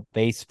NSYNC and how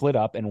they split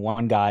up, and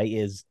one guy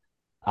is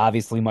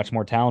obviously much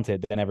more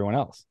talented than everyone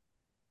else.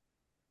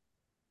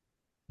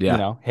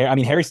 Yeah.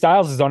 Harry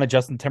Styles is on a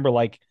Justin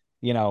Timberlake,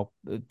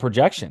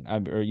 projection.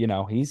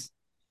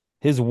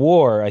 His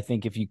war, I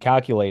think, if you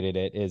calculated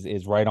it,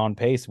 is right on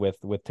pace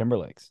with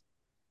Timberlake's.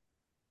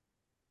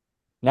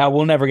 Now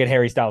we'll never get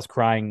Harry Styles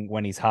crying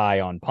when he's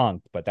high on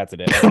Punk, but that's a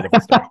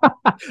different story.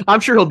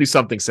 I'm sure he'll do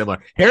something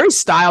similar. Harry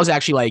Styles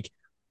actually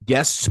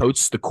guest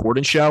hosts the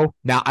Corden show.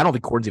 Now I don't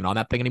think Corden's even on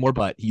that thing anymore,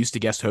 but he used to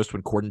guest host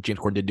when James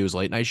Corden did do his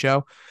late night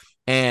show.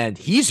 And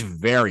he's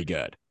very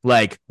good,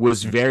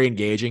 was very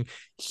engaging.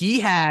 He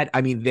had,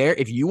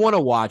 if you want to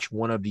watch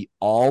one of the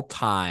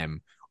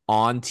all-time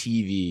on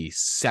TV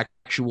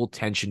sexual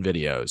tension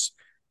videos,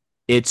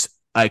 it's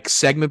a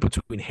segment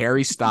between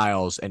Harry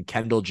Styles and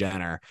Kendall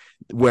Jenner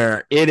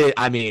where it is,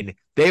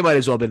 they might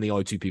as well have been the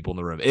only two people in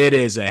the room. It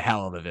is a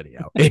hell of a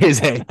video. It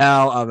is a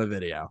hell of a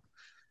video.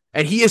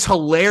 And he is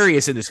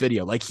hilarious in this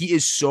video. He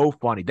is so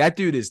funny. That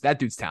dude's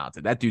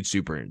talented. That dude's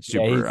super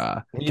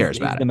charismatic. He's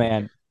the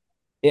man.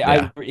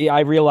 I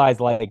realized,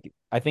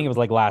 I think it was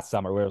last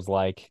summer where it was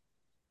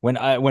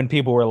when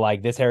people were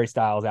like, this Harry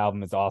Styles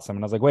album is awesome.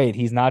 And I was like, wait,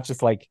 he's not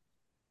just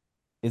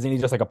isn't he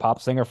just a pop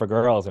singer for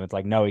girls? And it's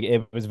no,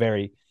 it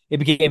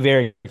became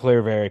very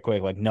clear very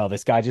quick. No,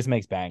 this guy just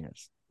makes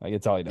bangers.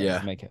 It's all he does.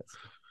 Yeah. Make hits.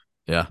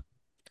 Yeah.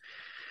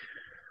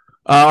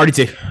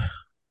 RDT.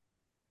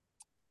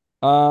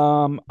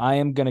 I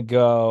am going to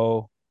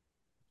go.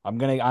 I'm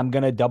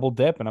gonna double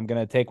dip, and I'm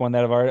gonna take one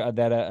that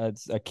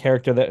it's a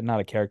character that not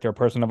a character, a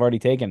person I've already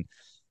taken.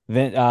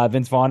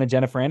 Vince Vaughn and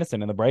Jennifer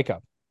Aniston in The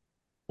Breakup.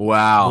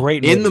 Wow,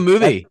 great movie. In the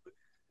movie.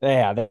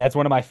 That's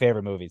one of my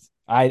favorite movies.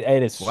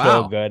 It is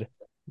so good.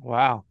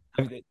 Wow,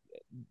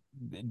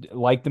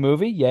 like the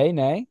movie? Yay,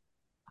 nay?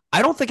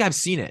 I don't think I've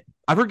seen it.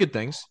 I've heard good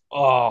things.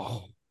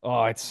 Oh,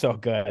 it's so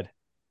good.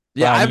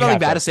 Yeah, I have nothing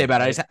bad to say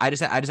about it. I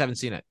just haven't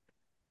seen it.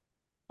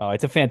 Oh,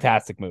 it's a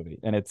fantastic movie,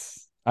 and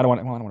I don't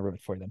want to ruin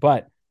it for you,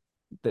 but.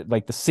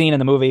 The scene in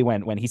the movie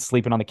when he's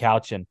sleeping on the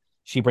couch and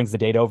she brings the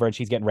date over and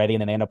she's getting ready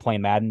and then they end up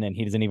playing Madden and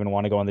he doesn't even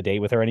want to go on the date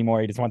with her anymore.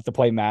 He just wants to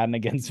play Madden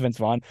against Vince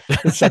Vaughn.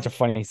 It's such a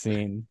funny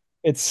scene.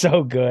 It's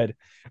so good.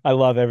 I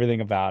love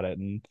everything about it.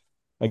 And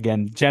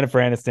again, Jennifer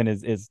Aniston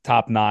is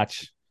top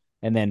notch.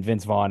 And then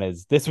Vince Vaughn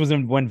this was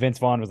when Vince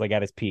Vaughn was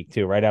at his peak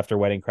too, right after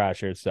Wedding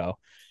Crashers. So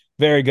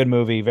very good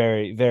movie,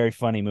 very, very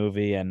funny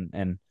movie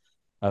and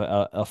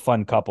a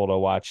fun couple to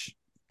watch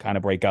kind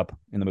of break up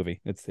in the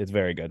movie. It's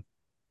very good.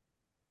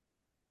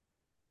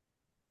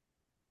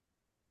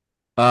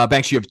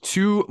 Banks, you have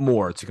two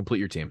more to complete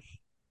your team.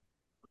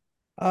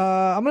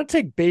 I'm going to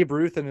take Babe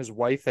Ruth and his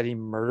wife that he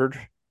murdered.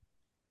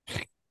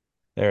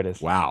 There it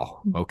is.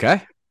 Wow.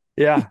 Okay.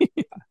 Yeah.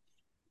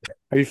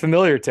 Are you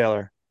familiar,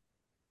 Taylor?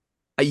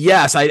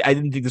 Yes. I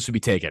didn't think this would be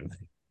taken.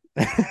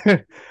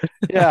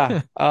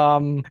 Yeah.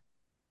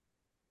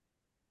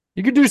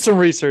 You could do some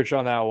research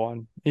on that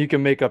one. You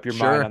can make up your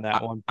mind Sure. on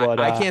that one. I, But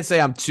I can't say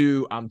I'm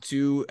too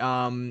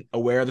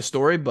aware of the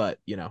story, but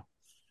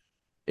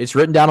it's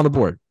written down on the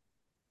board.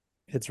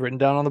 it's written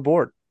down on the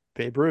board.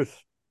 Babe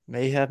Ruth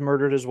may have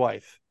murdered his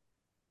wife.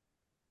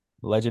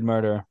 Alleged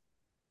murder.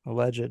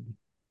 Alleged.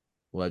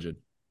 Legend.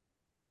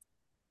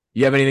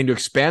 You have anything to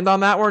expand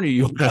on that one, or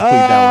you want to leave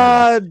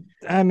that where it is?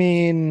 I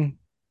mean,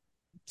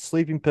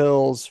 sleeping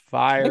pills,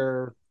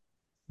 fire.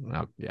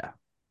 Oh, yeah.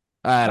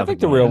 I don't think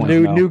think the real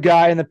one. one- New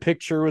guy in the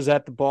picture was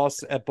at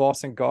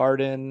Boston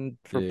Garden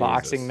for Jesus.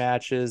 boxing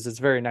matches. It's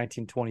very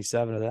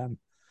 1927 of them.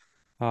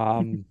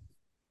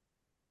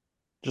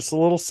 Just a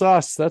little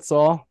sus. That's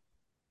all.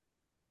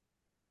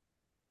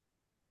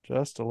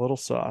 Just a little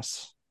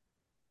sus.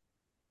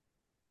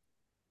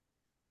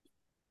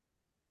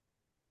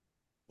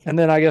 And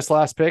then I guess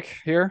last pick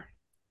here.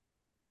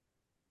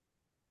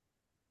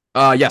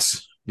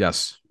 Yes.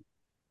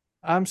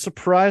 I'm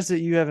surprised that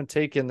you haven't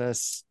taken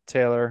this,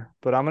 Taylor,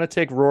 but I'm going to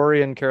take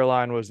Rory and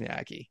Caroline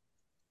Wozniacki.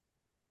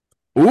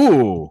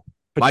 Ooh,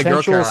 my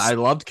girl, Potential, I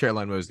loved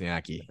Caroline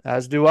Wozniacki.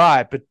 as do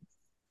I, but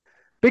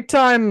big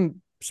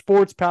time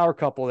sports power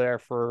couple there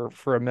for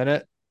a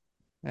minute,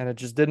 and it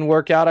just didn't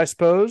work out. I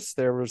suppose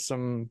there was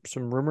some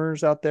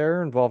rumors out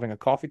there involving a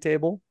coffee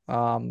table.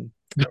 Those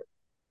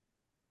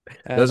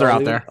are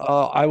out there.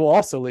 I will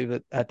also leave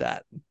it at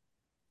that.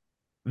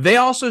 They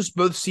also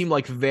both seem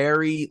like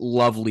very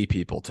lovely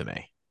people to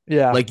me.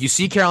 Yeah, Like you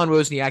see Caroline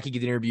Wozniacki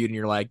get interviewed, and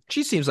you're like,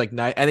 she seems like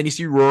nice. And then you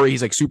see Rory,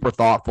 he's like super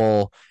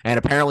thoughtful, and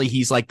apparently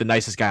he's like the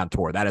nicest guy on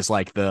tour. That is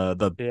like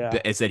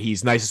it's that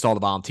he's nicest to all the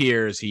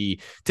volunteers.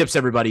 He tips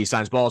everybody, he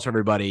signs balls for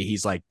everybody.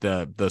 He's like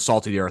the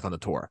salt of the earth on the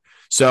tour.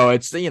 So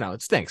it's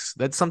it stinks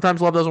that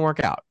sometimes love doesn't work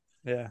out.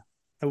 yeah.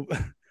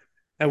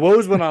 And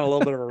Woz went on a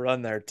little bit of a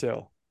run there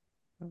too.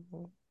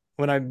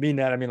 When I mean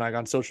that, I mean like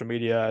on social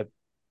media,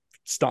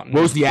 stunting.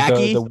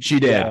 Wozniacki, she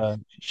did.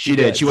 She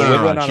did. She went on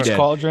a run. She did.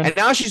 Cauldron. And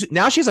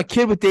now she's a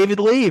kid with David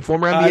Lee,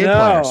 former NBA I know,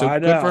 player. So I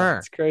know. good for her.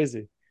 It's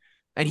crazy.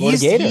 And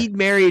Florida he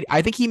married.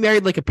 I think he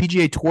married like a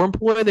PGA Tour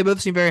employee. They both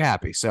seem very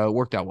happy, so it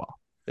worked out well.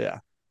 Yeah.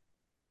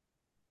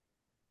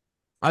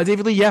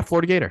 David Lee, yeah,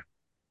 Florida Gator.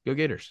 Go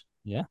Gators.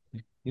 Yeah,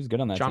 he's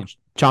good on that team.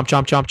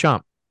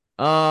 Chomp.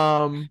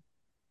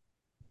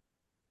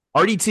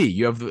 RDT,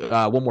 you have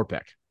one more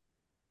pick.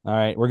 All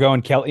right, we're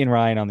going Kelly and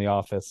Ryan on The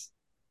Office.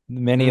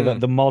 Many of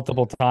the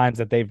multiple times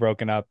that they've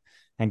broken up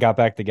and got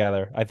back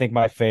together. I think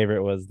my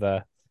favorite was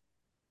the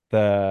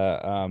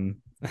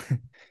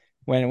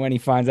when he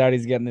finds out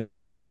he's getting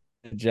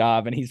the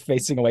job and he's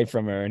facing away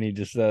from her and he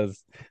just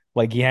says,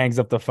 like, he hangs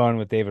up the phone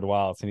with David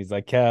Wallace and he's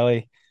like,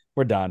 Kelly,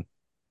 we're done.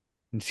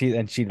 And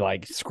she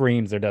like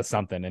screams or does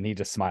something and he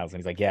just smiles and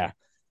he's like, yeah,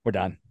 we're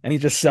done. And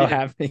he's just so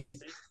happy.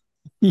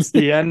 It's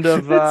the end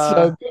of it's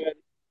so good.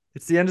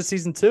 It's the end of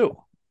season 2.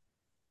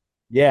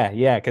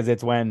 Yeah, because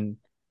it's when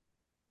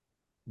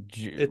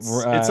it's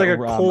like a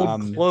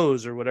cold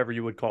close or whatever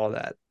you would call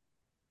that.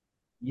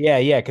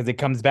 Yeah, because it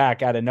comes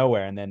back out of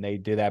nowhere and then they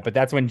do that. But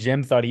that's when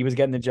Jim thought he was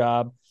getting the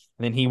job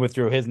and then he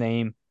withdrew his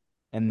name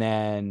and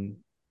then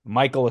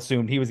Michael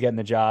assumed he was getting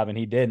the job and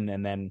he didn't.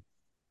 And then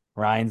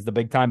Ryan's the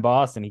big time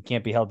boss and he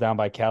can't be held down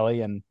by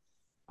Kelly. And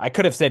I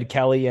could have said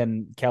Kelly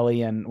and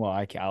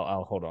well,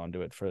 I'll hold on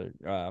to it for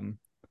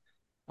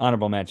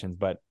honorable mentions,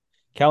 but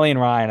Kelly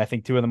and Ryan, I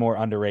think 2 of the more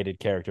underrated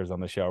characters on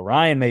the show.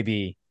 Ryan may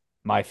be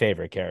my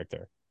favorite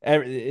character.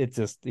 It's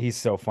just he's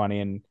so funny,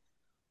 and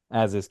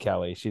as is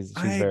Kelly. She's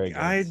very good.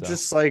 I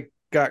just like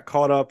got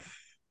caught up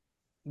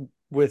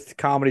with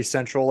Comedy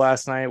Central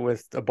last night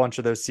with a bunch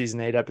of those season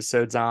 8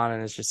 episodes on,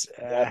 and it's just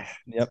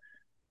yep.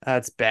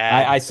 That's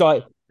bad. I saw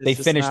it. They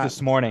finished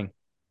this morning.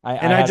 I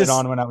had it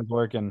on when I was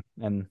working,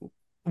 and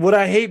what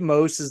I hate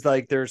most is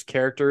like there's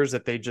characters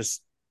that they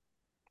just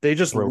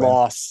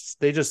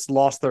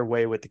lost their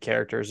way with the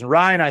characters. And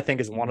Ryan, I think,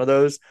 is one of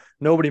those.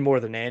 Nobody more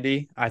than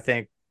Andy. I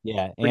think.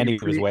 Yeah, Andy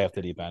was way off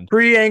the deep end.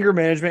 Pre-anger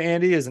management,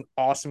 Andy is an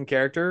awesome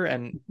character,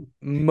 and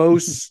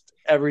most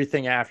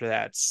everything after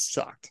that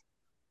sucked.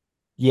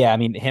 Yeah, I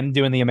mean, him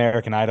doing the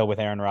American Idol with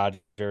Aaron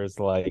Rodgers,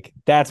 like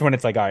that's when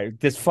it's like, all right,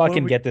 just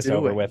fucking get this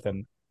over with.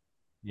 And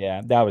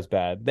yeah, that was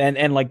bad.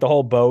 And like the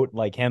whole boat,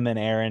 like him and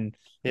Aaron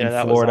in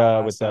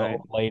Florida with the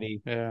old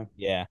lady.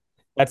 Yeah.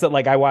 That's it.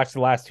 Like I watched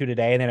the last 2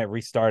 today, and then it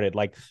restarted.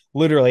 Like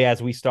literally,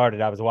 as we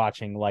started, I was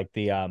watching like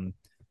the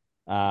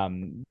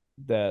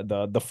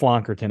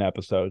Flonkerton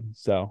episode.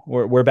 So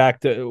we're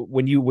back to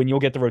when you'll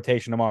get the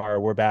rotation tomorrow.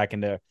 We're back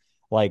into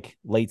like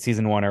late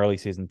season 1, early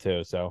season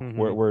 2. So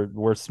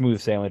we're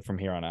smooth sailing from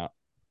here on out.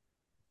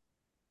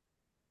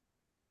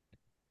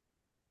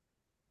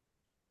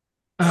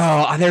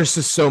 Oh, there's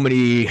just so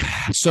many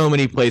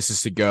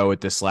places to go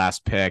with this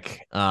last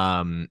pick.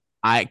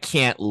 I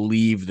can't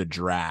leave the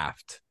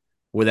draft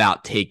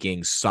without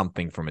taking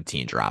something from a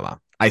teen drama.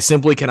 I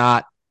simply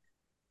cannot.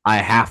 I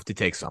have to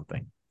take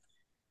something.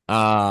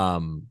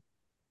 And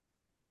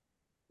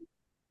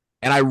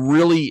I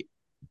really,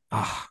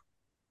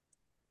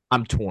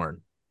 I'm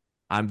torn.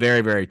 I'm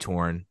very, very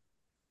torn.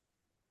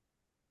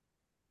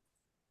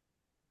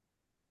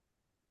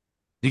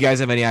 Do you guys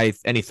have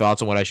any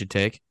thoughts on what I should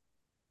take?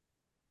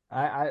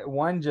 I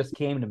one just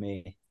came to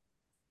me.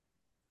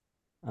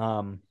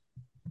 Let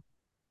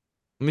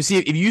me see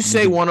if you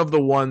say one of the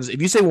ones.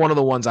 If you say one of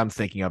the ones I'm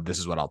thinking of, this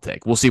is what I'll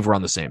take. We'll see if we're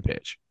on the same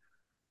page.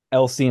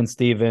 Elsie and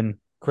Steven,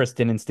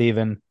 Kristen and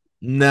Steven.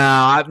 No,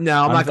 I'm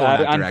not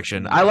going that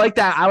direction. I like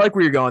that. I like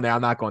where you're going there.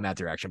 I'm not going that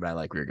direction, but I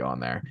like where you're going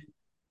there.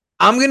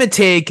 I'm gonna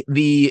take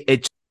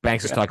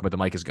Banks is talking about the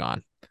mic is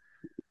gone.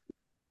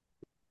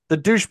 The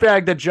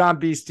douchebag that John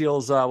B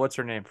steals. What's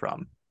her name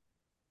from?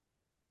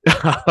 Yeah,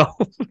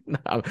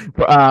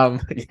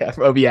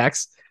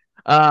 OBX.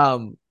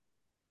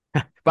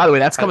 By the way,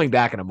 that's coming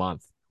back in a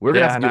month. We're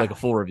gonna have to do like a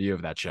full review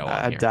of that show.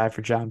 I'd die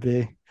for John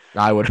B.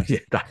 I would.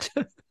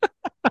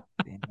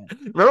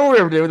 Remember when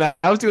we were doing that?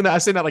 I was doing that. I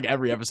was saying that like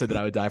every episode that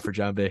I would die for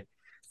John B.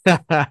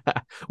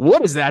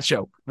 What is that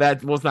show?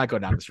 That let's not go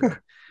down this road.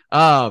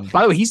 By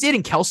the way, he's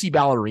dating Kelsey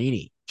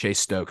Ballerini, Chase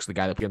Stokes, the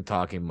guy that began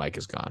talking. Mike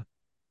is gone.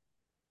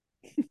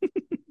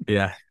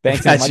 Yeah,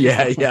 Thanks.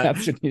 Yeah.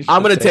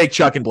 I'm gonna take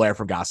Chuck and Blair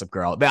from Gossip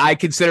Girl. I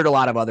considered a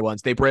lot of other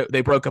ones. They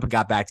broke up and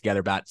got back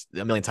together about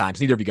a million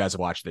times. Neither of you guys have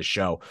watched this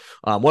show.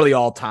 One of the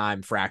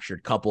all-time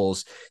fractured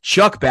couples.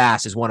 Chuck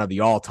Bass is one of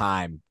the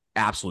all-time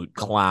absolute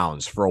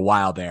clowns for a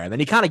while there, and then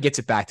he kind of gets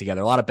it back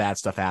together. A lot of bad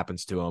stuff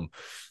happens to him.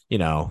 You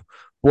know,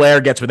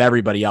 Blair gets with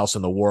everybody else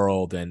in the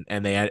world, and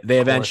they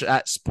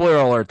eventually spoiler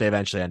alert, they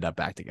eventually end up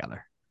back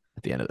together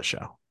at the end of the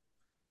show,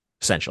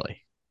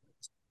 essentially.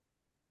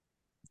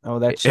 Oh,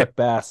 that's Chuck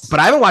Bass. But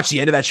I haven't watched the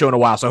end of that show in a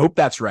while, so I hope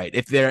that's right.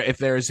 If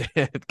there's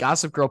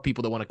Gossip Girl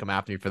people that want to come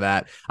after me for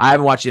that, I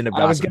haven't watched the end of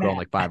Gossip Girl in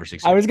like 5 or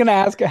 6 years. I was gonna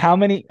ask how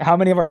many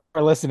of our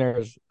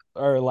listeners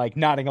are like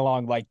nodding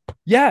along, like,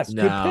 yes,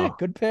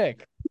 good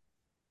pick.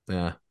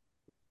 Yeah.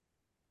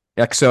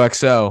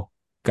 XOXO,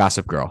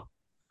 Gossip Girl.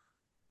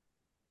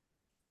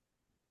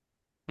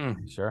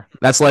 Sure.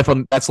 That's life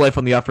on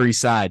the Upper East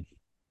Side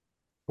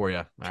for you.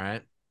 All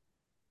right.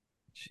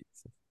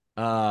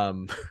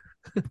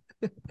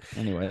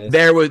 Anyway,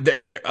 there was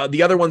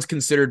the other ones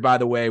considered, by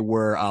the way,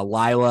 were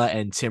Lila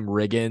and Tim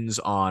Riggins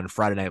on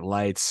Friday Night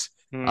Lights,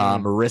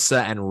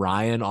 Marissa and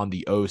Ryan on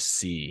the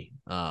OC,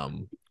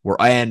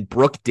 and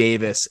Brooke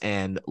Davis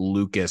and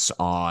Lucas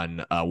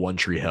on One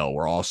Tree Hill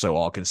were also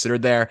all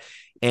considered there,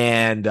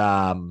 and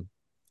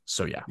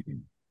so yeah,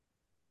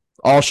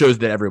 all shows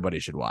that everybody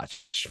should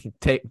watch.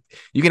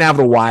 You can have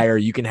The Wire,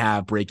 you can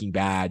have Breaking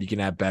Bad, you can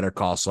have Better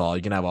Call Saul,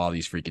 you can have all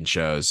these freaking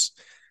shows.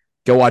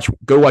 Go watch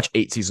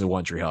 8 seasons of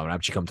One Tree Hill, and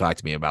have you come talk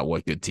to me about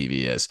what good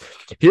TV is.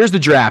 Here's the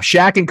draft: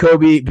 Shaq and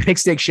Kobe, big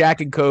stick. Shaq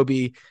and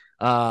Kobe,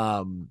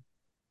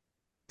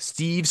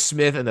 Steve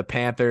Smith and the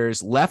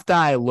Panthers. Left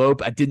Eye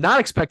Lope. I did not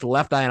expect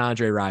Left Eye and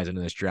Andre Rison in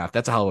this draft.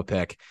 That's a hell of a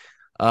pick.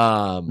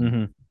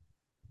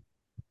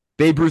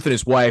 Babe Ruth and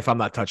his wife. I'm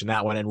not touching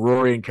that one. And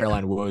Rory and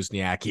Caroline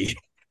Wozniacki.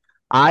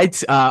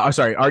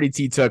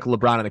 RDT took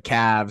LeBron and the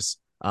Cavs.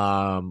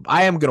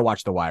 I am gonna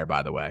watch The Wire,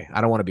 by the way.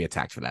 I don't want to be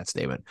attacked for that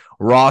statement.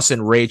 Ross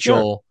and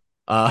Rachel,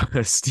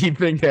 Steve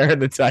Sinclair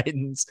and the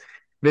Titans,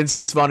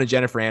 Vince Vaughn and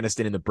Jennifer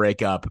Aniston in the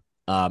breakup,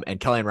 and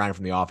Kelly and Ryan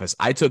from The Office.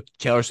 I took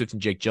Taylor Swift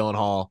and Jake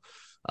Gyllenhaal,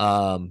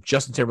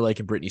 Justin Timberlake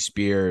and Britney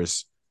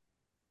Spears,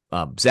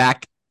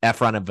 Zac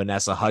Efron and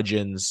Vanessa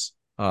Hudgens.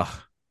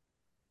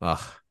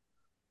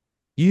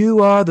 You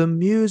are the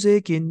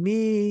music in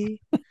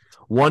me.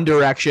 One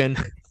Direction.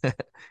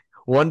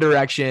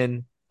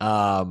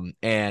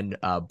 And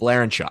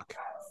Blair and Chuck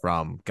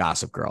from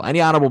Gossip Girl. Any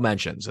honorable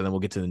mentions? And then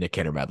we'll get to the Nick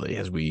Cantor medley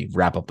as we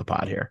wrap up the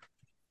pod here.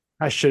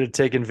 I should have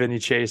taken Vinny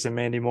Chase and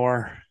Mandy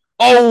Moore.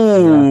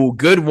 Oh,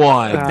 good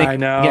one. I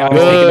know. Yeah,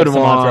 good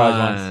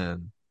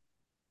one.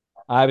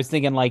 I was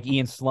thinking like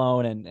Ian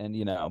Sloan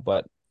and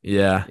but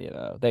yeah,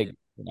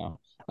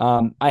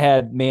 I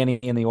had Manny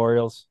and the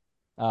Orioles,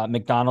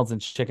 McDonald's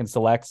and Chicken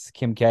Selects,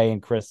 Kim K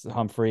and Chris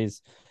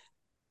Humphreys.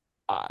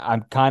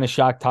 I'm kind of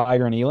shocked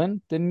Tiger and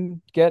Elin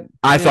didn't get.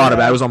 I thought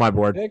about it. It was on my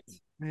board. Picked.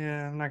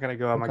 Yeah, I'm not gonna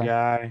go on my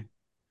guy.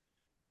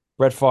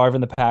 Brett Favre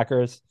and the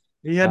Packers.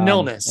 He had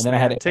illness. And then I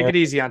had take it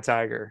easy on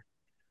Tiger.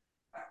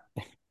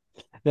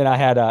 Then I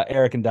had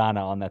Eric and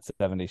Donna on that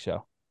 70s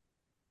show.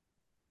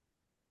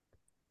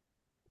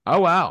 Oh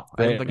wow!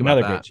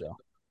 Another great show.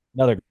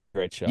 Another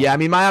great show. Yeah, I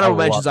mean, my honorable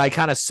mentions. I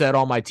kind of said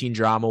all my teen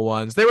drama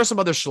ones. There were some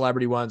other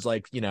celebrity ones,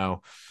 like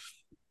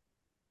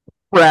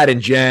Brad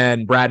and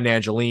Jen, Brad and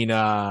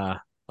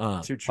Angelina,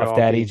 Puff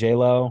Daddy,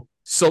 J-Lo,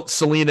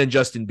 Selena and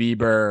Justin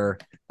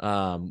Bieber.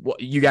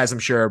 You guys, I'm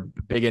sure, are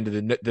big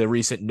into the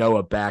recent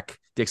Noah Beck,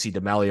 Dixie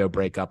D'Amelio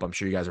breakup. I'm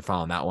sure you guys are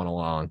following that one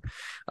along.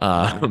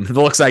 The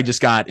looks I just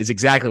got is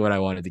exactly what I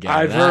wanted to get.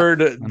 I've heard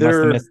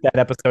there missed that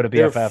episode of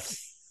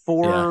BFF.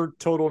 4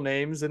 total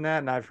names in that,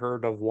 and I've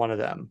heard of one of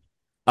them.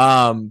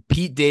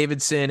 Pete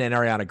Davidson and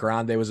Ariana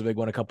Grande was a big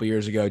one a couple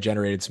years ago.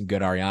 Generated some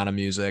good Ariana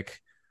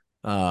music.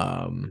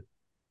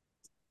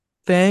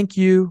 Thank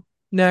you.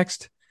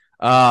 Next.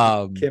 Kim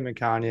and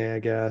Kanye, I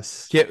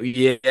guess. Yeah,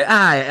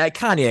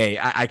 Kanye.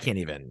 I can't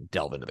even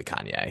delve into the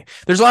Kanye.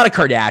 There's a lot of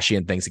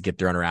Kardashian things that get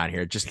thrown around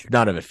here. Just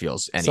none of it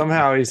feels any.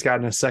 Somehow he's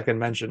gotten a second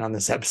mention on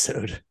this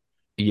episode.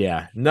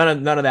 Yeah,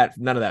 none of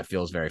that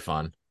feels very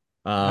fun.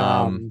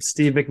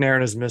 Steve McNair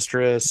and his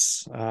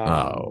mistress. Jesus.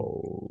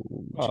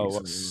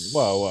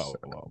 Whoa.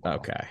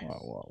 Okay.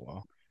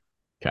 Whoa.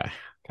 Okay.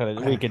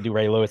 We could do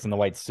Ray Lewis in the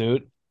white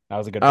suit. That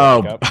was a good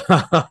pickup.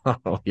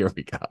 Here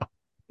we go.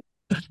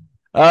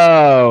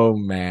 Oh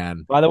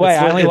man. By the way,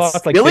 I only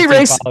lost like Billy 15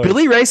 Ray, followers.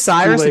 Billy Ray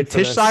Cyrus and for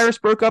Tish this. Cyrus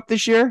broke up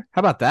this year. How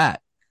about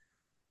that?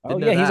 Oh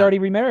yeah, he's already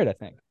remarried, I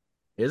think.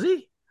 Is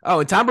he? Oh,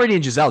 and Tom Brady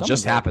and Giselle Someone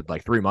just did. happened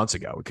like 3 months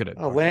ago. We could have.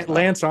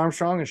 Lance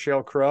Armstrong and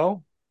Sheryl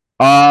Crow.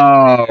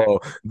 Oh,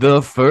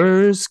 the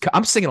first.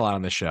 I'm singing a lot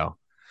on this show.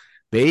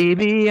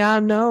 Baby,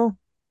 I know.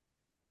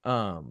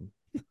 I'm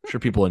sure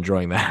people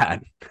enjoying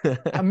that.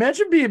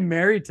 Imagine being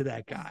married to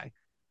that guy.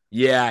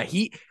 Yeah,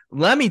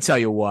 let me tell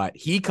you what,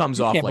 he comes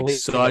off like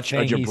such a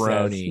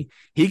jabroni.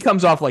 He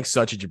comes off like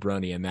such a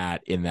jabroni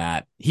in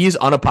that he is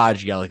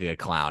unapologetically a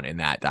clown in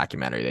that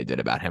documentary they did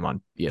about him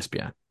on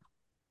ESPN.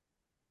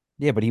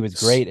 Yeah, but he was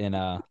great in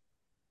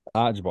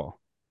dodgeball.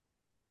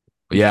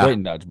 Yeah. Great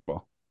in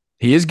dodgeball.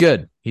 He is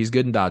good. He's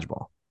good in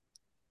dodgeball.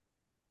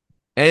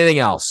 Anything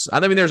else? I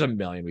mean, there's a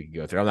million we could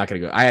go through. I'm not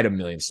going to go. I had a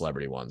million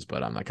celebrity ones,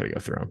 but I'm not going to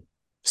go through them.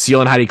 Seal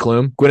and Heidi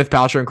Klum, Gwyneth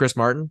Paltrow and Chris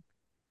Martin.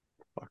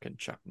 Fucking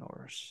Chuck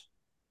Norris.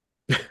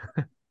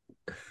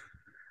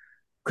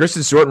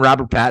 Kristen Stewart and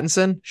Robert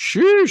Pattinson.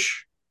 Sheesh.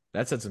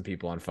 That set some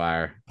people on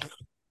fire.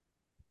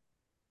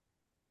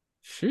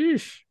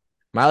 Sheesh.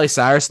 Miley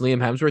Cyrus and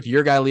Liam Hemsworth.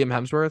 Your guy, Liam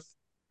Hemsworth,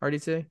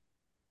 RDT?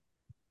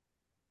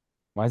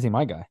 Why is he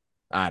my guy?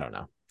 I don't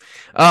know.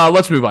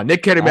 Let's move on.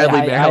 Nick Cannon,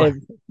 Medley,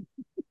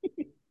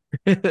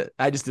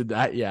 I just did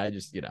that. Yeah, I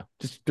just,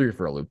 just threw you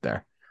for a loop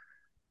there.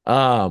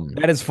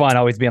 That is fun,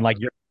 always being like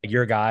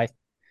your guy.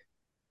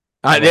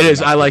 It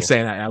is. I like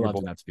saying that. I love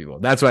doing that to people.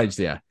 That's why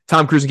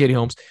Tom Cruise and Katie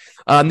Holmes.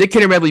 Nick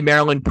Cannon, Medley,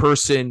 Maryland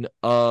person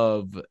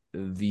of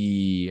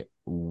the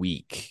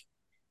week.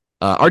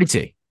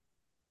 RDT.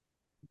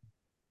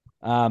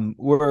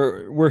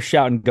 We're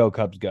shouting "Go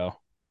Cubs, go!"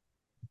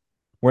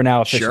 We're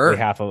now officially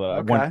half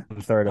of one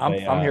third of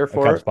I'm here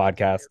for Cubs it.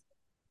 podcast.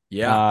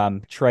 Yeah.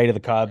 Trade of the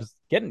Cubs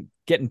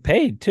getting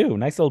paid too.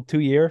 Nice little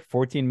 2-year,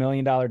 $14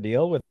 million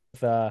deal with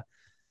an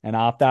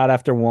opt out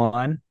after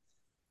one.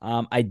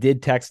 I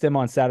did text him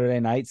on Saturday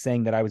night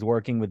saying that I was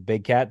working with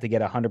Big Cat to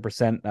get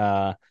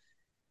 100%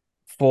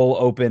 full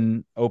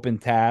open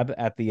tab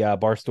at the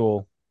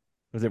Barstool.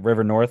 Was it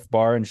River North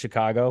bar in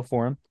Chicago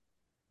for him?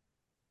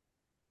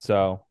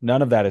 So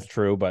none of that is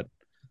true, but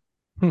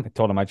I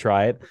told him I'd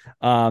try it.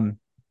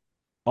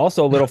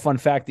 Also, a little fun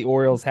fact: the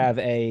Orioles have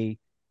a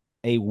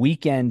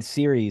weekend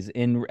series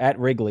at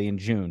Wrigley in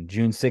June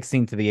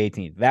 16th to the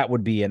 18th. That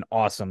would be an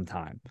awesome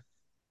time.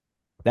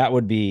 That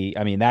would be,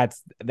 I mean,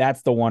 that's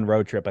the one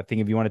road trip. I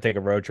think if you want to take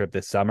a road trip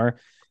this summer,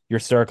 you're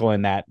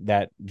circling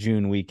that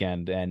June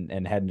weekend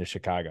and heading to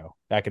Chicago.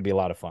 That could be a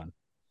lot of fun.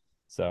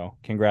 So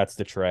congrats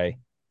to Trey.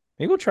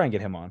 Maybe we'll try and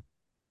get him on.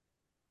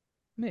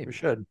 Maybe we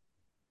should.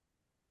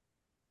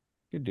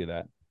 Could do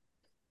that.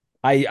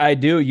 I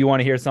do. You want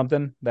to hear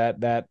something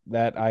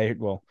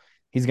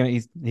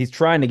he's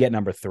trying to get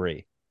number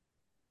 3,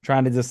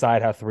 trying to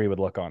decide how 3 would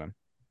look on him.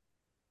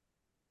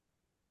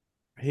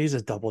 He's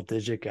a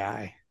double-digit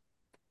guy.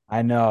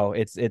 I know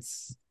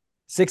it's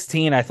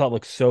 16. I thought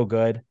looked so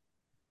good.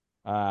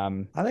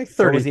 I think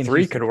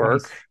 33 could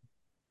work.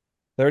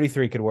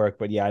 33 could work,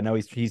 but yeah, I know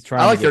he's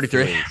trying. I like to get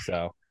 33.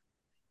 So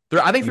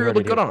I think 3 would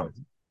look good on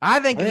him. I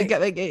think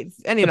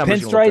any number.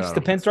 The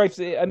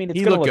pinstripes. I mean,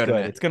 it's going to look good.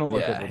 It's going to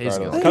look good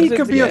regardless. He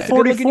could be a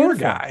 44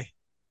 guy.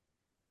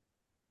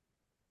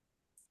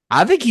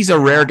 I think he's a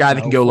rare guy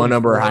that can go low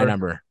number or high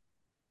number.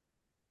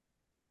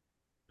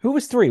 Who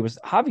was 3?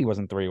 Javi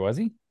wasn't 3, was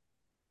he?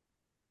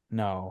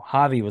 No,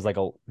 Javi was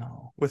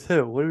no. With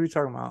who? What are we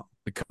talking about?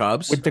 The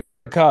Cubs. With the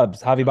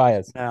Cubs, Javi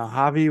Baez. No,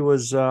 Javi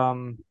was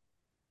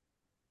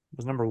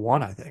number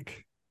 1, I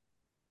think.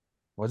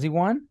 Was he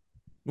 1?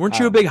 Weren't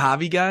you a big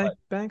Javi guy,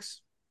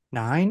 Banks?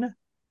 9?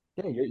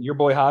 Yeah, your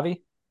boy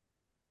Javi.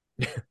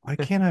 Why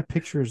can't I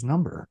picture his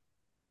number?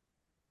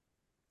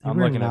 I'm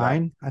looking at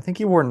 9. I think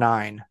he wore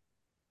 9.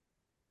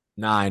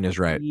 9 is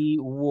right. He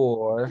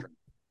wore.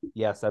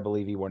 Yes, I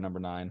believe he wore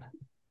number 9.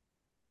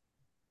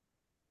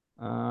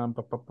 The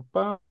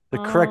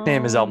correct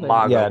name is El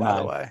Mago, by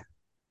the way.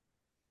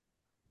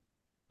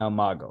 El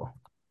Mago.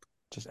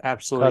 Just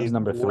absolutely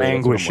number 3,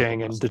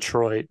 languishing in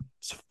Detroit.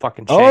 It's a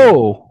fucking shame.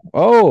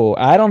 Oh,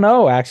 I don't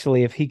know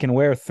actually if he can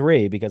wear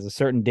 3 because a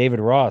certain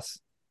David Ross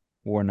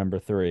wore number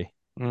 3.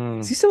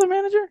 Is he still their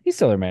manager? He's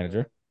still their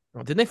manager. Oh,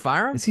 didn't they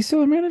fire him? Is he still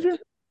their manager?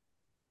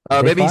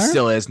 Maybe he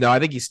still is. No, I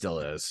think he still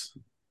is.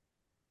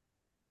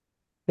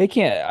 They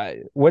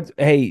can't.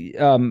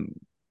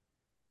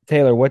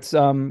 Taylor, what's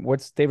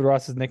David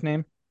Ross's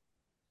nickname?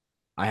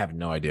 I have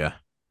no idea.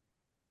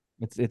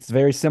 It's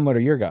very similar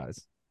to your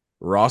guys.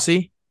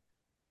 Rossi?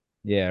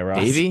 Yeah,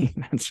 Rossi. Davey?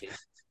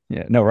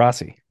 Yeah, no,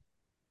 Rossi.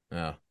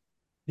 Oh.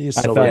 He's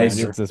I still thought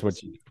manager. this is what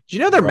Do you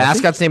know their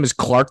mascot's name is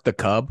Clark the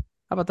Cub?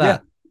 How about that? Yeah.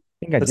 I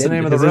think I That's did. the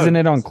name of the road. Isn't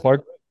it on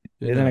Clark?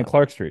 Yeah. Isn't it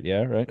Clark Street?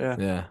 Yeah, right.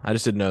 Yeah, I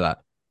just didn't know that.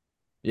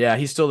 Yeah,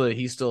 he's still the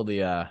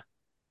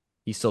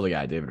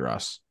guy, David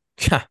Ross.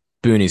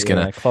 Booney's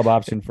gonna club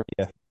option for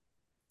you.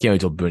 Can't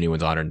wait till Booney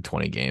wins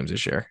 120 games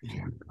this year.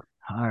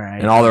 All right.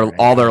 And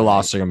all their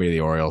losses are gonna be to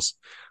the Orioles.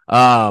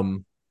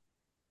 Banks,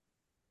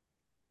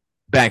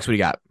 what do you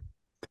got?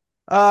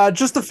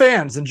 Just the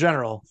fans in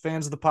general,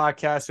 fans of the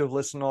podcast who have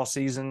listened all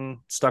season,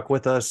 stuck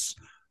with us,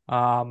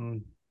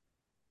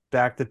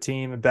 backed the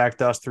team and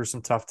backed us through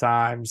some tough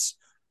times,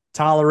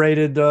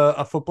 tolerated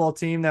a football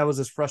team that was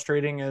as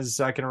frustrating as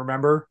I can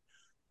remember.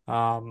 A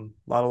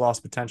lot of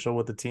lost potential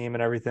with the team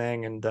and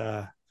everything. And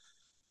I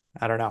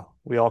don't know.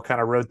 We all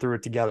kind of rode through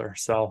it together.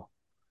 So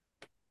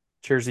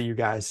cheers to you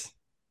guys.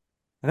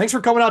 And thanks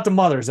for coming out to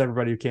Mothers,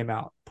 everybody who came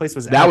out. That place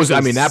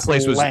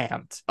was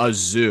slammed. A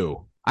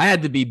zoo. I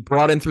had to be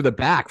brought in through the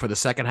back for the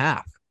second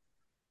half.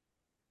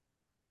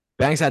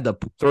 Banks had to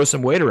throw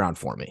some weight around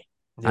for me.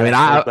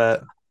 Yeah,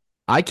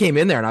 I came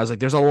in there and I was like,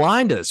 there's a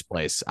line to this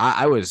place.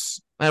 It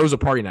was a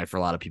party night for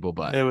a lot of people,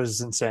 but it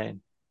was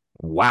insane.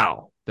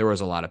 Wow. There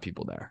was a lot of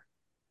people there.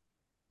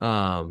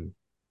 I'm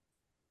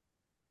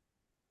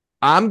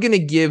going to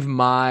give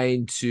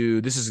mine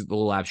to, this is a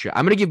little abstract.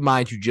 I'm going to give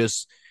mine to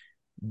just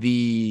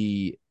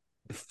the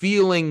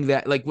feeling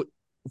that like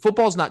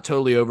football's not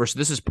totally over. So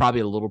this is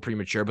probably a little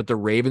premature, but the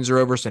Ravens are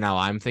over. So now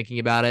I'm thinking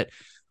about it.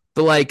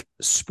 The like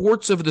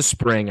sports of the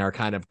spring are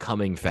kind of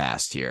coming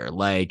fast here.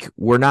 Like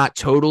we're not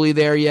totally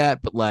there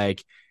yet, but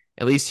like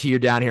at least here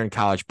down here in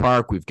College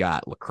Park, we've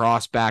got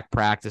lacrosse back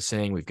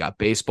practicing. We've got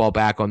baseball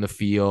back on the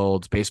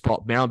field.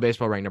 Maryland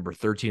baseball ranked number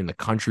 13 in the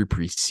country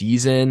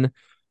preseason,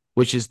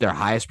 which is their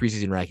highest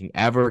preseason ranking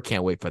ever.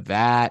 Can't wait for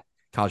that.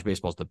 College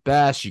baseball's the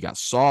best. You got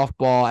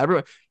softball.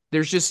 Everyone,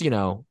 there's just, we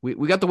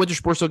got the winter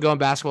sports still going,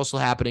 basketball still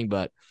happening,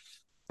 but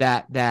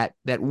that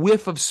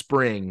whiff of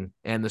spring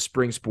and the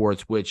spring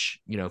sports, which,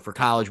 for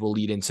college will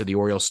lead into the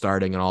Orioles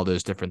starting and all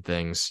those different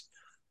things.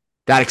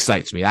 That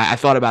excites me. I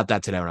thought about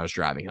that today when I was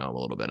driving home a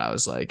little bit. I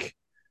was like,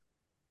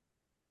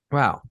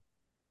 wow,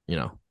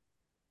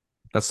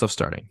 that stuff's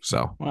starting.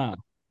 So, wow.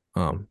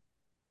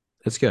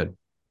 It's good.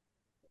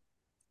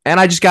 And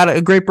I just got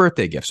a great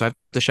birthday gift. So I have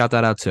to shout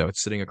that out too.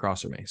 It's sitting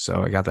across from me.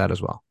 So I got that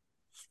as well.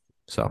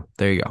 So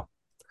there you go.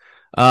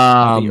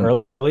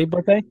 The early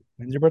birthday?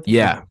 When's your birthday?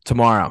 Yeah,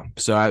 tomorrow.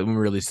 So I will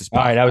release this. All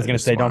right, I was going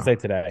to say, tomorrow. don't say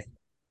today.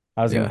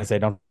 I was going to say,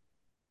 don't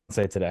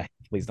say today.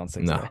 Please don't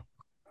say today.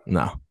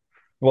 No.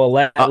 Well,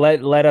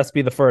 let us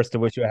be the first to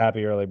wish you a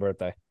happy early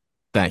birthday.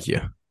 Thank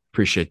you.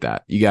 Appreciate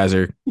that. You guys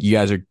are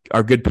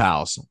good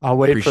pals. I'll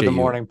wait for the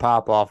morning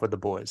pop off with the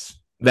boys.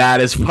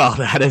 That is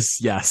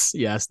yes.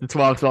 The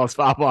 12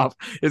 pop off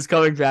is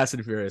coming fast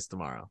and furious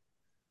tomorrow.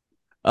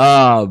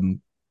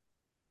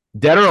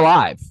 Dead or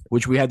Alive,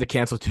 which we had to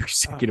cancel 2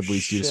 consecutive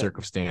weeks due to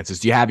circumstances.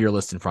 Do you have your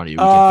list in front of you?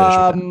 We can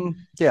finish with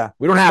that. Yeah.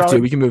 We don't have to.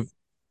 We can move.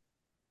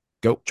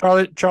 Go.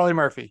 Charlie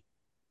Murphy.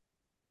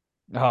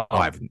 Oh,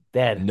 I've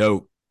dead.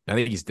 No, I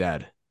think he's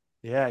dead.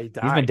 Yeah, he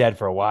died. He's been dead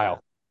for a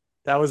while.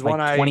 That was like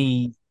one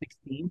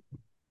 2016.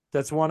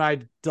 That's one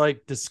I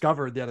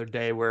discovered the other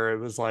day where it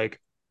was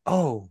like,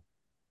 oh,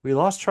 we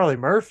lost Charlie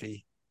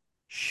Murphy.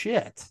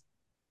 Shit.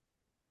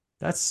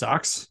 That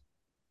sucks.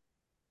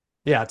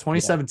 Yeah,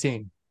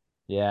 2017.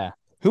 Yeah.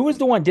 Who was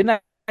the one?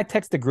 Didn't I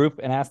text the group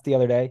and ask the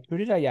other day? Who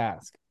did I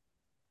ask?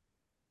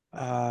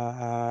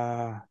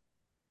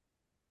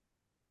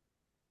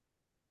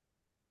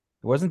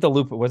 Was it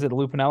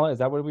Lupinella? Is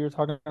that what we were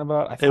talking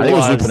about? I think it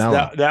was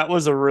Lupinella. That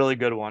was a really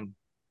good one.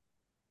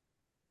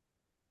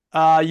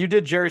 You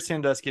did Jerry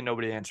Sandusky and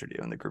nobody answered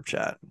you in the group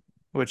chat,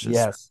 which is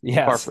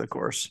par for the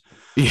course.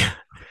 Yeah.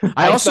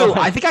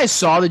 I think I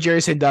saw the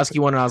Jerry Sandusky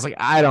one and I was like,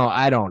 I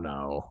don't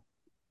know.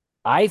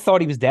 I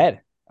thought he was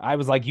dead. I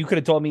was like, you could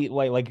have told me,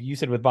 like you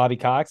said with Bobby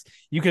Cox,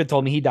 you could have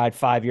told me he died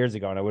 5 years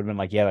ago, and I would have been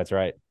like, yeah, that's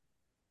right.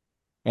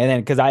 And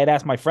then because I had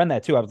asked my friend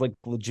that too, I was like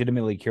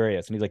legitimately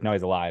curious, and he's like, no,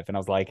 he's alive. And I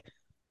was like,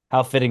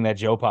 how fitting that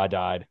Joe Pa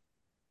died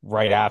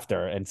right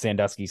after, and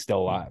Sandusky's still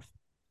alive.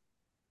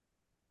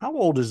 How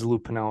old is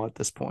Lupinella at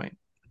this point?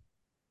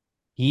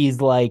 He's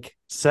like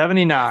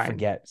 79. I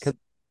forget.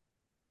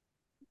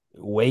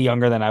 Way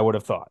younger than I would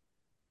have thought.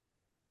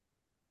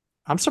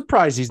 I'm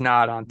surprised he's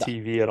not on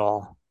TV at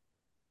all.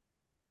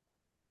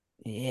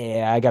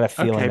 Yeah, I got a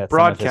feeling that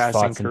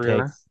broadcasting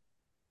career.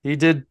 He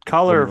did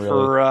color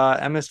for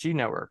MSG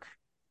Network,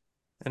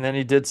 and then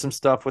he did some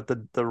stuff with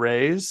the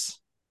Rays.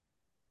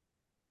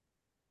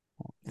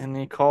 And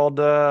he called.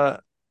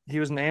 He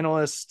was an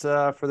analyst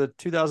for the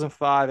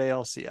 2005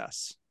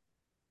 ALCS.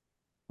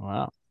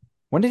 Wow,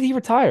 when did he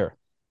retire?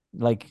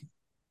 Like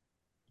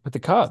with the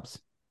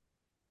Cubs?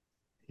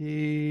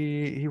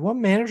 He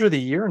won Manager of the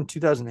Year in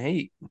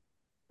 2008.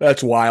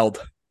 That's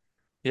wild.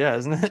 Yeah,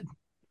 isn't it?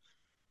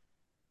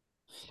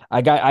 I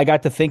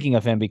got to thinking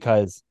of him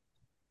because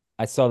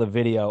I saw the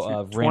video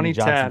of Randy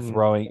Johnson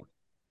throwing.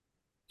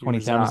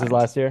 2010 was his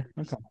last year.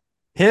 Okay.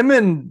 Him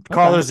and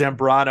Carlos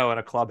Zambrano in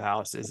a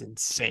clubhouse is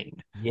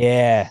insane.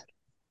 Yeah,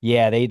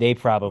 they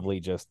probably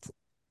just.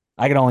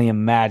 I can only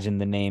imagine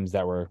the names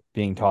that were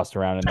being tossed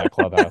around in that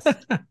clubhouse.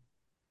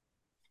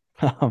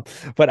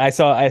 But I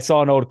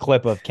saw an old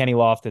clip of Kenny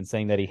Lofton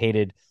saying that he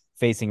hated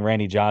facing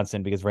Randy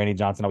Johnson because Randy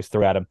Johnson always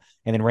threw at him,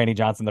 and then Randy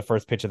Johnson, the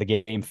first pitch of the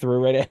game,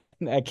 threw it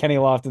at Kenny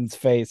Lofton's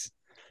face.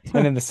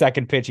 And then the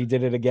second pitch, he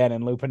did it again,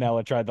 and Lou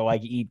Piniella tried to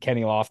like eat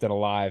Kenny Lofton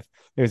alive.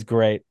 It was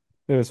great.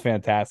 It was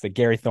fantastic.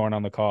 Gary Thorne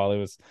on the call. It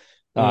was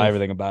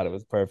everything about it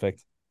was perfect.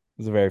 It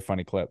was a very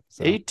funny clip.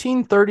 So.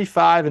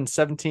 1835 and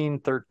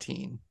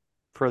 1713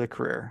 for the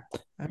career.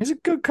 He's a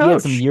good coach. He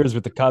had some years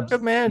with the Cubs.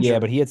 Good manager. Yeah,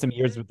 but he had some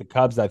years with the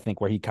Cubs, I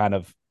think, where he kind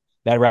of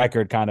that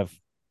record kind of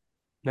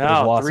his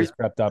losses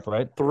crept up,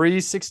 right?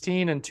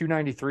 316 and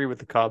 293 with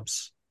the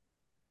Cubs.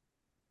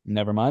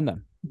 Never mind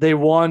them. They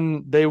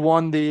won the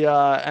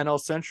NL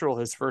Central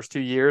his first 2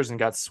 years and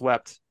got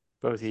swept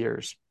both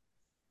years.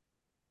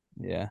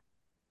 Yeah.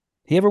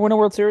 He ever win a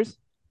World Series?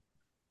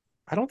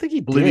 I don't think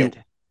he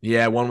did.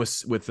 Yeah, one with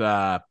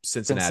Cincinnati.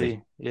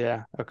 Cincy.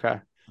 Yeah, okay.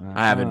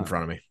 I have it in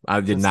front of me.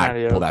 I did not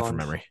pull that from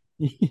memory.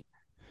 He's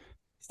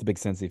a big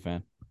Cincy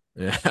fan.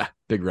 Yeah,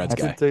 big Reds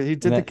guy. He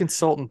did the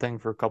consultant thing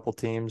for a couple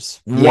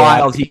teams.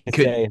 Wild. He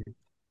could.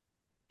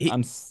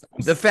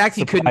 The fact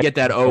he couldn't get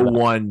that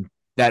 0-1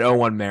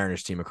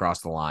 Mariners team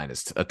across the line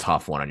is a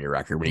tough one on your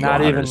record when you go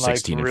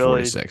 116 and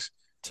 46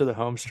 to the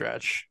home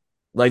stretch.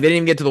 Like they didn't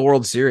even get to the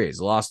World Series.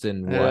 Lost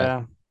in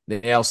what? The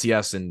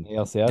ALCS and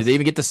ALCS. Did they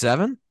even get to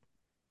 7?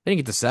 They didn't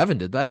get to 7,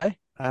 did they?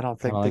 I don't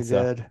think they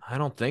did. I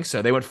don't think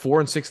so. They went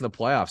 4-6 in the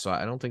playoffs, so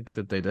I don't think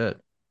that they did.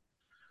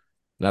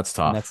 That's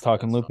tough. And that's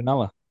talking Lou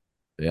Piniella.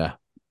 Yeah.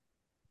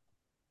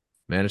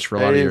 Managed for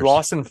a lot of years.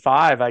 Lost in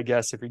 5, I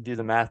guess, if you do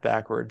the math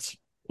backwards.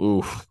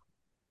 Oof.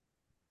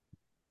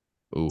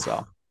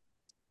 So.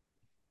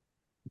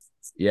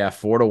 Yeah,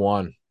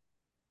 4-1.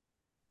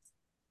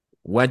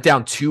 Went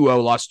down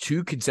 2-0, lost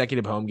 2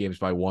 consecutive home games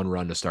by 1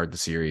 run to start the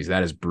series.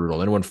 That is brutal.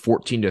 Then went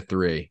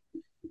 14-3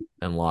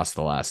 and lost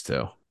the last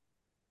 2.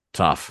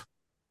 Tough.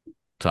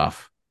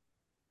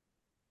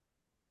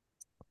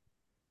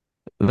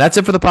 That's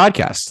it for the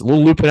podcast. A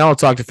little Lou Piniella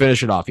talk to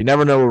finish it off. You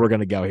never know where we're going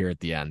to go here at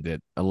the end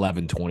at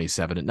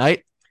 11:27 at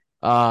night.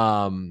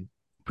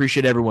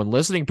 Appreciate everyone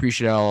listening.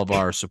 Appreciate all of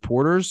our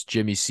supporters,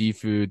 Jimmy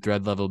Seafood,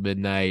 Thread Level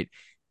Midnight,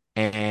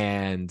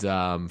 and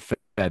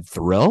Fed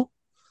Thrill.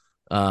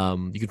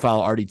 You can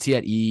follow RDT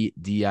at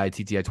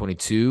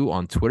EDITTI22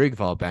 on Twitter. You can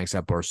follow Banks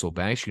at Barstool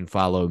Banks. You can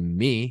follow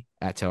me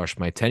at Taylor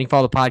Schmidt 10. You can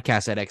follow the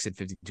podcast at Exit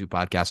 52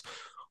 Podcast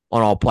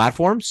on all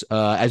platforms.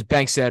 As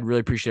Banks said,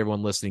 really appreciate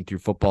everyone listening through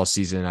football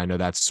season. I know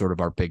that's sort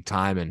of our big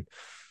time, and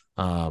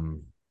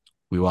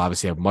we will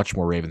obviously have much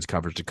more Ravens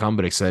coverage to come,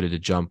 but excited to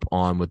jump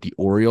on with the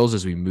Orioles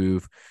as we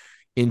move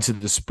into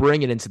the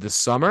spring and into the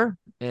summer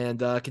and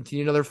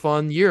continue another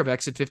fun year of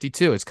Exit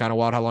 52. It's kind of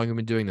wild how long we've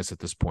been doing this at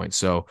this point.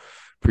 So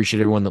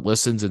appreciate everyone that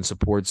listens and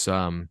supports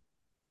Banks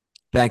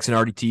and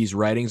RDT's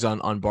writings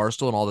on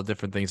Barstool and all the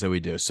different things that we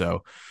do.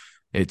 So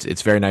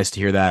it's very nice to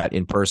hear that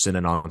in person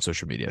and on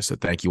social media. So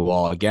thank you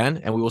all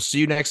again. And we will see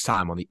you next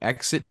time on the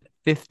Exit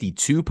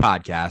 52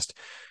 podcast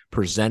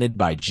presented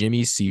by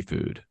Jimmy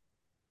Seafood.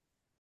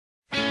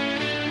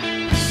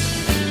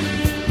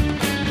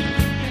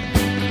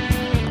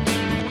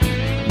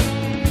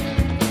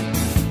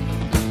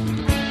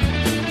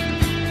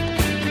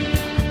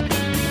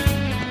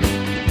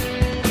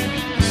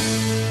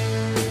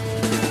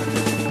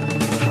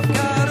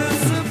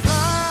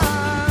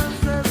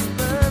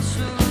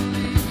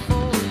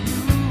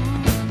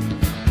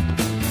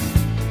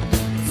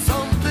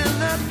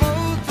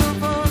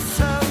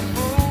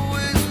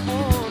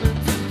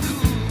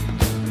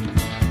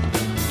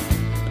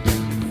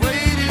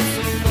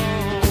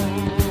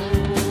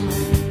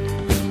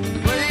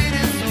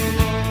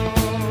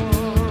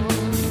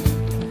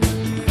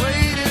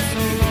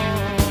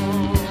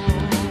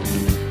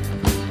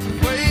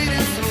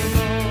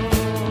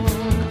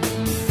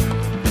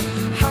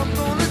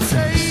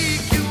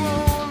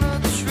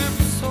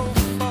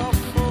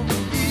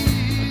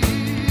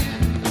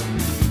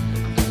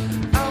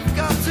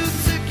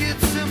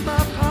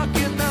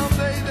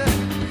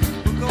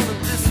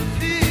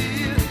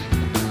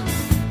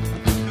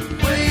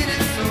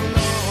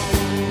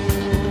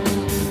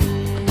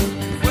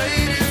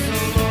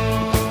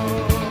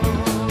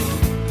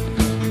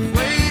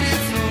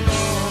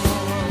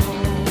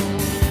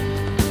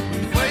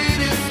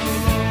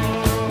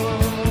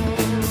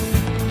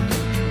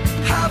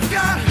 I've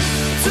got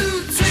 2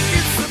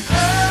 tickets to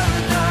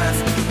paradise.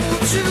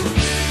 Won't you